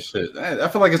time with that shit. I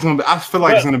feel like it's gonna be. I feel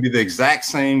like it's gonna be the exact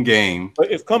same game.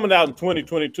 But it's coming out in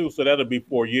 2022, so that'll be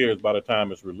 4 years by the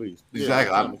time it's released.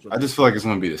 Exactly. I just feel like it's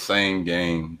gonna be the same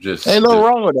game. Just ain't no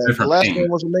wrong with that. The last game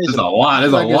was amazing. There's a lot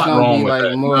wrong with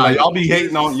that. Y'all be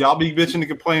hating on. Y'all be bitching and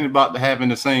complaining about having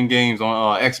the same games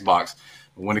on Xbox.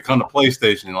 But when it comes to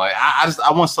PlayStation, like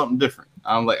I want something different.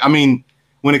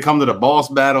 When it comes to the boss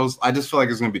battles, I just feel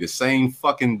like it's gonna be the same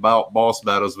fucking boss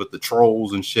battles with the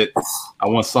trolls and shit. I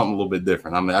want something a little bit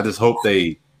different. I just hope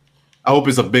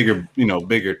it's a bigger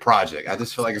project. I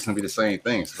just feel like it's gonna be the same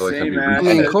thing. So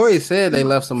Corey said they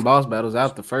left some boss battles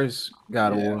out the first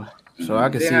God of War, so I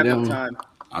can see them.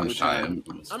 I'm just trying.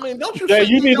 Don't you sit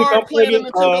in your yard playing the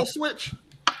Nintendo Switch?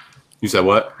 You said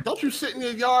what? Don't you sit in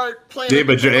your yard playing? Yeah,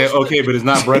 but it's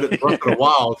not Breath of the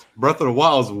Wild. Breath of the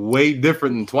Wild is way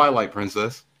different than Twilight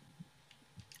Princess.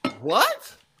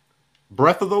 What?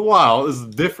 Breath of the Wild is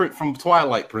different from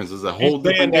Twilight Princess. A whole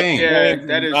different game. Yeah,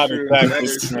 that is true. That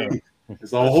is true.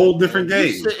 It's a whole different game.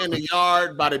 You sit in the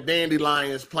yard by the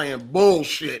dandelions playing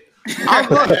bullshit. I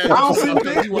don't see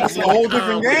that. It's a whole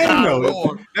different game,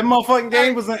 though. That motherfucking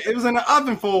game was in the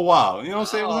oven for a while. You know what I'm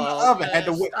saying? It was in the oven.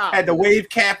 Had the wave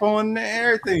cap on and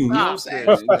everything. You know what I'm saying?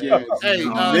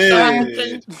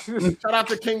 Shout out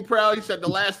to King Proud. He said The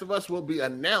Last of Us will be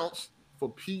announced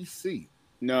for PC.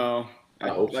 No.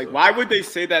 So. Why would they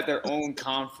say that their own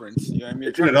conference? You know what I mean?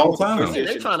 They're trying all the time.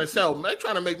 They're trying to sell. They're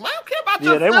trying to make money. I don't care about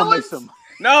they want to make some.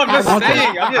 No, I'm just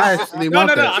saying.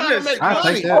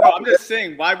 I'm just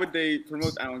saying. Why would they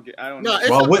promote? I don't know. No, it's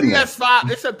a PS5.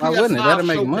 It's a PS5 That'll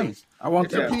make money. I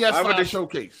want a PS5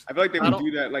 showcase. I feel like they would do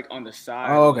that like on the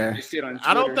side. Oh, okay. They see it on Twitter.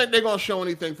 I don't think they're gonna show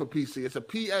anything for PC. It's a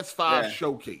PS5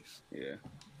 showcase. Yeah.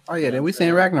 Oh yeah, then we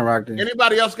seen Ragnarok. Then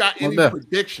anybody else got any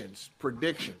predictions?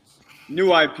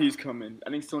 New IPs coming. I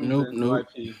think Sony Ben's new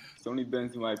IP. Sony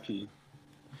Ben's new IP.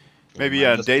 Maybe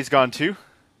Days Gone 2?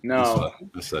 No.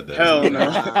 I said that. Hell no.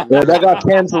 Yeah, that got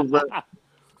canceled, bro.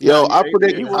 Yo, I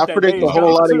predict a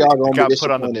whole lot of y'all gonna got be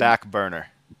put on the back burner.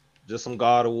 Just some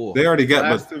God of War. They already got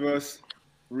Last of Us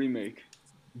remake.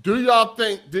 Do y'all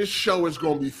think this show is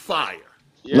gonna be fire?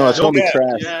 Yeah. No, it's gonna be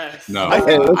trash. Yes. No. I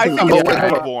think it's gonna be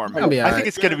warm. I think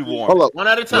it's gonna be warm. Hold up. One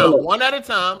at a time.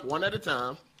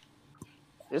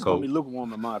 It's gonna be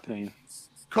lukewarm in my opinion.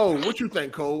 Cole, what you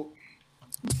think, Cole?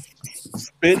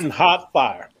 Spitting hot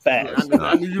fire. Fast.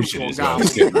 I knew you was gonna gobble.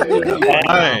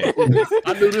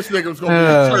 I knew this nigga was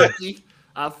gonna be turkey.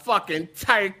 A fucking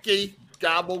turkey.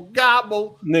 Gobble,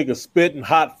 gobble. Nigga spitting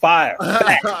hot fire.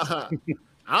 I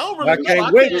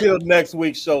can't wait till next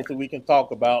week's show so we can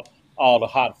talk about all the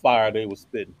hot fire they were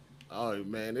spitting. Oh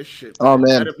man, this shit. Oh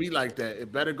man, better be like that.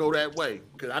 It better go that way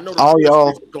because I know all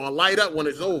y'all gonna light up when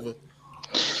it's over.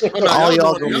 All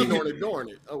y'all doing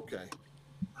it. Okay.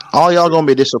 All y'all gonna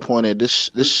be disappointed. This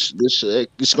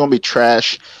it's gonna be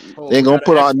trash. They ain't gonna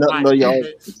put on nothing to y'all.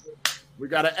 We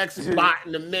got an Xbot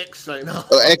in the mix.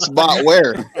 Xbot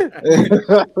where?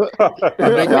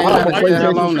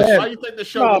 Why you think the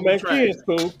show? Man, Kid's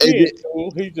cool. Kid's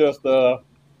cool. He just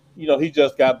he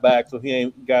just got back, so he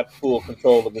ain't got full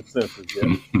control of his senses yet.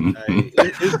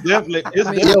 It's definitely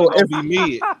gonna be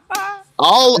mid.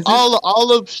 All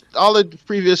the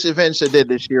previous events that did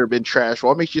this year have been trash.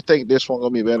 What makes you think this one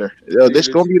gonna be better? This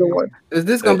gonna be the one. Is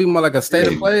this gonna be more like a state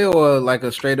of play or like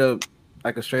a straight up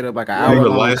like an hour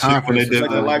long conference? Like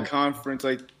a live conference,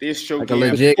 like this show. Like a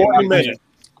legit 40 minutes.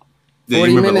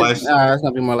 40 minutes? Nah, that's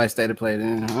gonna be more like state of play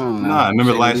then. Nah,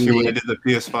 remember last year when they did the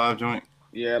PS5 joint?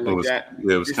 Yeah, like that.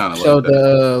 It was kind of like showed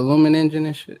the Lumen engine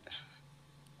and shit.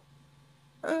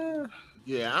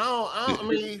 Yeah, I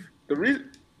mean the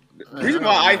reason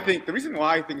why I think it's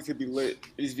gonna be lit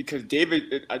is because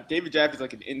David Jaffe is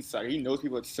like an insider. He knows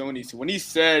people at Sony. So when he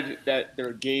said that there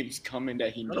are games coming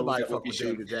that he knows that will be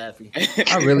shown, David Jaffe.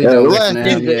 I really don't listen to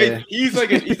him. Yeah. He's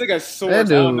like a source. I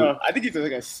don't know. I think he's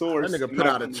like a source. That nigga put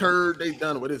out a turd. They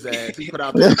done with his ass. He put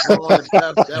out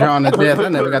Drawn to Death. I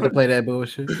never got to play that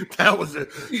bullshit. That was it.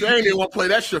 They ain't even want to play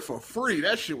that shit for free.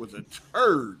 That shit was a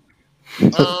turd.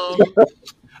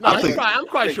 No, I'm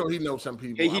quite sure he knows some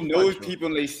people. Hey, he knows people,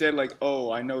 and they said like,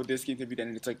 "Oh, I know this game could be done."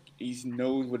 And it's like he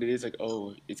knows what it is. Like,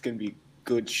 oh, it's gonna be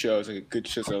good show. It's like a good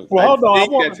show. So well, hold on.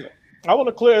 I want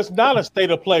to clear. It's not a state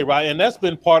of play, right? And that's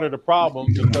been part of the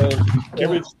problem because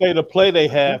every state of play they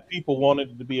have, people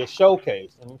wanted it to be a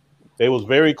showcase, and they was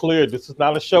very clear. This is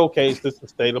not a showcase. This is a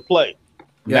state of play.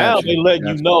 Now they let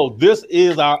you know this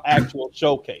is our actual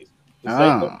showcase. This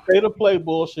ain't no state of play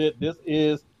bullshit. This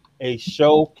is a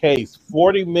showcase,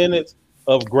 40 minutes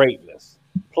of greatness.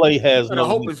 play has and no I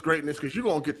hope limit. it's greatness because you're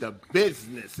gonna get the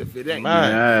business if it ain't.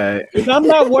 Right. I'm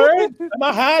not worried. Am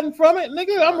I hiding from it,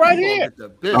 nigga? I'm right here.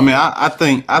 I mean,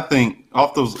 I think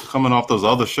off coming off those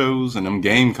other shows and them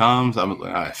game comms, I'm like,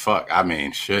 all right, fuck. I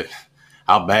mean, shit.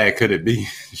 How bad could it be?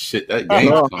 Shit, that game.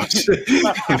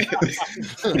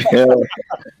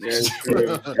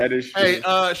 That is true. Hey,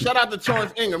 shout out to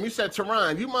Torrance Ingram. He said,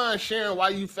 Teron, you mind sharing why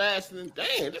you fasting?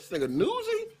 Damn, this nigga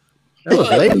newsy. That was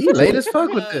late. He late as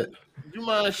fuck with it. You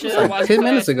mind sharing why? 10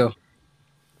 minutes ago.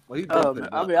 Well, he I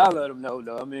mean, I'll let him know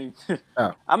though. I mean,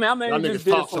 oh. I Y'all mainly niggas just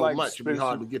did it talk for so like. much, it'd be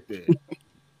hard to get there.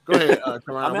 Go ahead,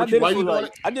 Teron. I mean, I did it for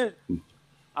like. I did.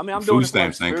 I mean, I'm doing Food it for like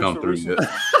stamps ain't come through spiritual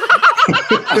yet.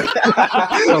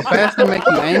 So fasting make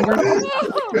you angry?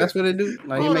 That's what it do?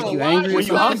 Like, he make you angry? When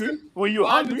you hungry? When you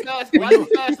Why hungry? you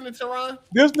fasting, Teron?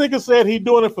 This nigga said he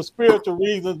doing it for spiritual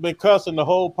reasons. Been cussing the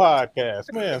whole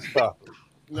podcast. Man, stop it.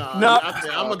 No, No.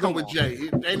 I'm gonna go with Jay.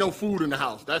 Ain't no food in the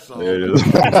house. That's all. There it is.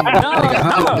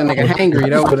 That nigga hangry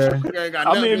over there. You ain't got I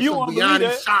nothing mean, if but you some wanna believe Beyond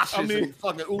that, sausage I mean- and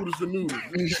fucking oodles and noodles.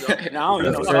 No, I don't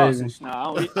eat no That's crazy. sausage. No,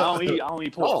 I don't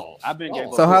eat pork. Pause. I've been gave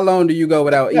up. So how long do you go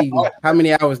without eating? How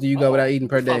many hours do you go without eating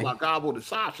per Talking day? about gobble the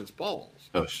sausage balls.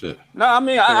 Oh shit. No, I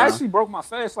mean I actually broke my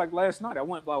fast like last night. I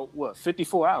went about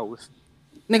 54 hours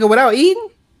Nigga, without eating?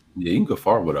 Yeah, you can go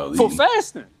far without for eating.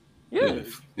 fasting. Yeah.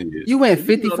 Yeah. You went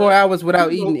 54 hours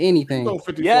without eating You anything. go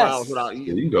 54 Yes. hours without Yeah,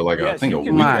 eating. you can go like I Yes, think a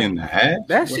you week can. and a half.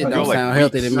 That shit don't Like sound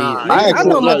healthy to me. Nah, I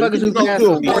know look, motherfuckers you who can fast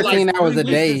go for through, 14 like, hours a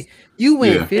 3 day. weeks. You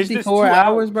went Yeah. 54 2 hours,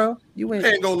 hours. bro. You went.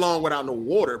 Can't go long without no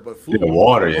water, but food. Yeah,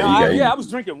 water, yeah. No, you got I was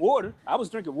drinking water. I was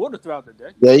drinking water throughout the day.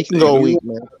 Yeah, you can go a week,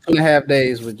 man. 2.5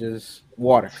 days with just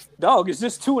water. Dog, it's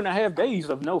just 2.5 days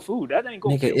of no food. That ain't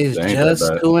going Nigga, to it's That ain't that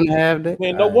just bad. 2.5 days.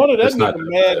 Man, no wonder that That's not nigga that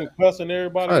mad bad. and cussing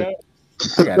everybody Fuck. out.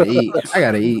 I gotta eat. I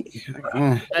gotta eat. Hey,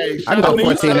 I can go shout out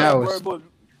 14 to- hours.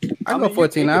 I go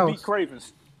 14 hours. Beat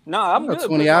cravings. No, I'm go good.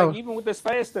 20 but, hours. like, even with this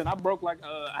fasting, I broke like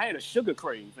I had a sugar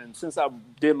crave, and since I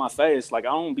did my fast, like I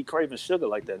don't be craving sugar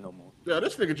like that no more. Yeah,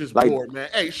 this nigga just Like- bored, man.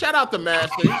 Hey, shout out to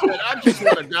Master. He said, I just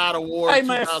won a God Award Hey,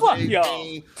 man, fuck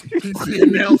 2018 PC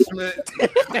announcement.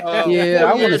 Yeah, I 4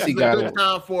 wanna years see is a God good Award.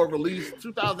 time for a release.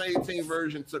 2018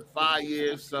 version took 5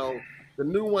 years, so the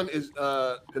new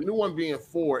one being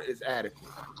 4 is adequate.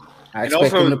 I And expect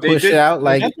also, them to they push did- it out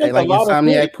like That takes like a lot of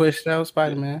Insomniac shit. pushed out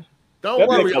Spider-Man. Don't That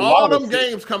worry, makes a all lot them of sense.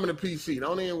 games coming to PC.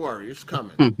 Don't even worry, it's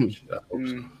coming.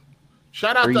 Mm.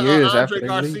 Shout out 3 to years after Andre they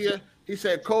Garcia. He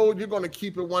said, "Code, you're gonna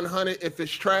keep it 100 if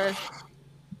it's trash."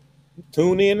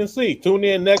 Tune in and see. Tune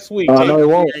in next week. No, it He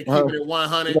won't. ain't keeping it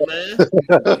 100, man.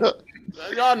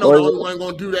 Y'all know the only one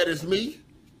gonna do that is me,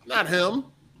 not him.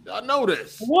 Y'all know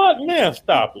this. What, man?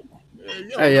 Stop it.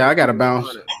 Hey, yeah, I gotta bounce.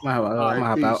 100. I'm All gonna right,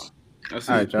 hop out. peace. That's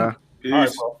All it. right, y'all. Peace. All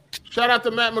right, bro. Shout out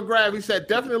to Matt McGrath. He said,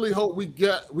 "Definitely hope we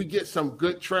get some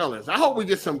good trailers. I hope we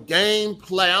get some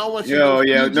gameplay. I don't want to see Yo,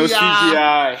 yeah, no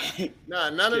CGI. Nah,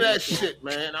 none of that shit,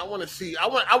 man. I want to see. I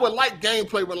would like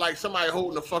gameplay with like somebody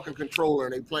holding a fucking controller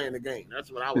and they playing the game.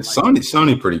 That's what I would like.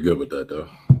 Sony pretty good with that though.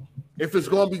 If it's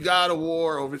going to be God of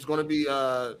War or if it's going to be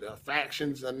a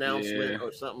factions announcement Yeah.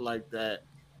 or something like that.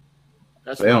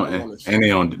 That's They what I don't want to see.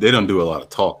 and they don't do a lot of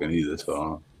talking either.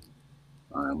 So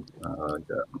I like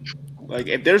that. Like,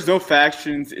 if there's no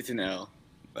factions, it's an L.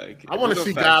 Like, I want to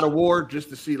see God of War just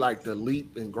to see like the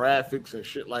leap in graphics and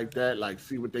shit like that. Like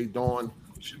see what they doing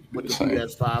with the Same.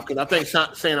 PS5 because I think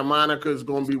Santa Monica is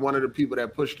going to be one of the people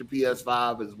that push the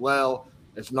PS5 as well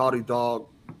as Naughty Dog,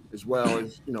 as well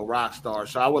as Rockstar.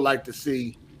 So I would like to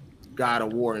see God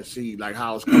of War and see like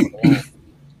how it's coming along.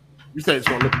 You say it's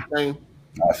going to look the same?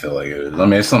 I feel like it is. I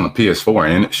mean, it's on the PS4,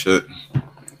 ain't it? Shit.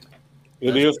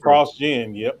 It is cross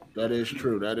gen. Yep. That is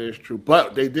true. That is true.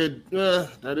 But they did.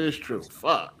 That is true.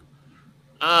 Fuck.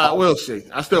 We'll see.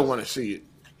 I still want to see it.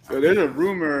 So there's a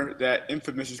rumor that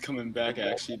Infamous is coming back.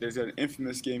 Actually, there's an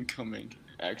Infamous game coming.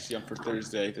 Actually, on for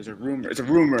Thursday. There's a rumor. It's a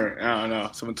rumor. I don't know.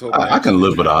 Someone told me. I can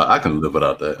live without. I can live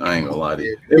without that. I ain't gonna lie to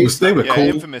you. They were Yeah, cool.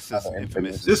 Infamous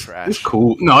is trash. It's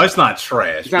cool. No, it's not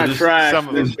trash. It's not but trash. some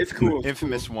of them- It's cool.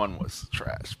 Infamous 1 was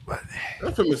trash, but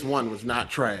Infamous 1 was not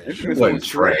trash. It wasn't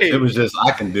trash. It was just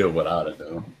I can deal without it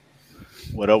though.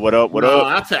 what up? What up? What No, up?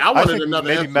 I tell you, I wanted think another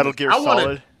maybe Infamous. Metal Gear I wanted-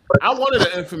 Solid. I wanted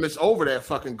an Infamous over that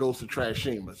fucking Ghost of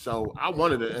Trashima, so I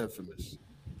wanted an Infamous.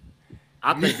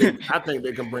 I think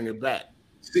they can bring it back.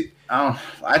 See, I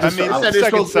I mean, said it's Second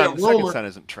supposed to be a Son, Second rumor. Son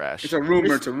isn't trash. It's a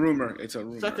rumor. It's a rumor. It's a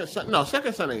rumor.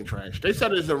 Second Son ain't trash. They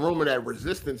said there's a rumor that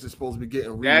Resistance is supposed to be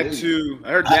getting That remade too. I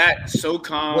heard that.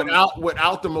 SOCOM.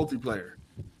 without the multiplayer.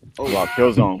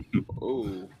 Killzone.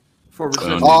 Oh.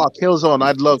 Killzone.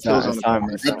 I'd love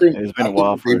Killzone. It's been a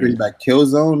while for bring back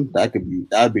Killzone.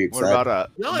 That'd be exciting. What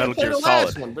about Metal Gear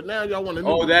Solid? One, but now y'all want to.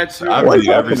 Oh, that's I beat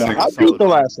the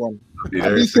last one. I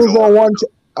beat Killzone 1.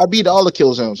 I beat all the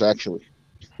Killzones actually.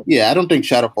 Yeah, I don't think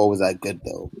Shadowfall was that good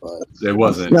though. But it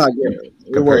wasn't.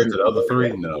 Compared to the other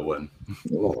three, no, it wasn't.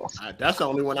 That's the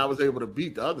only one I was able to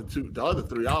beat. The other two, the other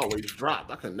three, I always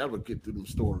dropped. I could never get through them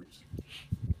stories.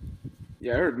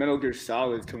 Yeah, I heard Metal Gear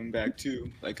Solid is coming back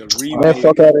too, like a remake.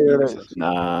 Fuck out of here.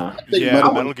 Nah. Yeah,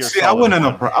 Metal Gear Solid. I wouldn't have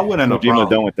no problem.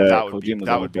 Done with that.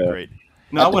 That would be great.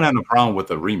 No, I wouldn't have no problem with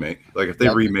a remake. Like if they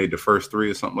remade the first three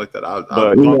or something like that.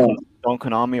 Don't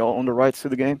Konami own the rights to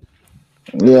the game?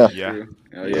 Yeah.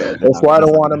 Oh, yeah. That's why I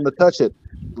don't want them to touch it.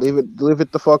 Leave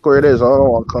it the fuck where it is. I don't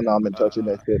want Konami touching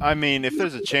that shit. I mean, if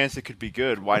there's a chance it could be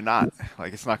good, why not?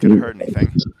 Like, it's not going to hurt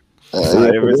anything.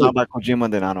 If it's not by Kojima,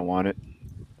 then I don't want it.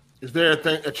 Is there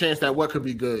a chance that what could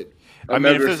be good? I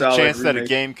mean, if there's a chance that a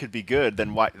game could be good,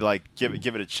 then why? Like, give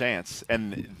it a chance.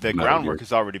 And the groundwork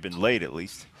has already been laid, at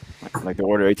least. Like the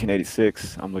Order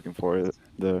 1886, I'm looking for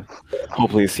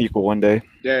hopefully a sequel one day.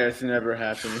 Yeah, it's never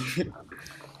happening.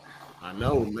 I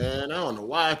know, man. I don't know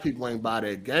why people ain't buy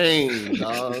that game,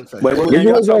 dog. Wait,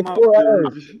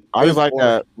 I just like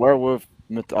that werewolf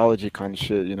mythology kind of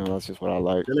shit. You know, that's just what I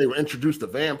like. Then they were introduced to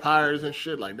vampires and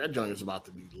shit. Like that joint is about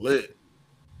to be lit.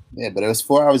 Yeah, but it was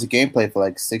 4 hours of gameplay for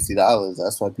like $60.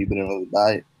 That's why people didn't really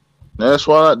buy it. That's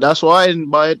why I didn't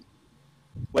buy it.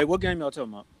 Wait, what game y'all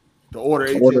talking about? The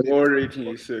Order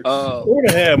 1886.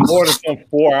 Order had more than some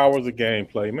 4 hours of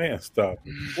gameplay. Man, stop.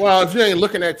 Well, if you ain't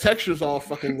looking at textures all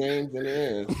fucking games, then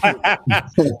it is.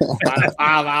 5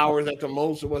 hours at the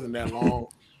most. It wasn't that long.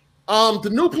 The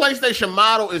new PlayStation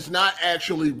model is not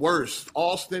actually worse.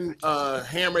 Austin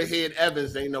Hammerhead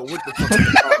Evans, they know what the fuck.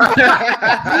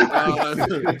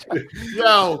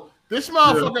 Yo, this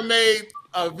motherfucker made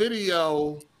a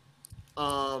video,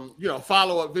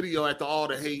 follow-up video after all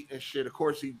the hate and shit. Of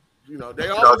course, he, you know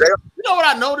what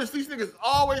I noticed? These niggas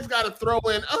always got to throw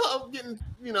in, I'm getting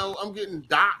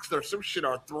doxxed or some shit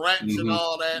or threats and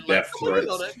all that. Like,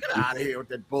 get out of here with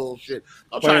that bullshit.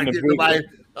 I'm trying to get everybody.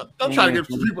 I'm trying to get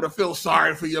people to feel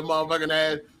sorry for your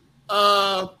motherfucking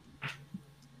ass.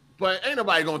 But ain't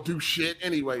nobody gonna do shit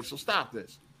anyway, so stop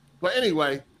this. But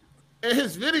anyway, in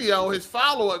his video, his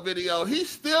follow-up video, he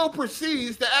still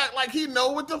proceeds to act like he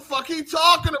know what the fuck he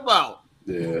talking about.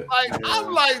 Yeah.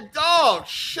 I'm like, dog,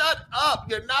 shut up.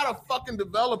 You're not a fucking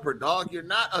developer, dog. You're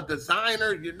not a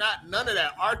designer. You're not none of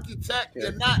that. Architect,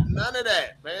 you're not none of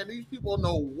that, man. These people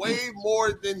know way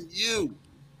more than you.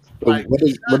 Like, what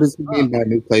does he mean by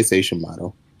new PlayStation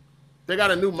model? They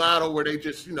got a new model where they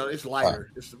just, it's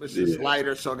lighter. It's just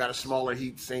lighter, so it got a smaller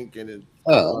heat sink and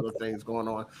other things going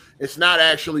on. It's not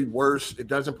actually worse. It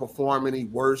doesn't perform any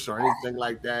worse or anything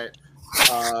like that.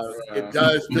 It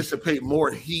does dissipate more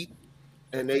heat.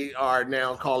 And they are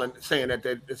now saying that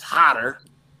it's hotter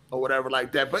or whatever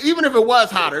like that. But even if it was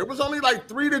hotter, it was only like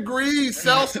 3 degrees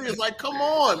Celsius. Like, come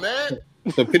on, man.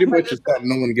 So pretty much just got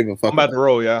no one give a fuck. I'm about to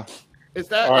roll, y'all. Is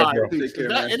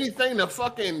that anything to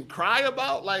fucking cry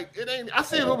about? Like, it ain't. I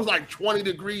see if it was like 20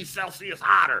 degrees Celsius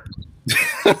hotter.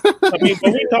 I mean,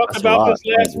 when we talked about this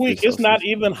last week, it's not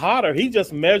even hotter. He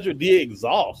just measured the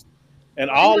exhaust, and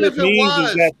all it means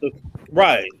is that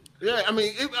right. Yeah, I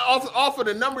mean, off of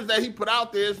the numbers that he put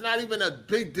out there, it's not even a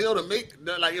big deal to make.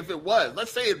 Like, if it was,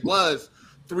 let's say it was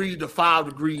 3 to 5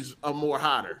 degrees or more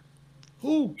hotter.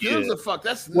 Who gives a fuck?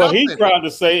 That's nothing. Well, he's trying to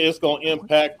say it's going to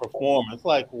impact performance.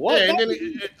 Like, what? Yeah, and then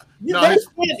that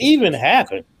can't even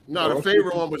happen. No, the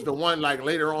favorite one was the one like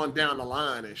later on down the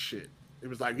line and shit. It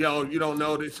was like, yo, you don't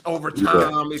know this over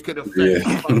time. It could affect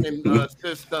the fucking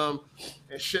system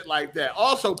and shit like that.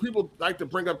 Also, people like to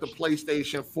bring up the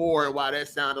PlayStation 4 and why that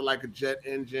sounded like a jet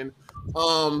engine.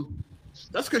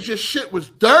 That's because your shit was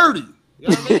dirty. You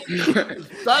know what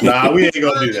I mean? Nah, we ain't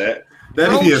gonna do that. That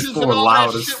PS4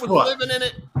 loud as fuck. Living in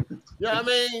it. Yeah, I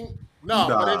mean,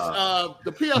 but it's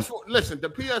the PS4. Listen, the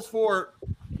PS4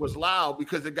 was loud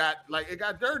because it got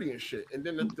dirty and shit, and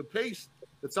then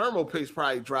the thermal paste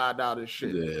probably dried out and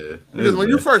shit. Yeah, because when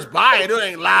you first buy it, it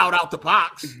ain't loud out the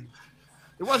box.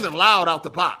 It wasn't loud out the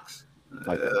box.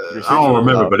 I don't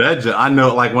remember, but I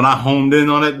know, like when I homed in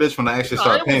on that bitch, when I actually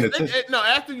started paying attention.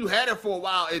 After you had it for a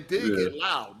while, it did get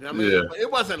loud. I mean,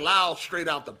 it wasn't loud straight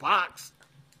out the box.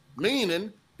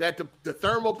 Meaning that the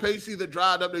thermal paste either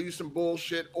dried up, they used some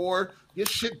bullshit, or your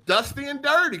shit dusty and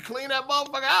dirty. Clean that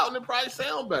motherfucker out and it probably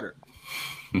sound better.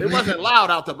 It wasn't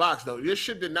loud out the box, though. Your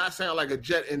shit did not sound like a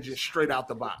jet engine straight out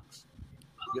the box.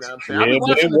 You know what I'm saying? Yeah,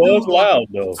 but it was loud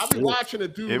though. I be watching a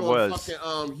dude on fucking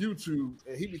YouTube,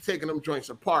 and he be taking them joints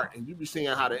apart, and you be seeing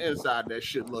how the inside of that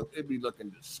shit look. It be looking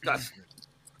disgusting.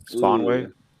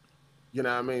 Spawnway? You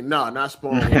know what I mean? No, not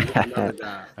Spawnway. Another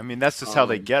guy. I mean, that's just how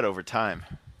they get over time.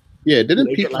 Yeah, didn't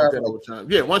people like that over time?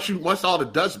 Yeah, once all the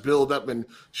dust build up and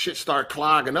shit start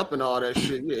clogging up and all that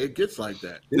shit, yeah, it gets like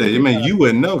that. Yeah, you mean you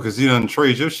wouldn't know because you done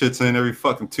trade your shits in every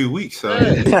fucking 2 weeks. So.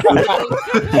 Yeah.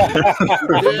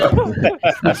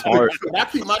 That's hard. I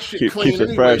keep my shit clean keeps it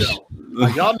anyway. fresh.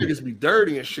 Like, y'all niggas be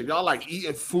dirty and shit. Y'all like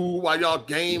eating food while y'all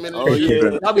gaming. And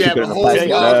yeah. Y'all be having whole all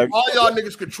y'all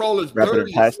niggas controllers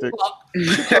dirty as fuck.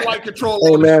 I like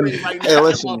controller on the screen right now.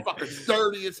 That motherfucker's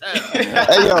dirty as hell.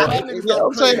 Hey,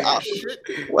 I'm saying,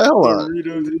 well,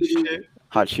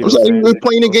 Hot I'm saying you're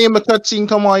playing a game, a cutscene,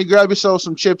 come on, you grab yourself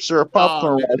some chips or a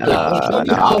popcorn. I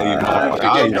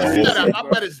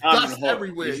bet it's dust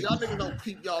everywhere. Y'all niggas don't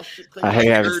keep y'all shit clean. I hate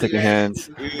having sticky hands.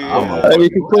 You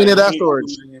can clean it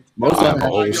afterwards. Most of them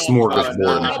whole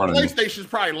smorgasbord in front of me. PlayStation's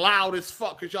probably loud as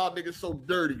fuck because y'all niggas so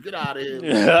dirty. Get out of here.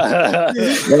 Man,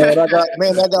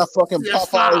 I got fucking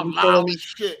Popeyes in front of me.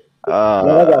 Shit. I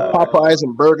got Popeyes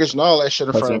and burgers and all that shit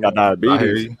in front of me. Got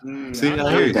diabetes. See,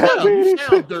 you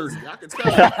sound dirty. I can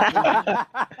tell.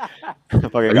 You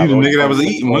the nigga that was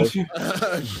eating, weren't you?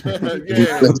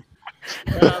 Yeah.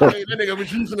 That nigga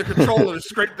was using the controller to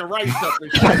scrape the rice up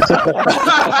and shit.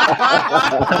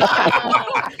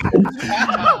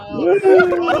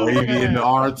 Maybe in the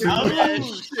R2.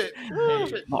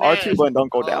 My R2 button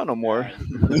don't go down no more.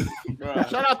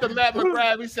 Shout out to Matt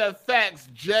McGrath. He said, facts,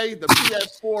 Jay, the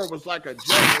PS4 was like a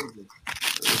jet engine.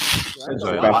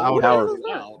 Loud.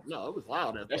 No, it was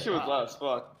loud. That shit was loud as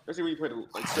fuck. Especially when you play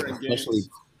like certain games.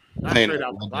 Not straight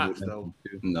out the box, though.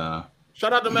 Nah.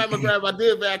 Shout out to Matt McGrath. I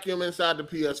did vacuum inside the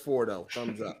PS4 though.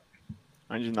 Thumbs up.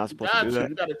 I'm just not supposed to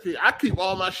do that. I keep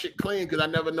all my shit clean because I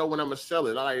never know when I'm gonna sell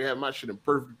it. I like to have my shit in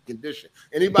perfect condition.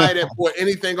 Anybody that bought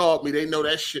anything off me, they know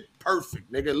that shit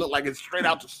perfect. Nigga, it look like it's straight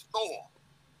out the store.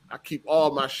 I keep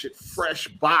all my shit fresh,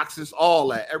 boxes, all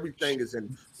that. Everything is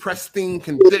in pristine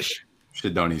condition.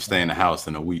 Shit don't even stay in the house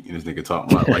in a week, and this nigga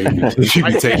talking about like you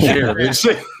can take care of it.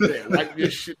 Shit. Like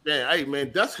this shit, man. Hey,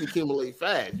 man, dust can accumulate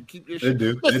fast. You keep your shit.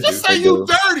 They do. Just say you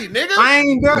dirty, nigga. I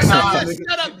ain't dirty.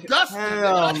 Shut up, dust.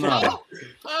 Hell no.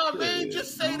 Oh man,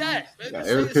 just say that. Man.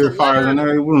 Air purifiers in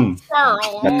every room.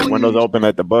 Got the windows open,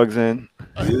 let the bugs in.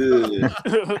 Dr.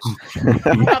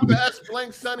 S.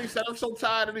 Blank Sonny said, I'm so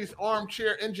tired of these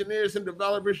armchair engineers and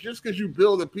developers. Just because you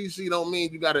build a PC don't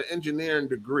mean you got an engineering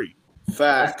degree.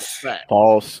 Facts.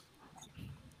 False.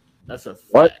 That's a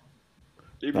fact. What?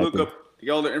 You can look up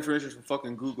all the information from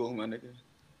fucking Google, my nigga.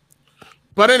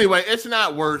 But anyway, it's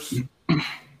not worse.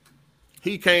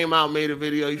 He came out, made a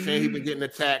video. He's saying he been getting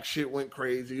attacked. Shit went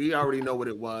crazy. He already know what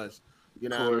it was. You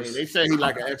know what I mean? They say he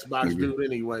like an Xbox dude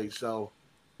anyway. So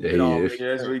yeah,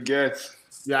 that's what he gets.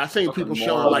 Yeah, I seen people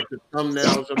showing like the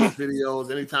thumbnails of the videos.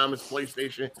 Anytime it's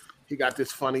PlayStation, he got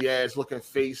this funny ass looking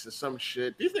face or some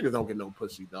shit. These niggas don't get no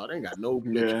pussy, dog. They ain't got no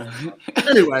bitch. Yeah.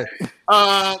 Anyway, it's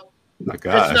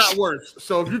not worse.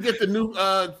 So if you get the new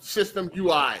system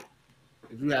UI,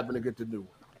 if you happen to get the new one,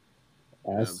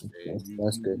 that's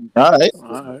good. All right. You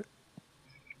know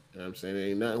what I'm saying? There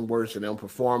ain't nothing worse, and they don't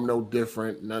perform no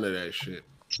different. None of that shit.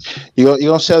 You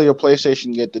gonna sell your PlayStation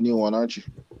and get the new one, aren't you?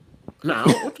 Nah,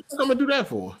 what you think I'm gonna do that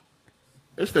for?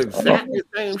 It's the exact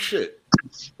same shit.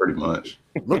 Pretty much.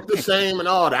 Look the same and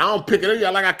all that. I don't pick it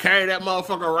up like I carry that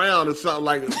motherfucker around or something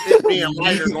like it being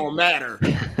lighter gonna matter.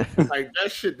 Like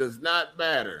that shit does not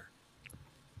matter.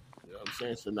 You know what I'm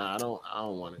saying? So nah, I don't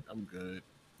want it. I'm good.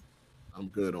 I'm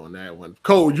good on that one.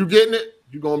 Cole, you getting it?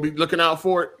 You gonna be looking out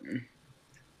for it?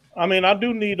 I mean, I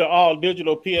do need an all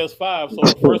digital PS5, so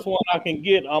the first one I can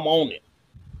get, I'm on it.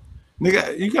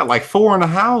 Nigga, you got like 4 in the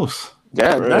house.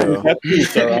 Yeah, I only got 2,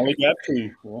 sir. I only got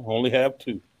 2. I only have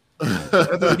 2.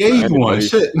 I gave you one.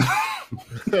 Shit.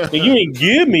 You ain't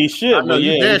give me shit. I know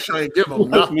you damn sure ain't give them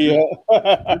nothing.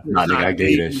 Nah, nigga, I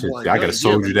gave that shit. I could have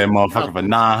sold you that motherfucker for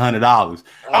 $900.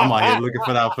 I'm out here looking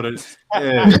for that for the.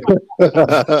 Yeah.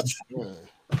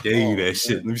 Gave you that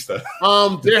shit. Let me stop.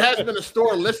 There has been a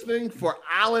store listing for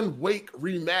Alan Wake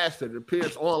Remastered. It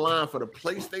appears online for the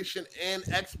PlayStation and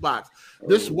Xbox.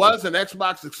 This was an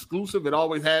Xbox exclusive. It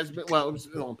always has been. Well, it was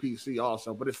on PC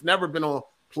also, but it's never been on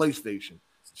PlayStation.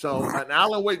 So an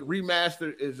Alan Wake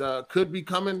Remastered is could be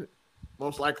coming.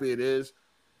 Most likely it is.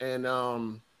 And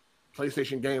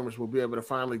PlayStation gamers will be able to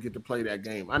finally get to play that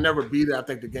game. I never beat it. I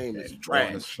think the game is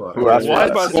trash. It's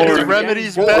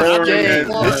Remedy's best game.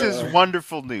 This is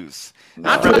wonderful news.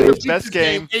 I tried to beat this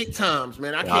game 8 times,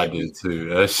 man. I did too.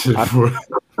 That shit.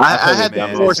 I had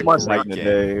to force myself.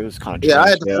 It was kind of I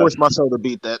had to force myself to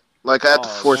beat that. Like I had to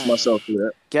force myself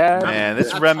to that. Man,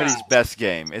 this is Remedy's best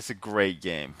game. It's a great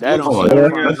game. Hold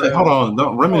on.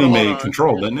 No, Remedy made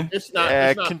Control, didn't it? It's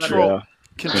not. Control.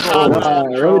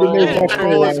 Control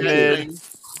is mid.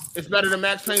 It's better than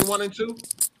Max Payne 1 and 2.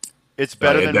 It's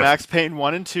better than Max Payne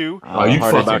 1 and 2. Oh, you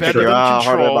fucking better than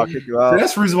Control.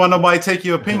 That's the reason why nobody take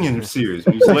your opinion serious.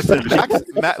 Listen,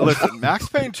 Max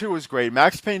Payne 2 is great.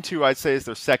 Max Payne 2, I'd say, is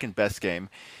their second best game.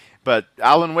 But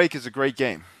Alan Wake is a great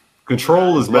game.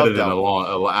 Control is better than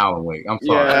Alan Wake. I'm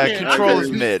sorry. Control is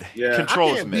mid. Yeah.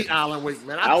 Control is mid. Alan Wake,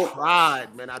 man.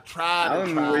 I tried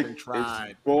and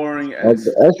tried. Boring.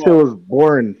 That shit was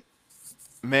boring.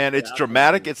 Man, it's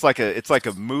dramatic. It's like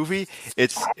a movie.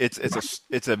 It's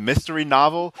a mystery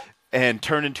novel and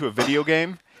turned into a video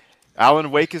game.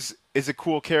 Alan Wake is a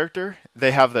cool character.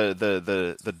 They have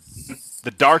the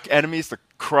dark enemies, the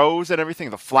crows and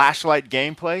everything, the flashlight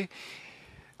gameplay.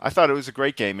 I thought it was a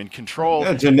great game. In Control,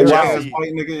 flashlight gameplay.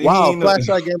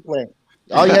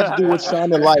 All you have to do was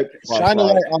shine a light on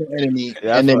an enemy,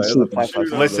 and then shoot.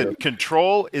 Listen,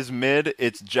 Control is mid.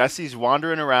 It's Jesse's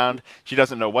wandering around. She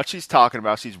doesn't know what she's talking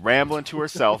about. She's rambling to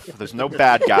herself. There's no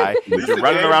bad guy. You're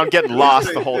running around getting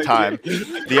lost the whole time.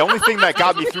 The only thing that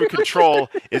got me through Control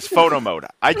is photo mode.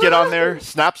 I'd get on there,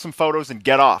 snap some photos, and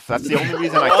get off. That's the only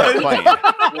reason I kept playing.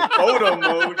 Photo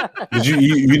mode. Did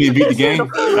you didn't beat the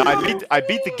game? No, I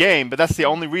beat the game, but that's the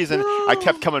only reason I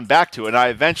kept coming back to it. And I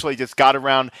eventually just got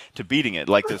around to beating it.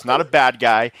 Like, there's not a bad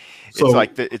guy.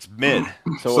 It's it's mid.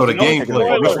 So the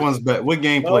gameplay, which one's better? What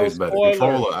gameplay is better,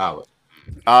 Control or Alan?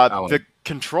 The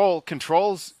Control's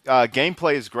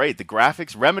gameplay is great. The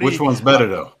graphics, Remedy. Which one's better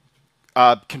though?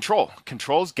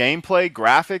 Control's gameplay,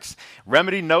 graphics.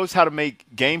 Remedy knows how to make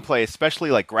gameplay, especially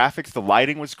like graphics. The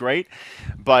lighting was great,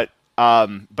 but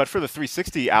for the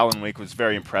 360, Alan Wake was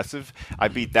very impressive. I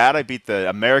beat that. I beat the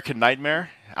American Nightmare.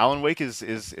 Alan Wake is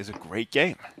a great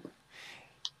game.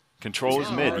 Control is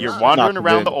mid. You're wandering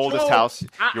around the oldest house.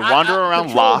 You're wandering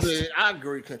around Lost. I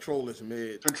agree. Control is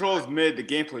mid. Control is mid. The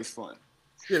gameplay's fun.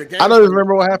 Yeah, I don't even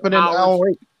remember what happened in Alan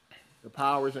Wake. The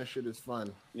powers and shit is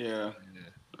fun. Yeah.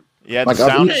 Yeah, the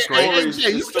sound is great.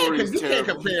 You can't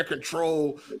compare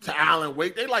Control to Alan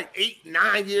Wake. They're like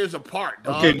 8-9 years apart.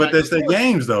 Dog. Okay, but that's their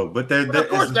games though. But of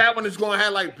course, that one is going to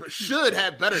have should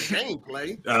have better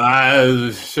gameplay. I mean,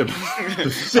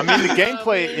 the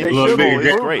gameplay in Control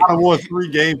is great. God of War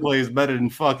 3 gameplay is better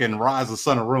than fucking Rise of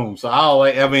Son of Rome. So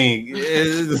I mean,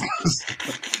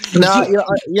 no,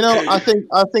 I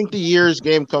think the year's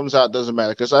game comes out doesn't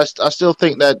matter because I still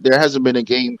think that there hasn't been a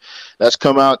game that's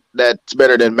come out that's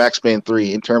better than Max Payne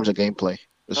 3 in terms of gameplay.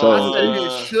 So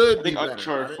it should be.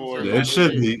 It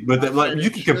should be, but you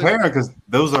can compare it because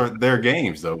those are their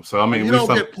games, though. So I mean, you don't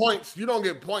get points. You don't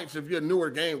get points if your newer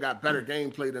game got better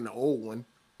gameplay than the old one.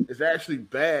 It's actually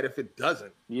bad if it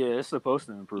doesn't. Yeah, it's supposed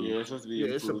to improve. Yeah, it's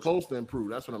supposed to improve.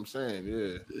 That's what I'm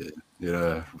saying.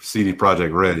 Yeah. CD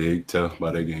Projekt Red, you can tell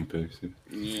by their gameplay.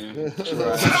 Yeah.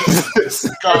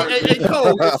 Hey,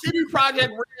 Cole, is CD Projekt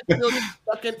Red still your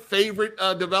second favorite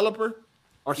developer?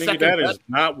 Or second that best? Is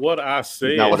not what I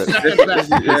said. Not what second best.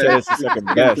 It's the second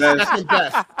best. Second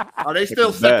best. Are they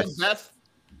still second best?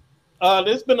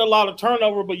 There's been a lot of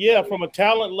turnover, but yeah, from a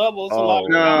talent level, it's a lot.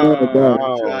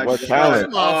 What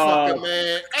talent? Motherfucker,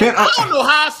 man. Hey, I don't know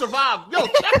how I survived. Yo,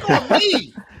 check on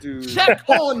me. Dude. Check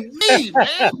on me,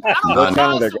 man. I don't know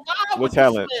how I survived. What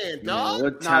talent?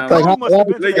 What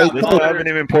talent? They haven't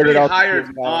even ported out. They hired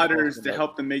modders to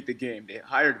help them make the game. They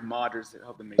hired modders to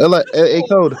help them make Hey,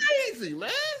 Code. Crazy,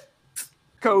 man.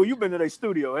 Code, you've been to their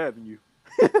studio, haven't you?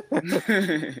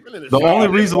 The only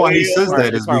reason why he says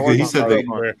that is because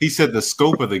he said the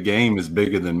scope of the game is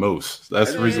bigger than most.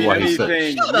 That's the reason why he said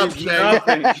it. Shut up, Jay.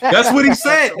 That's what he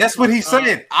said. That's what he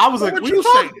said. I was like, what you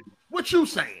saying? What you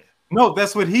saying? No,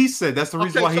 that's what he said. That's the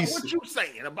reason why he said. What you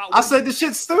saying about? I said this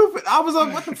shit's stupid. I was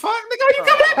like, what the fuck, nigga? Are you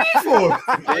coming at me for?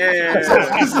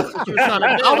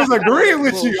 I was agreeing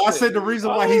with you. I said the reason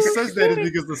why he says that is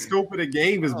because the scope of the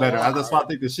game is better. That's why I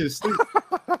think the shit is stupid.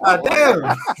 Damn.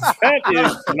 That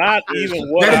is not even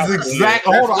what. That is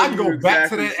exactly. Hold on, I can go back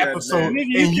to that episode and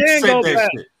you said that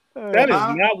shit. That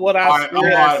is not what I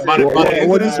said. By the end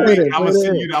of this week, I'm gonna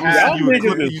send you a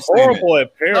clip of you saying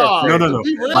that. No.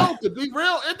 To be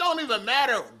real, it don't even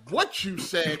matter what you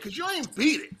said because you ain't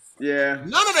beat it. Yeah.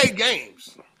 None of their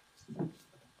games.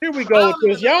 Here we go,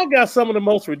 because y'all got some of the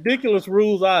most ridiculous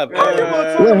rules I've ever.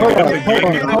 Hold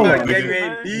on.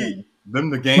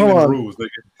 Them the game and rules.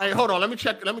 Hey, hold on. Let me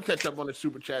catch up on the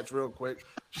super chats real quick.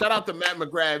 Shout out to Matt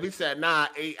McGrath. He said,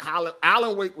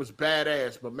 Alan Wake was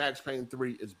badass, but Max Payne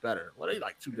 3 is better. Well, they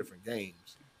like two different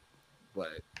games. But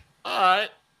all right.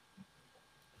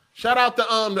 Shout out to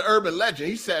the Urban Legend.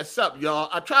 He said, "Sup, y'all.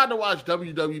 I tried to watch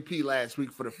WWP last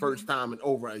week for the first time in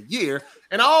over a year,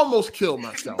 and I almost killed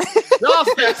myself. Y'all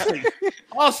stay safe.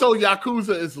 Also,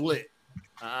 Yakuza is lit.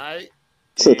 All right."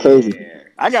 So crazy.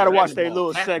 I gotta watch their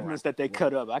little segments that they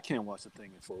cut up. I can't watch the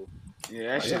thing in full.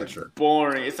 Yeah, that shit is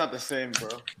boring. It's not the same, bro.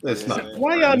 It's not.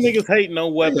 Why y'all niggas hating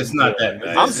on weapons? It's not that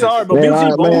bad. I'm sorry, but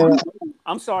BG born.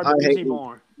 I'm sorry, but BG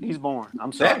born. He's born.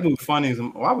 I'm sorry. That move funny.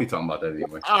 Why are we talking about that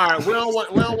anyway? All right, we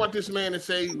don't want this man to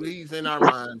say he's in our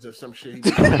minds or some shit.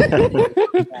 He's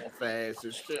fast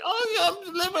and shit. Oh yeah, I'm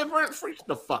just living free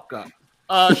the fuck up.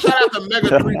 Shout out to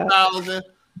Mega 3000.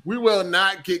 We will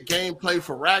not get gameplay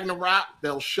for Ragnarok.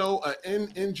 They'll show an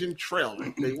in-engine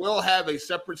trailer. They will have a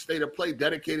separate state of play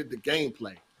dedicated to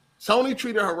gameplay. Sony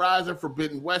treated Horizon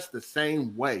Forbidden West the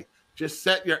same way. Just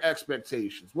set your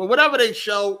expectations. Well, whatever they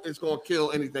show is going to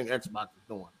kill anything Xbox is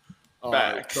doing.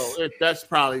 So that's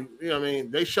probably, you know what I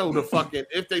mean? They show the fucking,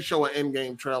 if they show an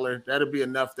in-game trailer, that'll be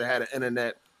enough to have the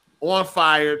internet on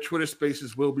fire. Twitter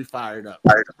Spaces will be fired up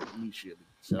immediately.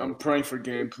 So I'm praying for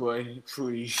gameplay,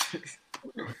 please.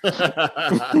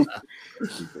 I'm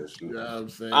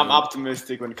saying? I'm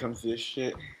optimistic when it comes to this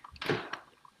shit.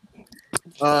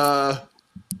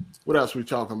 What else we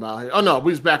talking about here? Oh no,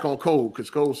 we was back on Code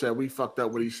because Code said we fucked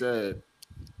up what he said.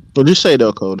 What'd you say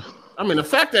though, Code? I mean, the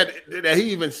fact that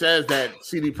he even says that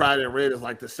CD Projekt Red is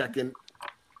like the second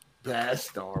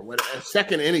best or whatever,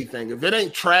 second anything. If it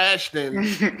ain't trash, then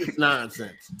it's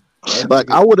nonsense. Like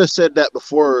I would have said that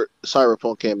before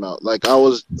Cyberpunk came out. Like I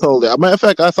was totally. As a matter of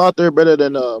fact, I thought they're better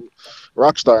than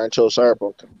Rockstar until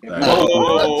Cyberpunk came out.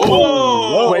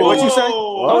 Wait, what you say?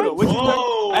 Hold on, what you say?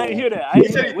 I didn't hear that. I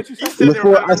didn't hear that. What you say?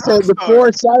 Before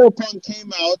Cyberpunk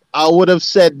came out, I would have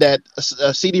said that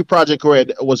CD Projekt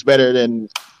Red was better than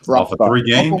Rockstar. Off of 3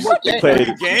 games?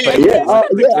 Yeah, off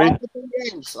of 3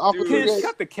 games. Off of 3 games.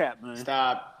 Cut the cap, man.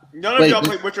 Stop. None of y'all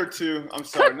played Witcher 2. I'm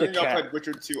sorry. None of y'all played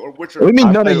Witcher 2 or Witcher. What do you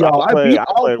mean none of y'all? I beat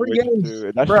all 3 games.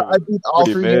 Bro, I beat all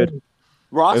 3 games.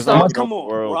 Rockstar, come on.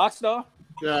 Rockstar?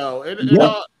 Yo,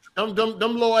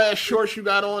 them little ass shorts you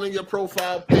got on in your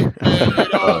profile pic, man.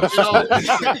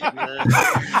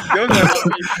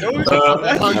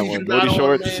 Booty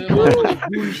shorts.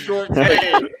 Booty shorts.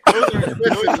 Hey, those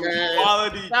are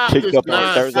quality. Kicked up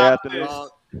on Thursday afternoon.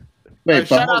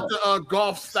 Shout out to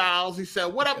Golf Styles. He said,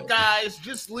 "What up, guys?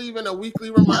 Just leaving a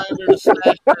weekly reminder to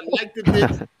smash that like the dick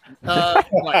button."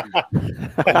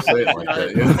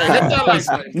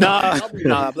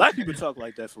 Nah, black people talk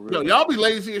like that for real. Yo, y'all be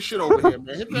lazy as shit over here,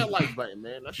 man. Hit that like button,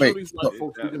 man. I show these white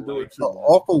folks we can do it too.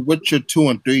 Off of Witcher 2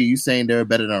 and 3, you saying they're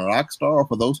better than Rockstar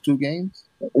for those 2 games?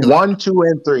 1, 2,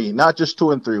 and 3, not just 2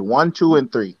 and 3. 1, 2,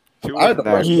 and 3.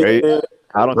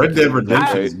 I don't Red Dead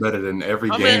Redemption is better than every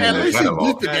game in the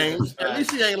catalog. At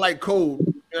least he ain't like Code. You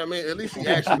know what I mean? At least he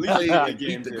actually played and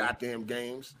beat the goddamn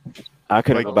games. I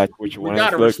couldn't go back to Witcher 1. We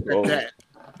gotta respect that.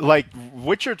 Like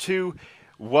Witcher 2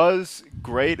 was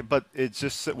great, but it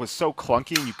was so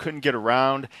clunky and you couldn't get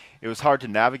around. It was hard to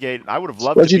navigate. I would have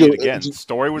loved to beat it again. The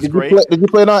story was great. Did you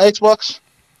play it on Xbox?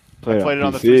 I played it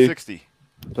on the 360.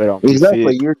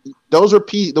 Exactly. Those are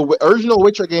the original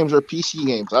Witcher games are PC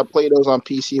games. I played those on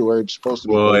PC where it's supposed to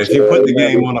be. Well, if you put the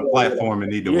game on a platform, it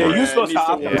need to work. You're supposed to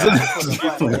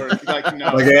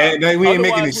we ain't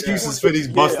making excuses for these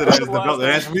busted ass developers.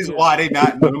 That's the reason why they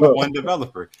not number one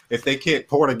developer. If they can't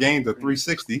port a game to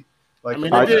 360. Like, I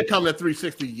mean, they did come to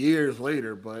 360 years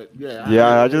later, but yeah.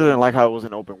 I just didn't like how it was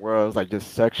an open world. It was like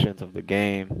just sections of the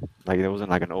game. Like it wasn't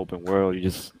like an open world.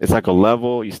 It's like a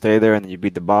level. You stay there and then you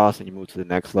beat the boss and you move to the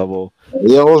next level.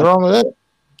 Yeah, what's wrong with that?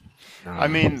 I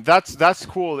mean, that's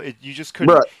cool. You just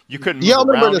couldn't move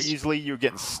around easily. You were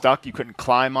getting stuck. You couldn't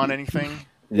climb on anything.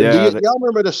 Yeah, y'all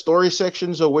remember the story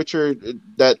sections of Witcher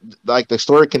that like the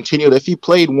story continued? If you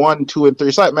played 1, 2, and 3,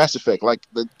 it's like Mass Effect. Like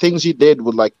the things you did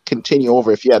would like continue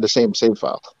over if you had the same save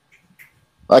file.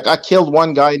 Like I killed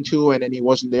one guy in 2, and then he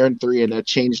wasn't there in 3, and that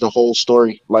changed the whole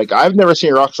story. Like I've never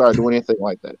seen Rockstar do anything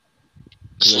like that.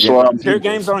 Their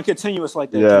games aren't continuous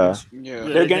like that. Yeah.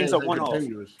 Their games are one-off.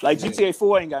 Like GTA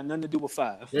 4 ain't got nothing to do with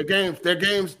 5. Their games. I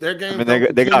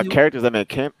mean, they got characters that make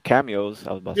cameos.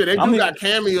 They got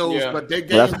cameos, but their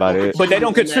games. That's about it. But they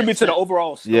don't contribute to the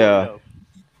overall story. Yeah.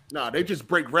 No, they just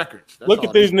break records. Look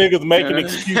at these niggas making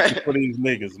excuses for these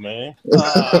niggas, man.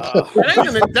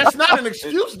 That's not an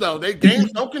excuse though. They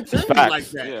games don't continue like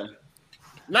that. Yeah.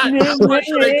 Not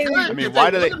sure they could. I mean, why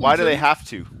do they have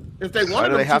to? If they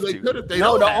wanted they could. If they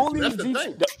no, don't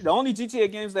the only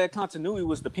GTA games that had continuity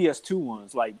was the PS2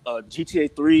 ones, like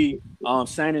GTA 3,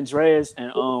 San Andreas,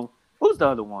 and what was the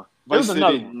other one? There was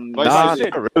another one.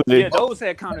 Really. Yeah, those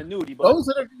had continuity. But those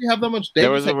didn't really have that much data.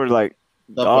 There was over like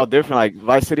all different. Like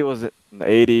Vice City was in the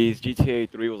 80s, GTA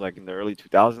 3 was like in the early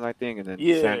 2000s, I think, and then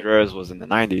San Andreas was in the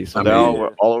 90s. So they're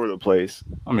all over the place.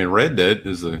 I mean, Red Dead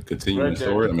is a continuing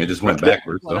story. I mean, it just went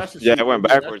backwards. Well, it went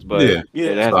backwards, but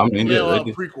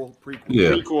prequel.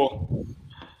 Yeah, cool.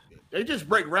 They just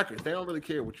break records. They don't really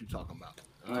care what you're talking about.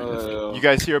 You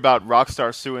guys hear about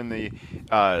Rockstar suing the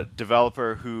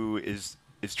developer who is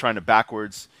trying to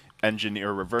reverse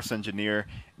engineer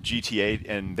GTA,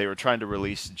 and they were trying to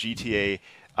release GTA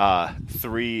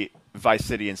 3 Vice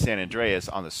City and San Andreas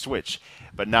on the Switch.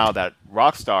 But now that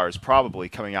Rockstar is probably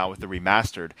coming out with the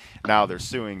remastered, now they're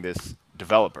suing this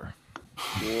developer.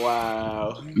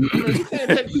 Wow. You can't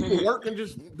take people work and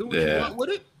just do what you want with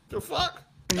it? The fuck?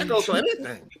 That goes for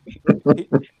anything.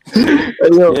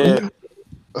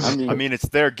 I mean, it's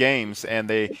their games, and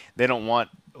they don't want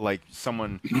like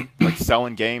someone like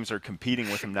selling games or competing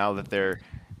with them now that they're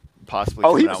possibly.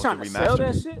 Oh, he was trying to sell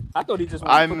that shit. I thought he just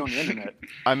wanted to put it on the internet.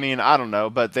 I mean, I don't know,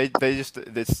 but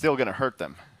it's still gonna hurt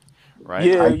them,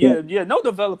 right? Yeah. No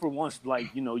developer wants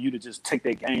you to just take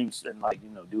their games and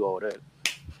do all that.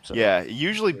 So, yeah,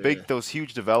 usually those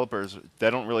huge developers,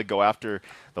 they don't really go after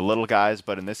the little guys,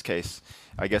 but in this case,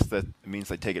 I guess that means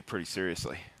they take it pretty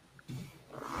seriously.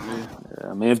 Yeah,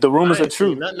 I mean, if the rumors are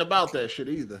true, nothing about that shit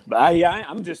either. But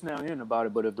I'm just now hearing about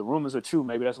it. But if the rumors are true,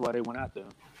 maybe that's why they went out there.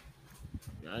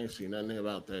 Yeah, I ain't seen nothing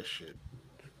about that shit.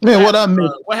 Man, what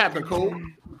happened, Cole?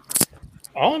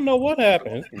 I don't know what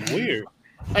happened. It's weird.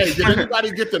 Hey, did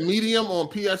anybody get the Medium on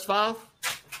PS5?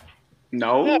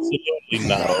 No, absolutely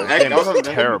not. That was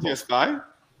terrible. PS5?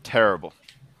 Terrible.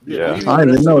 Yeah, I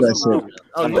didn't know that shit.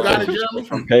 Oh, you got it, Jeremy?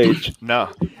 From Page. No,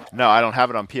 I don't have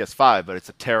it on PS5, but it's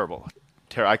a terrible.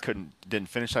 I didn't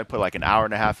finish. I put like an hour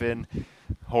and a half in.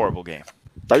 Horrible game.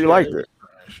 Thought you liked it.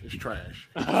 It's trash.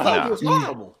 I thought it was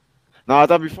horrible. No, I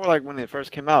thought before, like when it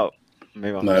first came out.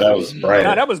 Maybe that was Brad.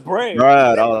 No, that was Brad.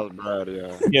 Brad, that was Brad.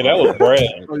 Yeah. Yeah, that was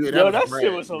Brad. Oh, yeah, Yo, that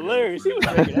shit was hilarious. He was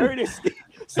making everything.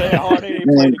 Saying how they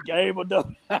didn't play the game or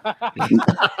nothing.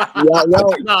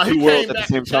 No, he came back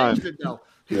and changed it though.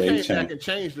 He came back and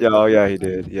changed it. Oh yeah, he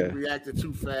did. Yeah. He reacted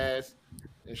too fast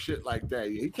and shit like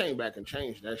that. Yeah, he came back and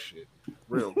changed that shit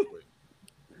real quick.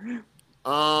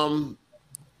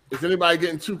 Is anybody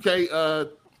getting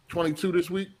 2K22 this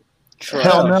week?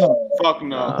 Hell no. Fuck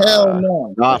no. Hell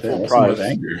no. Not full price.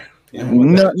 Nothing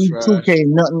 2K,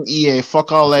 nothing EA.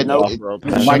 Fuck all that. No, bro.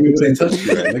 And,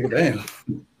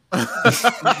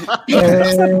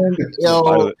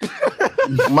 yo,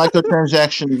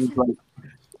 microtransactions is like.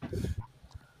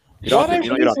 Why they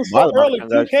releasing so early?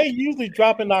 2K usually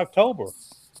drop in October.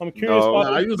 I'm curious.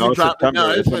 I usually drop it.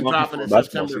 No, it's been dropping in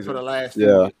September for the last.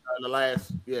 But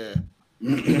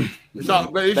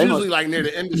it's usually like near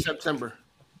the end of September.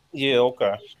 Yeah.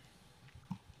 Okay.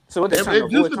 So it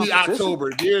used to be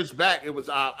October. Years back, it was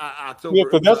October. Yeah,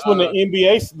 because that's when the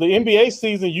NBA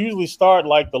season usually start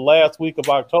like the last week of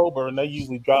October, and they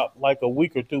usually drop like a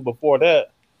week or two before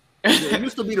that. Yeah, it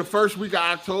used to be the first week of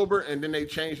October, and then they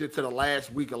changed it to the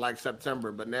last week of like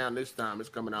September. But now this time it's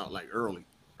coming out like early.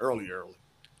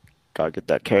 Gotta get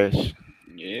that cash.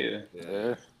 Yeah.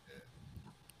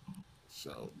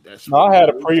 So that's. I had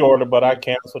a pre-order, but I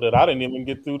canceled it. I didn't even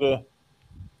get through the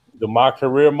my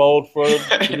career mode for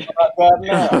what I got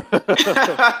now.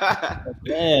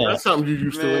 That's something you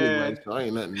used to anyway, so I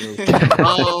ain't nothing new. They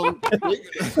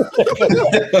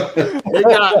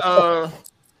got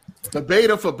the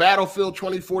beta for Battlefield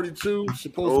 2042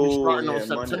 supposed to be starting on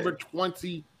September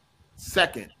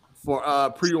 22nd for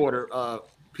pre-order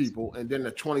people, and then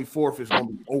the 24th is going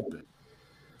to be open.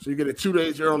 So you get it 2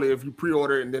 days early if you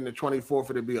pre-order, and then the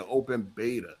 24th it'll be an open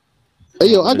beta. Hey,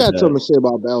 yo, I got something to say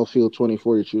about Battlefield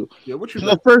 2042. Yeah, what you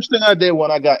The first thing I did when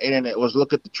I got internet was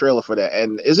look at the trailer for that.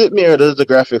 And is it me or does the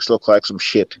graphics look like some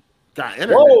shit? Got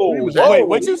internet. Wait,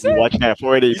 what you said? Watching that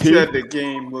 480p. He said the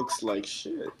game looks like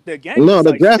shit. The game No,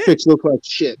 the like graphics look like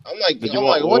shit. I'm like,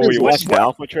 what is watch the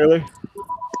alpha trailer?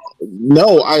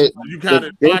 No, you got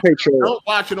it. Don't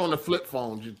watch it on the flip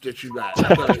phone that you got.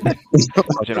 Somebody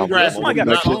got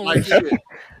a phone like shit.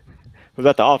 Was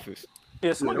at the office.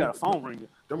 Yeah, somebody got a phone ringing.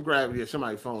 Them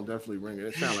somebody's phone definitely ringing.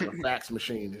 It sounds like a fax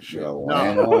machine and shit. Yo,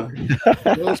 no,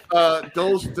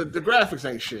 the graphics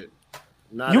ain't shit.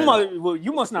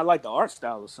 You must not like the art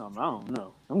style or something. I don't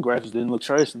know. Them graphics didn't look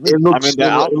trash to me. The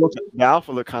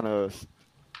alpha looked kind of.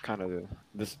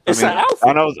 It's an alpha.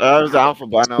 I know it was the alpha,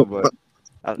 but I know, but.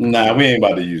 Nah, we ain't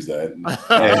about to use that.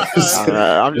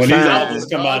 When these albums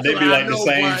come out, they be like the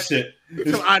same shit.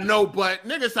 I know, but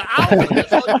niggas, an alpha.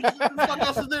 That's what the fuck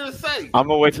else is there to say? I'm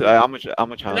gonna wait till I'm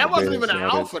gonna try. That wasn't even an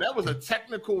alpha. That was a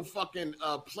technical fucking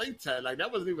play test. Like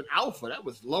that wasn't even alpha. That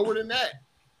was lower than that.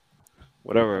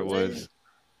 Whatever it was.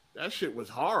 That shit was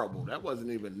horrible. That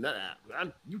wasn't even that.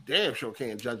 You damn sure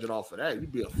can't judge it off of that.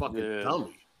 You'd be a fucking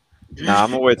dummy. Nah,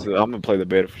 I'm gonna play the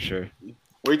beta for sure.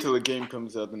 Wait till the game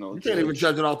comes out and all. You can't even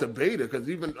judge it off the beta because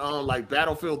even like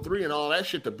Battlefield 3 and all that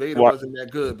shit, the beta wasn't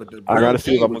that good. But I gotta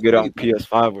see if I'm gonna get it on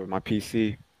PS5 or my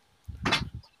PC.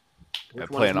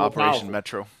 Playing Operation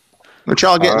Metro. What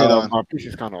y'all getting it on? My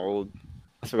PC's kind of old.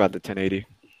 I still got the 1080.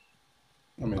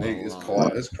 I mean, it's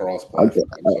cross-platform.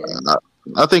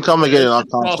 I think I'm gonna get it on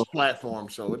console. Cross-platform,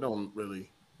 so it don't really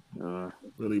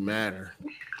matter.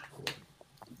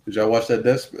 Did y'all watch that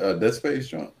Dead Space,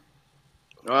 John?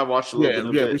 No, I watched a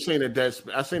little bit. Yeah, we seen the Dead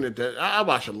Space. I seen the I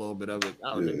watched a little bit of it.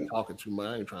 I was talking too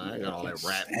much. I ain't got all that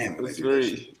rap. It's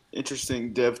very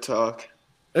interesting dev talk.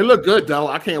 It looked good though.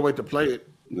 I can't wait to play it.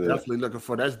 Yeah. Definitely looking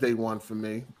for that's day one for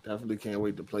me. Definitely can't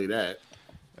wait to play that.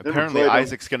 Apparently,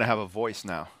 Isaac's gonna have a voice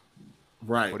now.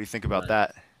 Right. What do you think about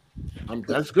that?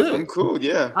 That's good. I'm cool.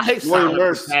 Yeah. I hate silent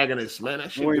protagonists, man.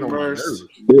 That shit get on my nerves.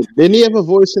 Didn't he have a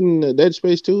voice in Dead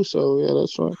Space 2? So yeah,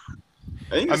 that's fine.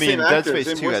 I mean, Dead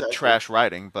Space 2 had trash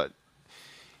writing, but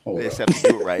they just have to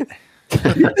do it right.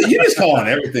 You just calling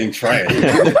everything trash.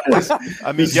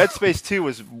 I mean, Dead Space 2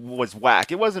 was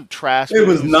whack. It wasn't trash. It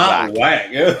was not whack.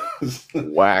 It was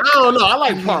whack. I don't know. I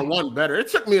like part 1 better. It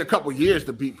took me a couple years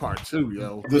to beat part 2,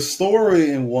 yo. The story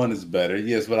in 1 is better,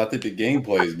 yes, but I think the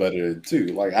gameplay is better in 2.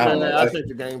 Like I don't know. I think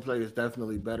the gameplay is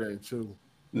definitely better in 2.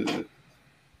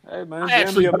 Hey man, I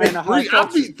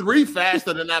beat 3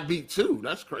 faster than I beat 2.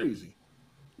 That's crazy.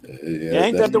 Yeah,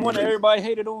 ain't that the one that everybody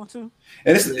hated on too?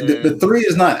 And it's the 3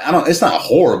 is not. It's not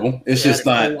horrible. It's just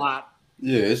not.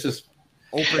 Yeah, it's just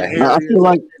open area. I feel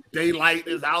like daylight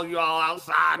is out. You all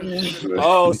outside.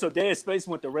 Oh, so Dead Space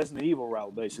went the Resident Evil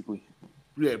route, basically.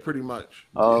 Yeah, pretty much.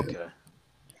 Oh, okay.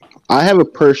 I have a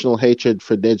personal hatred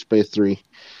for Dead Space 3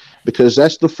 because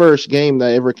that's the first game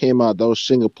that ever came out that was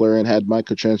single player and had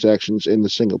microtransactions in the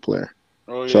single player.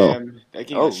 Oh yeah, that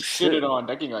game got shitted on.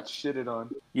 That game got shitted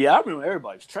on. Yeah, I remember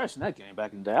everybody was trashing that game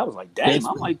back in the day. I was like, damn,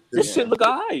 I'm like, this shit look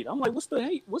alright. I'm like, what's the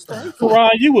hate? What's the hate?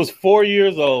 Ryan, you was 4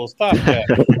 years old. Stop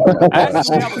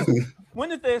that. When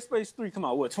did Dead Space 3 come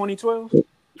out? What, 2012?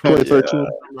 2013.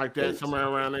 Like that, somewhere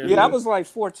around there. Yeah, I was like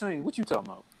 14. What you talking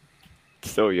about?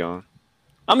 Still young.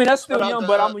 I mean, that's still young,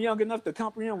 but I'm young enough to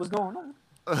comprehend what's going on.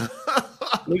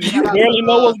 You barely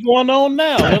know what's going on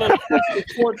now. I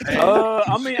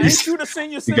mean, ain't you the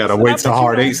senior citizen? You gotta wait till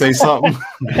Hard 8 say something.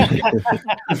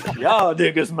 Y'all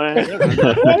niggas, man.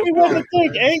 Tell me what to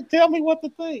think. Tell me what to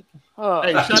think.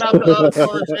 Hey, shout out to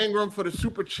Forrest Ingram for the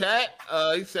super chat.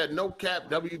 He said, "No cap,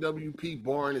 WWP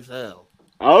boring as hell."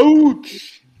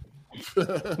 Ouch.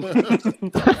 Shout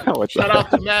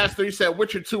out to Master. He said,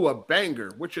 "Witcher 2 a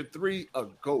banger. Witcher 3 a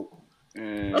goat."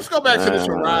 Let's go back to this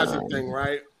Horizon thing,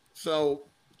 right? So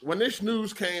when this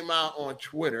news came out on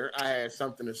Twitter, I had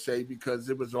something to say because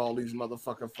it was all these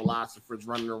motherfucking philosophers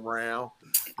running around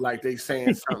like they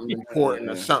saying something important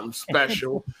or something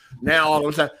special. Now all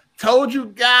of a sudden, told you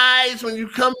guys, when you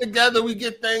come together, we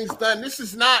get things done. This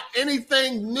is not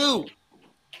anything new.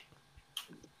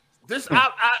 This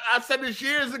I said this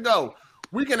years ago.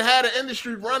 We can have the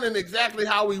industry running exactly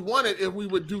how we want it if we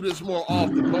would do this more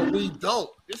often, but we don't.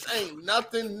 This ain't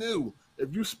nothing new.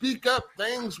 If you speak up,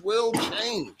 things will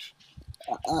change.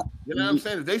 You know what I'm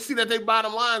saying? If they see that their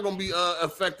bottom line going to be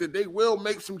affected, they will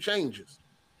make some changes.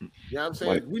 You know what I'm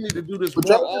saying? We need to do this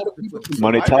more often.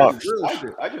 Money talks.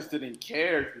 I just didn't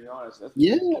care, to be honest.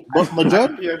 But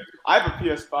majority, I have a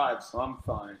PS5, so I'm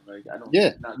fine. Like I don't.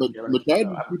 Yeah, but majority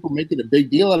of people making a big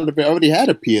deal out of it already had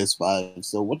a PS5.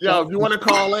 So what? Yeah, if you want to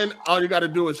call in, all you got to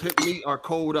do is hit me or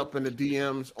code up in the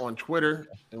DMs on Twitter,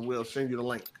 and we'll send you the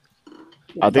link.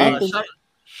 I think.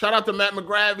 Shout out to Matt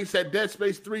McGrath. He said Dead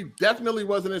Space 3 definitely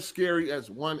wasn't as scary as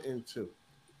 1 and 2.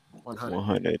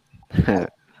 100.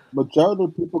 Majority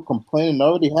of people complaining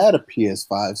already had a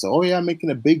PS5, so I'm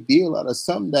making a big deal out of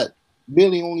something that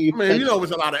really only. I mean, you know,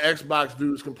 there's a lot of Xbox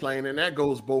dudes complaining. That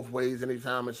goes both ways.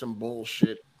 Anytime it's some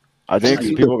bullshit. I think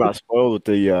people got spoiled with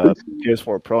the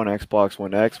PS4 Pro and Xbox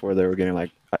One X, where they were getting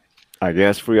like, I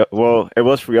guess free. Well, it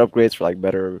was free upgrades for like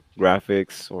better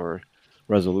graphics or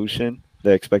resolution.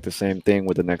 They expect the same thing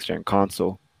with the next gen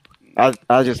console. That's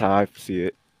just how I see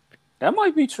it. That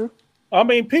might be true. I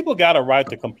mean, people got a right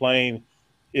to complain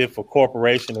if a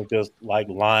corporation is just like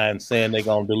lying, saying they're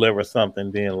gonna deliver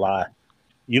something, then lie.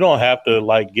 You don't have to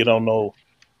like get on no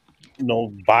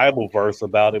Bible verse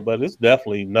about it, but it's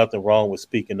definitely nothing wrong with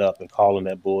speaking up and calling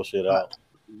that bullshit out.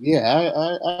 Yeah,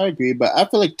 I agree, but I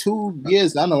feel like 2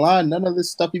 years down the line, none of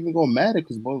this stuff even gonna matter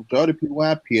because majority of people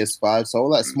have PS5, so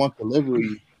all that smart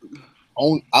delivery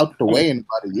out the way in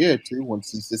about a year or two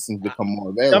once these systems become more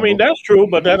available. I mean, that's true,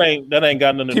 but that ain't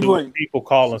got nothing to do with people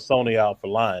calling Sony out for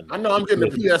lying. I know I'm getting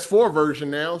the PS4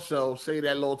 version now, so say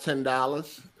that little $10.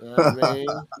 You know what I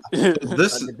mean?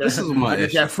 This is my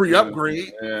issue. That free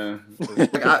upgrade. Yeah.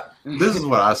 This is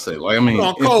what I say. Like, I mean,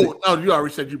 you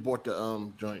already said you bought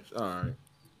the joints. All right.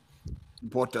 You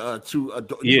bought the two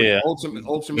ultimate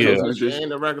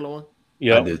and the regular one.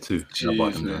 Yeah, I did too. I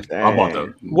bought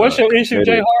them. What's your issue,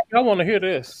 Jay Hart? I want to hear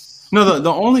this. No,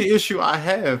 the only issue I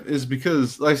have is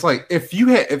because it's like if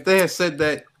they had said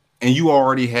that and you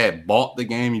already had bought the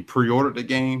game, you pre-ordered the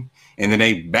game, and then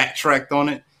they backtracked on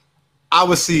it, I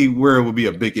would see where it would be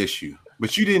a big issue.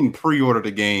 But you didn't pre-order the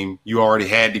game; you already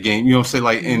had the game. You know what I'm saying?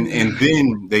 Like, and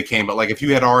then they came. But like, if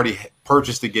you had already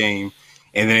purchased the game,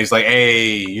 and then it's like,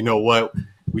 hey, you know what?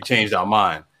 We changed our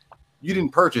mind. You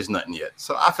didn't purchase nothing yet.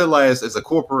 So I feel like as a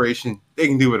corporation, they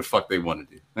can do what the fuck they want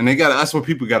to do. And that's what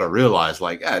people got to realize.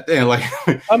 Like, God damn, like,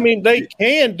 I mean, they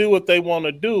can do what they want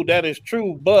to do. That is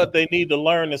true. But they need to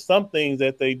learn that some things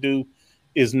that they do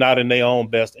is not in their own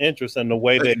best interest. And the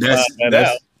way they find that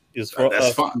out is for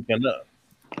us speaking up.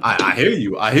 I hear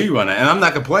you. I hear you on that. And I'm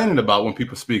not complaining about when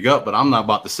people speak up, but I'm not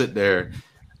about to sit there.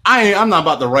 I'm not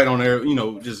about to write on there,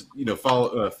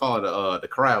 follow the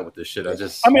crowd with this shit.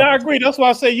 I agree. That's why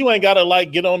I say you ain't gotta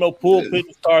like get on no pulpit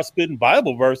and start spitting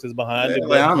Bible verses behind it.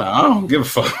 I don't give a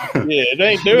fuck. Yeah,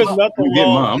 there is nothing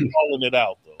wrong with calling it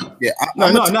out though. Yeah,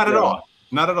 no, not at all.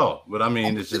 Not at all. But I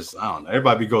mean, it's just I don't know.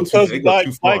 Everybody go too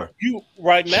far. Like you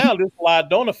right now, this lie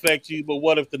don't affect you, but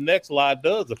what if the next lie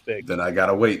does affect you? Then I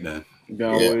gotta wait then.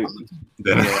 Wait.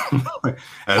 Then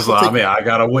that's like, I mean, I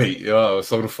gotta wait.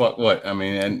 So the fuck what? I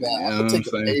mean, and you know what I'm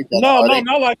saying? No,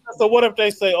 not like that. So what if they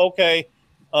say, okay,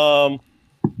 God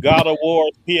of War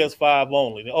PS5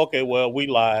 only? Okay, well, we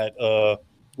lied.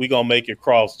 We gonna make it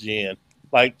cross-gen.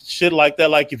 Like shit like that.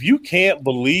 Like if you can't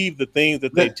believe the things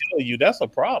that they tell you, that's a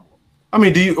problem. I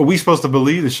mean, are we supposed to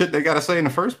believe the shit they gotta say in the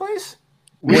first place?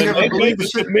 When they make the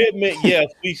commitment,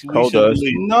 yes, we should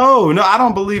believe. No, I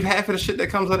don't believe half of the shit that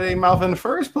comes out of their mouth in the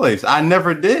first place. I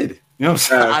never did. You know what I'm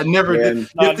saying? I never did.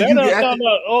 No.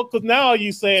 Oh, because now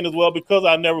you saying as well, because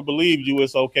I never believed you,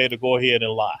 it's okay to go ahead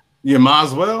and lie. You might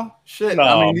as well. Shit. No,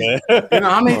 I mean, man. You know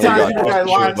how many times you guys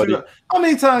lied to you? How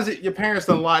many times your parents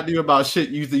done lied to you about shit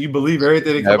you believe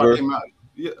everything that come out of their mouth?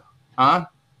 Yeah. Huh?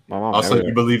 Also,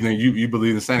 you believe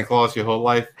in Santa Claus your whole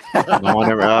life? No, I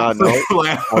never. No, I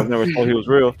was never told he was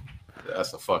real.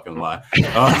 That's a fucking lie.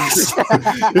 I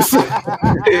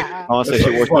want to say she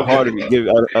worked too hard to give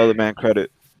other man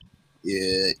credit.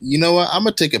 Yeah, you know what? I'm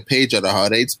gonna take a page out of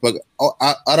Hard Eights, but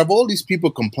out of all these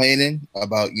people complaining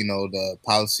about the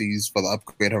policies for the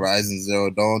upgrade Horizon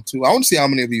Zero Dawn 2, I want to see how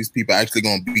many of these people are actually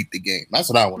gonna beat the game. That's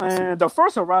what I want to see. Man, the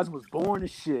first Horizon was boring as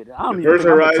shit. I'm not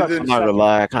gonna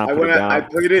lie. I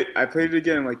played it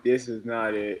again. I'm like, this is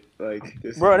not it. Like,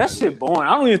 this bro, that shit boring.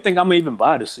 I don't even think I'm gonna even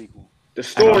buy the sequel. The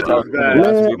story was bad.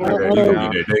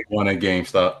 They won at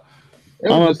GameStop. I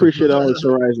don't appreciate all this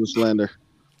Horizon slander.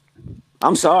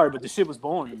 I'm sorry, but the shit was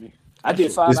boring to me. I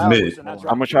did 5 hours. And I'm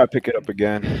gonna try to pick it up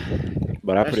again,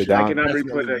 but I put it down. I cannot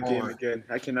replay that game again.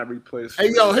 I cannot replay this. Hey,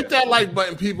 yo, hit that like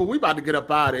button, people. We about to get up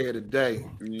out of here today.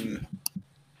 We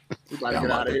about to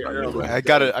get out of here early. I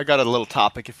got a little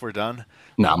topic if we're done.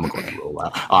 No, I'm going to roll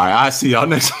out. All right, I see y'all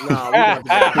next week.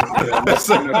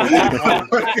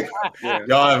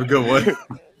 Y'all have a good one.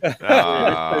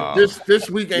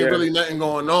 This week ain't really nothing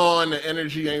going on. The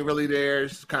energy ain't really there.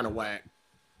 It's kind of whack.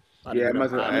 I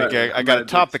got a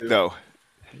topic though.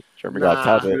 Sure, we got a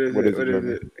topic. What is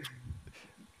it?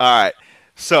 All right.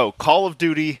 So, Call of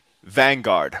Duty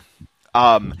Vanguard.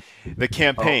 The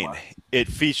campaign. It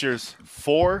features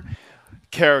 4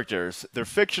 characters. They're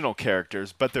fictional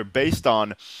characters, but they're based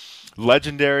on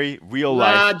legendary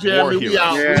real-life war heroes. We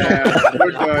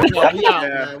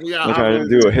trying to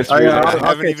do a history. I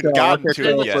haven't even gotten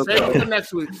to it yet. Save it for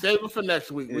next week. Save it for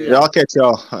next week. Yeah, I'll catch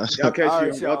y'all. Y'all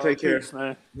catch you. Y'all take care,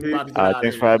 man.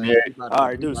 Thanks for having me. All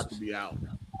right, dudes.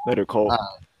 Later, Cole.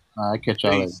 I'll catch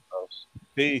y'all later.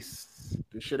 Peace.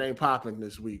 This shit ain't popping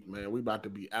this week, man. We about to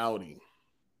be outie.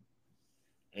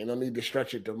 Ain't no need to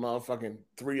stretch it to motherfucking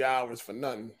 3 hours for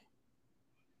nothing.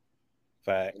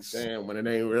 Facts. Damn, when it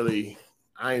ain't really,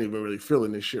 I ain't even really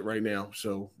feeling this shit right now.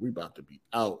 So we about to be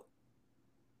out.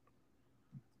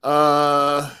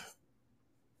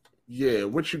 Yeah,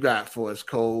 what you got for us,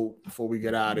 Cole, before we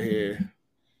get out of here?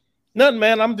 Nothing,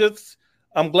 man. I'm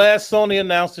glad Sony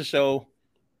announced the show.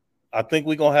 I think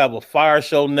we're going to have a fire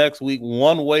show next week,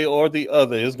 one way or the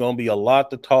other. It's going to be a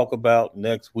lot to talk about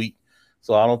next week.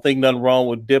 So I don't think nothing wrong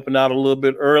with dipping out a little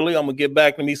bit early. I'm going to get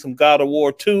back to me some God of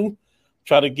War 2.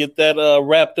 Try to get that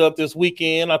wrapped up this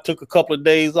weekend. I took a couple of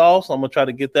days off, so I'm gonna try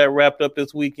to get that wrapped up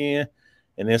this weekend,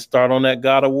 and then start on that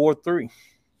God of War 3.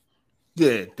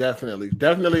 Yeah, definitely.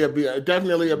 It'll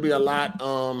be a lot.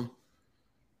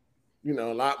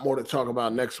 A lot more to talk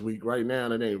about next week. Right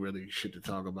now, it ain't really shit to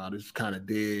talk about. It's kind of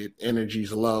dead.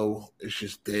 Energy's low. It's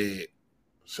just dead.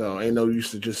 So ain't no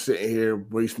use to just sitting here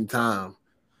wasting time.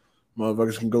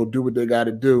 Motherfuckers can go do what they got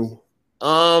to do.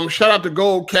 Shout out to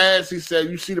Gold Cats. He said,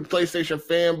 "You see the PlayStation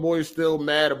fanboys still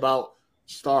mad about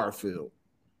Starfield."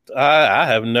 I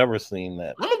have never seen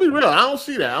that. I'm gonna be real. I don't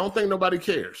see that. I don't think nobody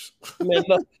cares. Man,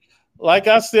 like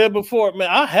I said before, man,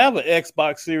 I have an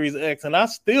Xbox Series X, and I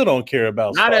still don't care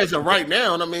about. Not as of right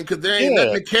now. I mean, because there ain't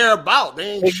nothing to care about.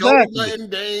 They ain't showing nothing.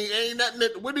 They ain't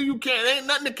nothing. What do you care? There ain't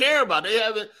nothing to care about. They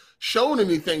haven't shown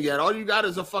anything yet. All you got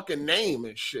is a fucking name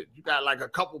and shit. You got like a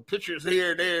couple pictures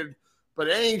here and there, but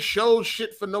they ain't showed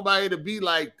shit for nobody to be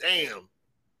like, damn,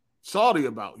 salty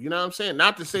about. You know what I'm saying?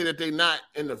 Not to say that they not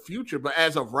in the future, but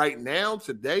as of right now,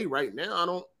 today, right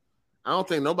now, I don't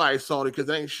think nobody's salty because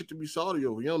there ain't shit to be salty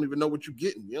over. You don't even know what you're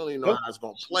getting. You don't even know how it's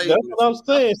gonna play. That's what I'm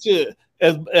saying. Shit.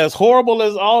 As horrible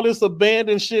as all this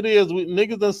abandoned shit is,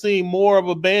 niggas done seen more of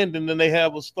abandoned than they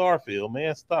have with Starfield.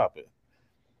 Man, stop it.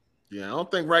 Yeah, I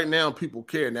don't think right now people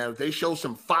care. Now, if they show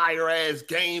some fire ass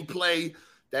gameplay,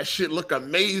 that shit look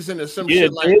amazing or some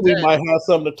shit like that. We might have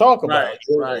something to talk about.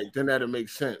 Right. Then that'll make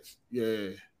sense. Yeah.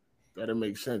 That'll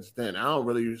make sense then. I don't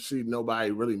really see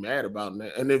nobody really mad about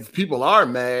that. And if people are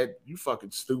mad, you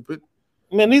fucking stupid.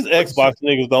 Man, these Xbox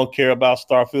niggas don't care about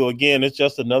Starfield. Again, it's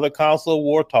just another console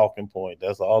war talking point.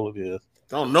 That's all it is.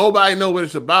 Don't nobody know what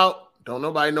it's about. Don't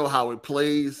nobody know how it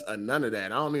plays or none of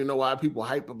that. I don't even know why people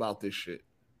hype about this shit.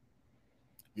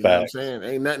 You know what I'm saying?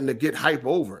 Ain't nothing to get hype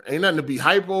over. Ain't nothing to be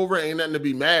hype over. Ain't nothing to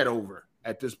be mad over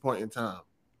at this point in time.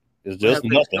 It's just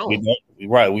nothing.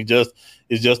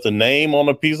 It's just a name on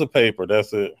a piece of paper.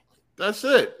 That's it. That's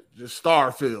it. Just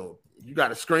Starfield. You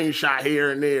got a screenshot here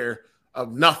and there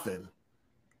of nothing.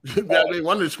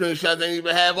 One of the screenshots ain't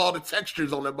even have all the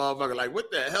textures on that motherfucker. Like,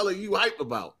 what the hell are you hype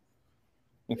about?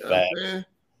 You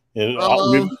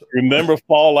know remember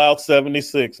Fallout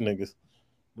 76, niggas.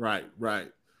 Right.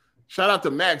 Shout out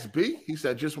to Max B. He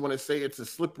said, just want to say it's a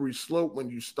slippery slope when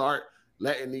you start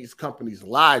letting these companies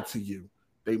lie to you.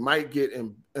 They might get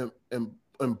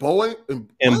emboldened.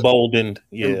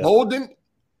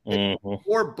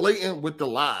 Or blatant with the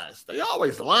lies. They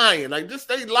always lying. Like this,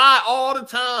 they lie all the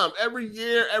time. Every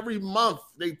year, every month,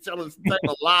 they tell us type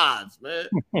of lies, man.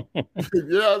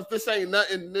 This ain't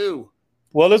nothing new.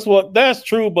 Well, that's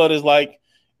true, but it's like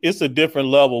it's a different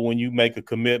level when you make a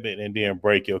commitment and then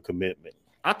break your commitment.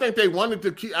 I think they wanted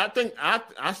to keep. I think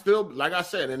I still, like I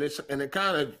said, and it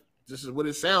kind of, this is what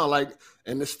it sounds like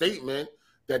in the statement,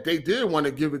 that they did want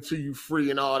to give it to you free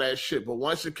and all that shit. But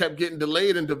once it kept getting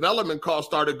delayed and development costs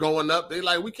started going up, they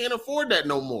like, we can't afford that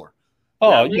no more.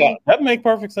 Oh, yeah, that make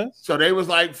perfect sense. So they was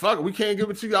like, fuck it, we can't give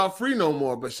it to y'all free no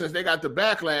more. But since they got the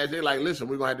backlash, they like, listen,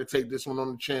 we're going to have to take this one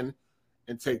on the chin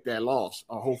and take that loss.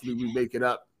 Or hopefully we make it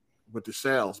up with the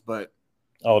sales. But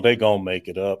they going to make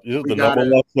it up. This is the number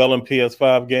one selling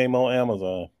PS5 game on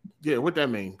Amazon. Yeah, what that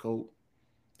mean, Cole?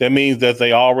 That means that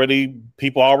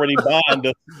people already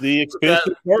buying the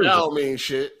expensive version. That don't mean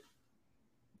shit.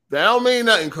 That don't mean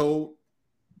nothing, Cole.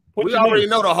 We already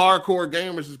know the hardcore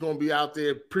gamers is going to be out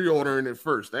there pre-ordering it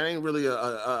first. That ain't really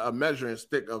a measuring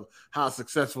stick of how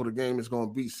successful the game is going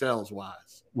to be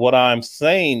sales-wise. What I'm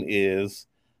saying is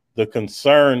the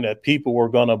concern that people were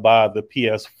going to buy the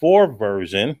PS4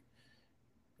 version,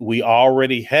 we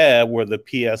already have where the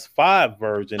PS5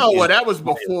 version. Oh, well, that was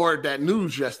before that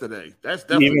news yesterday. That's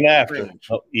definitely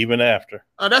even after.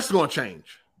 Oh, that's going to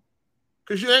change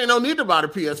because you ain't no need to buy the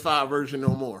PS5 version no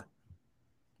more.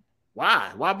 Why?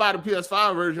 Why buy the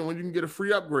PS5 version when you can get a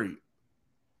free upgrade?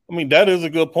 I mean, that is a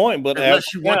good point, but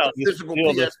unless you want the physical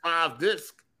PS5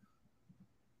 disc.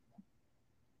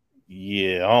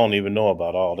 Yeah, I don't even know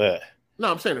about all that.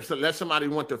 No, I'm saying if let somebody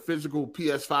want the physical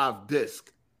PS5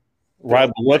 disc.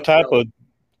 Right, but what type of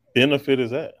benefit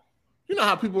is that? You know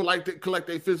how people like to collect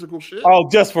their physical shit? Oh,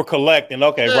 just for collecting.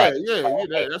 Okay, right.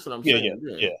 Yeah, that's what I'm saying.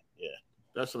 Yeah.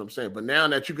 That's what I'm saying. But now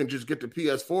that you can just get the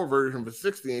PS4 version for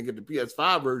 $60 and get the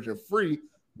PS5 version free,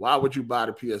 why would you buy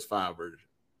the PS5 version?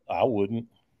 I wouldn't.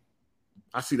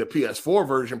 I see the PS4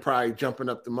 version probably jumping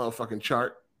up the motherfucking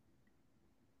chart.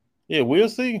 Yeah, we'll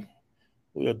see.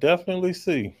 We'll definitely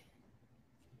see.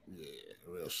 Yeah,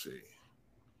 we'll see.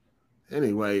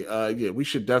 Anyway, we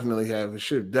should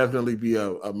definitely be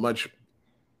a much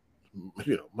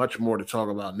more to talk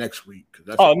about next week.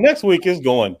 Next week is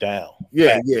going down.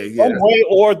 Yeah. One way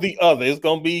or the other. It's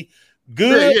going to be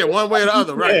good. Yeah, one way or the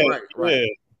other. Right.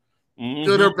 Mm-hmm.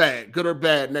 Good or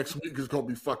bad. Next week is gonna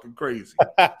be fucking crazy.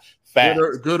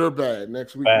 Good or bad.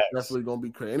 Next week is definitely gonna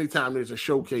be crazy. Anytime there's a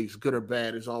showcase, good or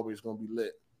bad, is always gonna be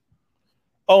lit.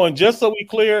 Oh, and just so we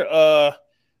clear,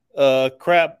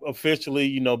 Crap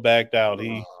officially, backed out.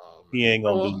 He ain't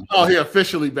gonna be. Oh, he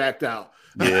officially backed out.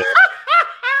 Yeah.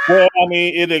 Well, I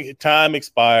mean, time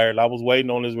expired. I was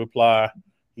waiting on his reply.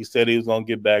 He said he was gonna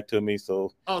get back to me,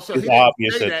 so it's he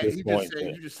obvious say at that. this point.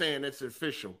 You're just saying it's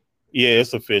official. Yeah,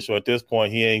 it's official at this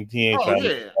point. He ain't trying to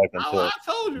get back in touch.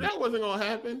 I told you that wasn't gonna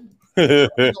happen.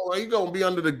 He gonna be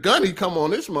under the gun. He come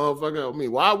on this motherfucker. I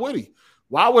mean, why would he?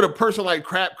 Why would a person like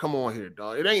Crap come on here,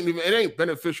 dog? It ain't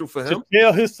beneficial for him. To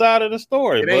tell his side of the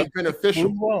story. It ain't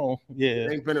beneficial. Yeah,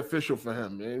 it ain't beneficial for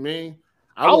him. You know what I mean?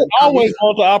 I always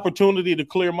want the opportunity to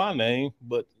clear my name,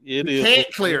 but you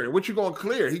can't clear it. What you gonna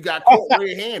clear? He got caught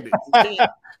red-handed.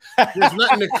 There's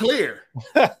nothing to clear.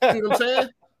 You know what I'm saying?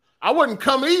 I wouldn't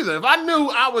come either. If I knew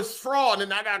I was fraud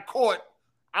and I got caught,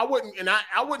 I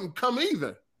wouldn't come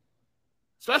either.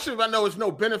 Especially if I know it's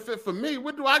no benefit for me.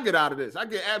 What do I get out of this? I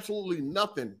get absolutely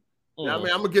nothing. You know what I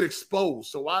mean? I'm gonna get exposed.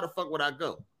 So why the fuck would I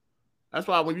go? That's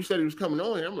why when you said he was coming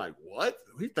on here, I'm like, what?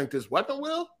 He think this weapon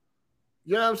will?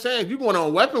 You know what I'm saying? You going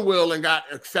on weapon wheel and got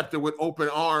accepted with open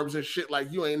arms and shit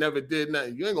like you ain't never did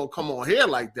nothing. You ain't gonna come on here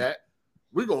like that.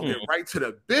 We're gonna get right to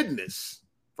the business.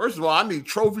 First of all, I need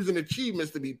trophies and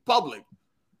achievements to be public.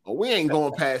 But we ain't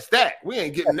going past that. We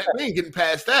ain't getting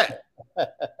past that. You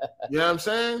know what I'm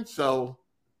saying? So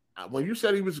when you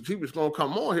said he was gonna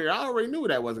come on here, I already knew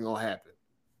that wasn't gonna happen.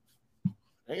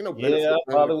 Ain't no benefit. Yeah,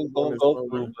 I thought it was gonna go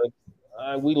through,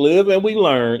 but we live and we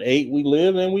learn. We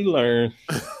live and we learn.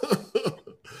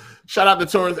 Shout out to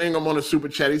Torrance Ingram on the super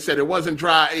chat. He said it wasn't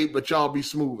dry 8, but y'all be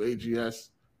smooth, AGS.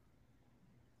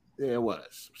 Yeah, it was.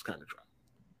 It was kind of dry.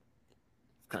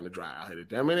 Kind of dry out here.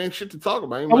 I mean, ain't shit to talk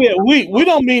about. We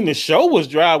don't mean the show was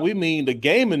dry. We mean the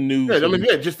gaming news.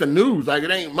 Yeah, just the news. Like,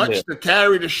 it ain't much to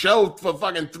carry the show for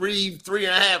fucking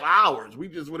 3.5 hours. We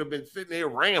just would have been sitting here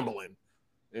rambling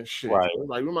and shit. Right. So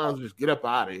like, we might as well just get up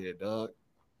out of here, dog.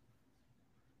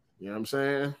 You know what I'm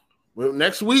saying? Well,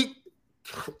 next week,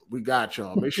 we got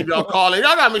y'all. Make sure y'all call in.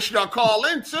 Y'all gotta make sure y'all call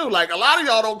in too. Like, a lot of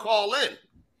y'all don't call in.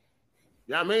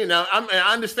 You know what I mean? Now,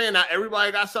 I understand not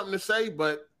everybody got something to say,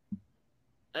 but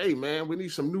hey, man, we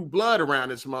need some new blood around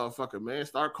this motherfucker, man.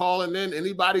 Start calling in.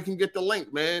 Anybody can get the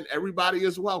link, man. Everybody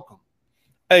is welcome.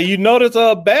 Hey, you notice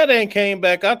Bad ain't came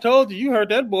back. I told you, you heard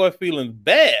that boy feeling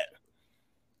bad.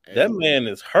 Hey, that man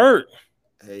is hurt.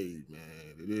 Hey, man,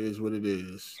 it is what it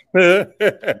is.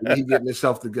 He getting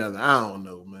himself together. I don't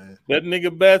know, man. That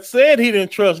nigga Bat said he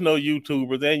didn't trust no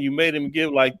YouTubers, and you made him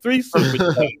give like 3 super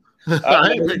chats.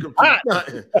 I ain't make him do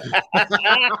nothing.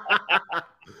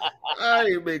 I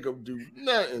ain't make him do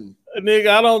nothing. Nigga,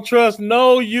 I don't trust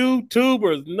no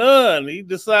YouTubers, none. He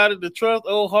decided to trust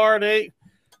old Heartache.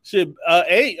 Shit,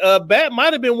 Bat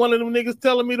might have been one of them niggas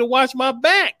telling me to watch my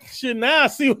back. Shit, now I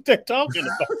see what they're talking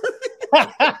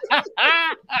about.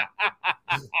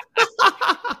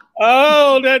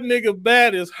 Oh, that nigga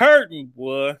Bat is hurting,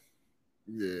 boy.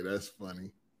 Yeah, that's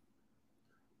funny.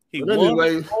 He won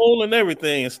the poll and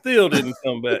everything and still didn't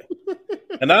come back.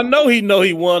 And I know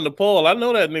he won the poll. I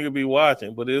know that nigga be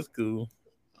watching, but it's cool.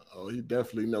 Oh, he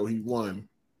definitely know he won.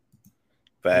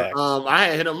 Fact. I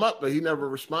had hit him up, but he never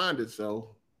responded, so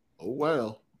oh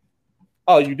well.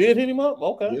 Oh, you did hit him up?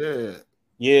 Okay. Yeah.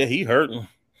 Yeah, he hurting.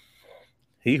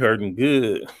 He hurting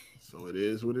good. So it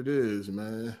is what it is,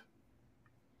 man.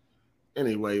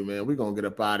 Anyway, man, we're gonna get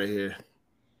up out of here.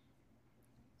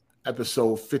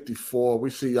 Episode 54.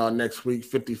 We see y'all next week.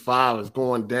 55 is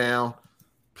going down.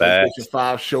 PlayStation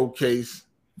 5 showcase.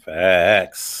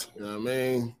 Facts. You know what I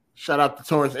mean? Shout out to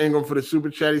Torrance Ingram for the super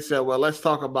chat. He said, well, let's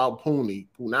talk about Punani.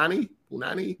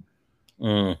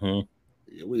 Mm-hmm.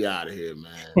 Yeah, we out of here,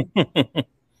 man.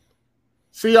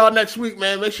 See y'all next week,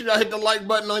 man. Make sure y'all hit the like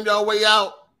button on y'all way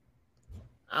out.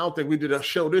 I don't think we did a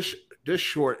show this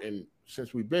short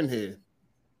since we've been here.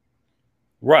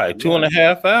 Right,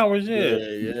 2.5 hours,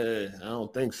 Yeah, I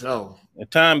don't think so. The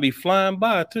time be flying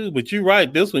by too, but you're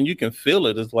right. This one you can feel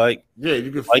it. It's like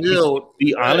you can feel.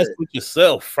 Be honest with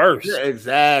yourself first. Yeah,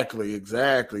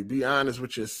 exactly. Be honest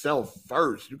with yourself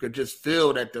first. You could just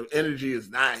feel that the energy is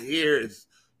not here. It's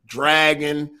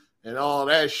dragging and all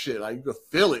that shit. Like you could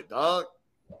feel it, dog.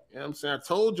 You know what I'm saying? I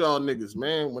told y'all niggas,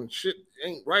 man, when shit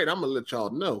ain't right, I'm gonna let y'all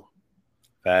know.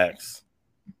 Facts.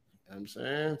 You know what I'm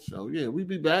saying? So yeah, we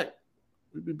be back.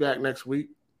 We'll be back next week.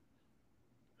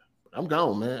 I'm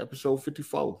gone, man. Episode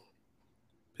 54.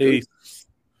 Peace.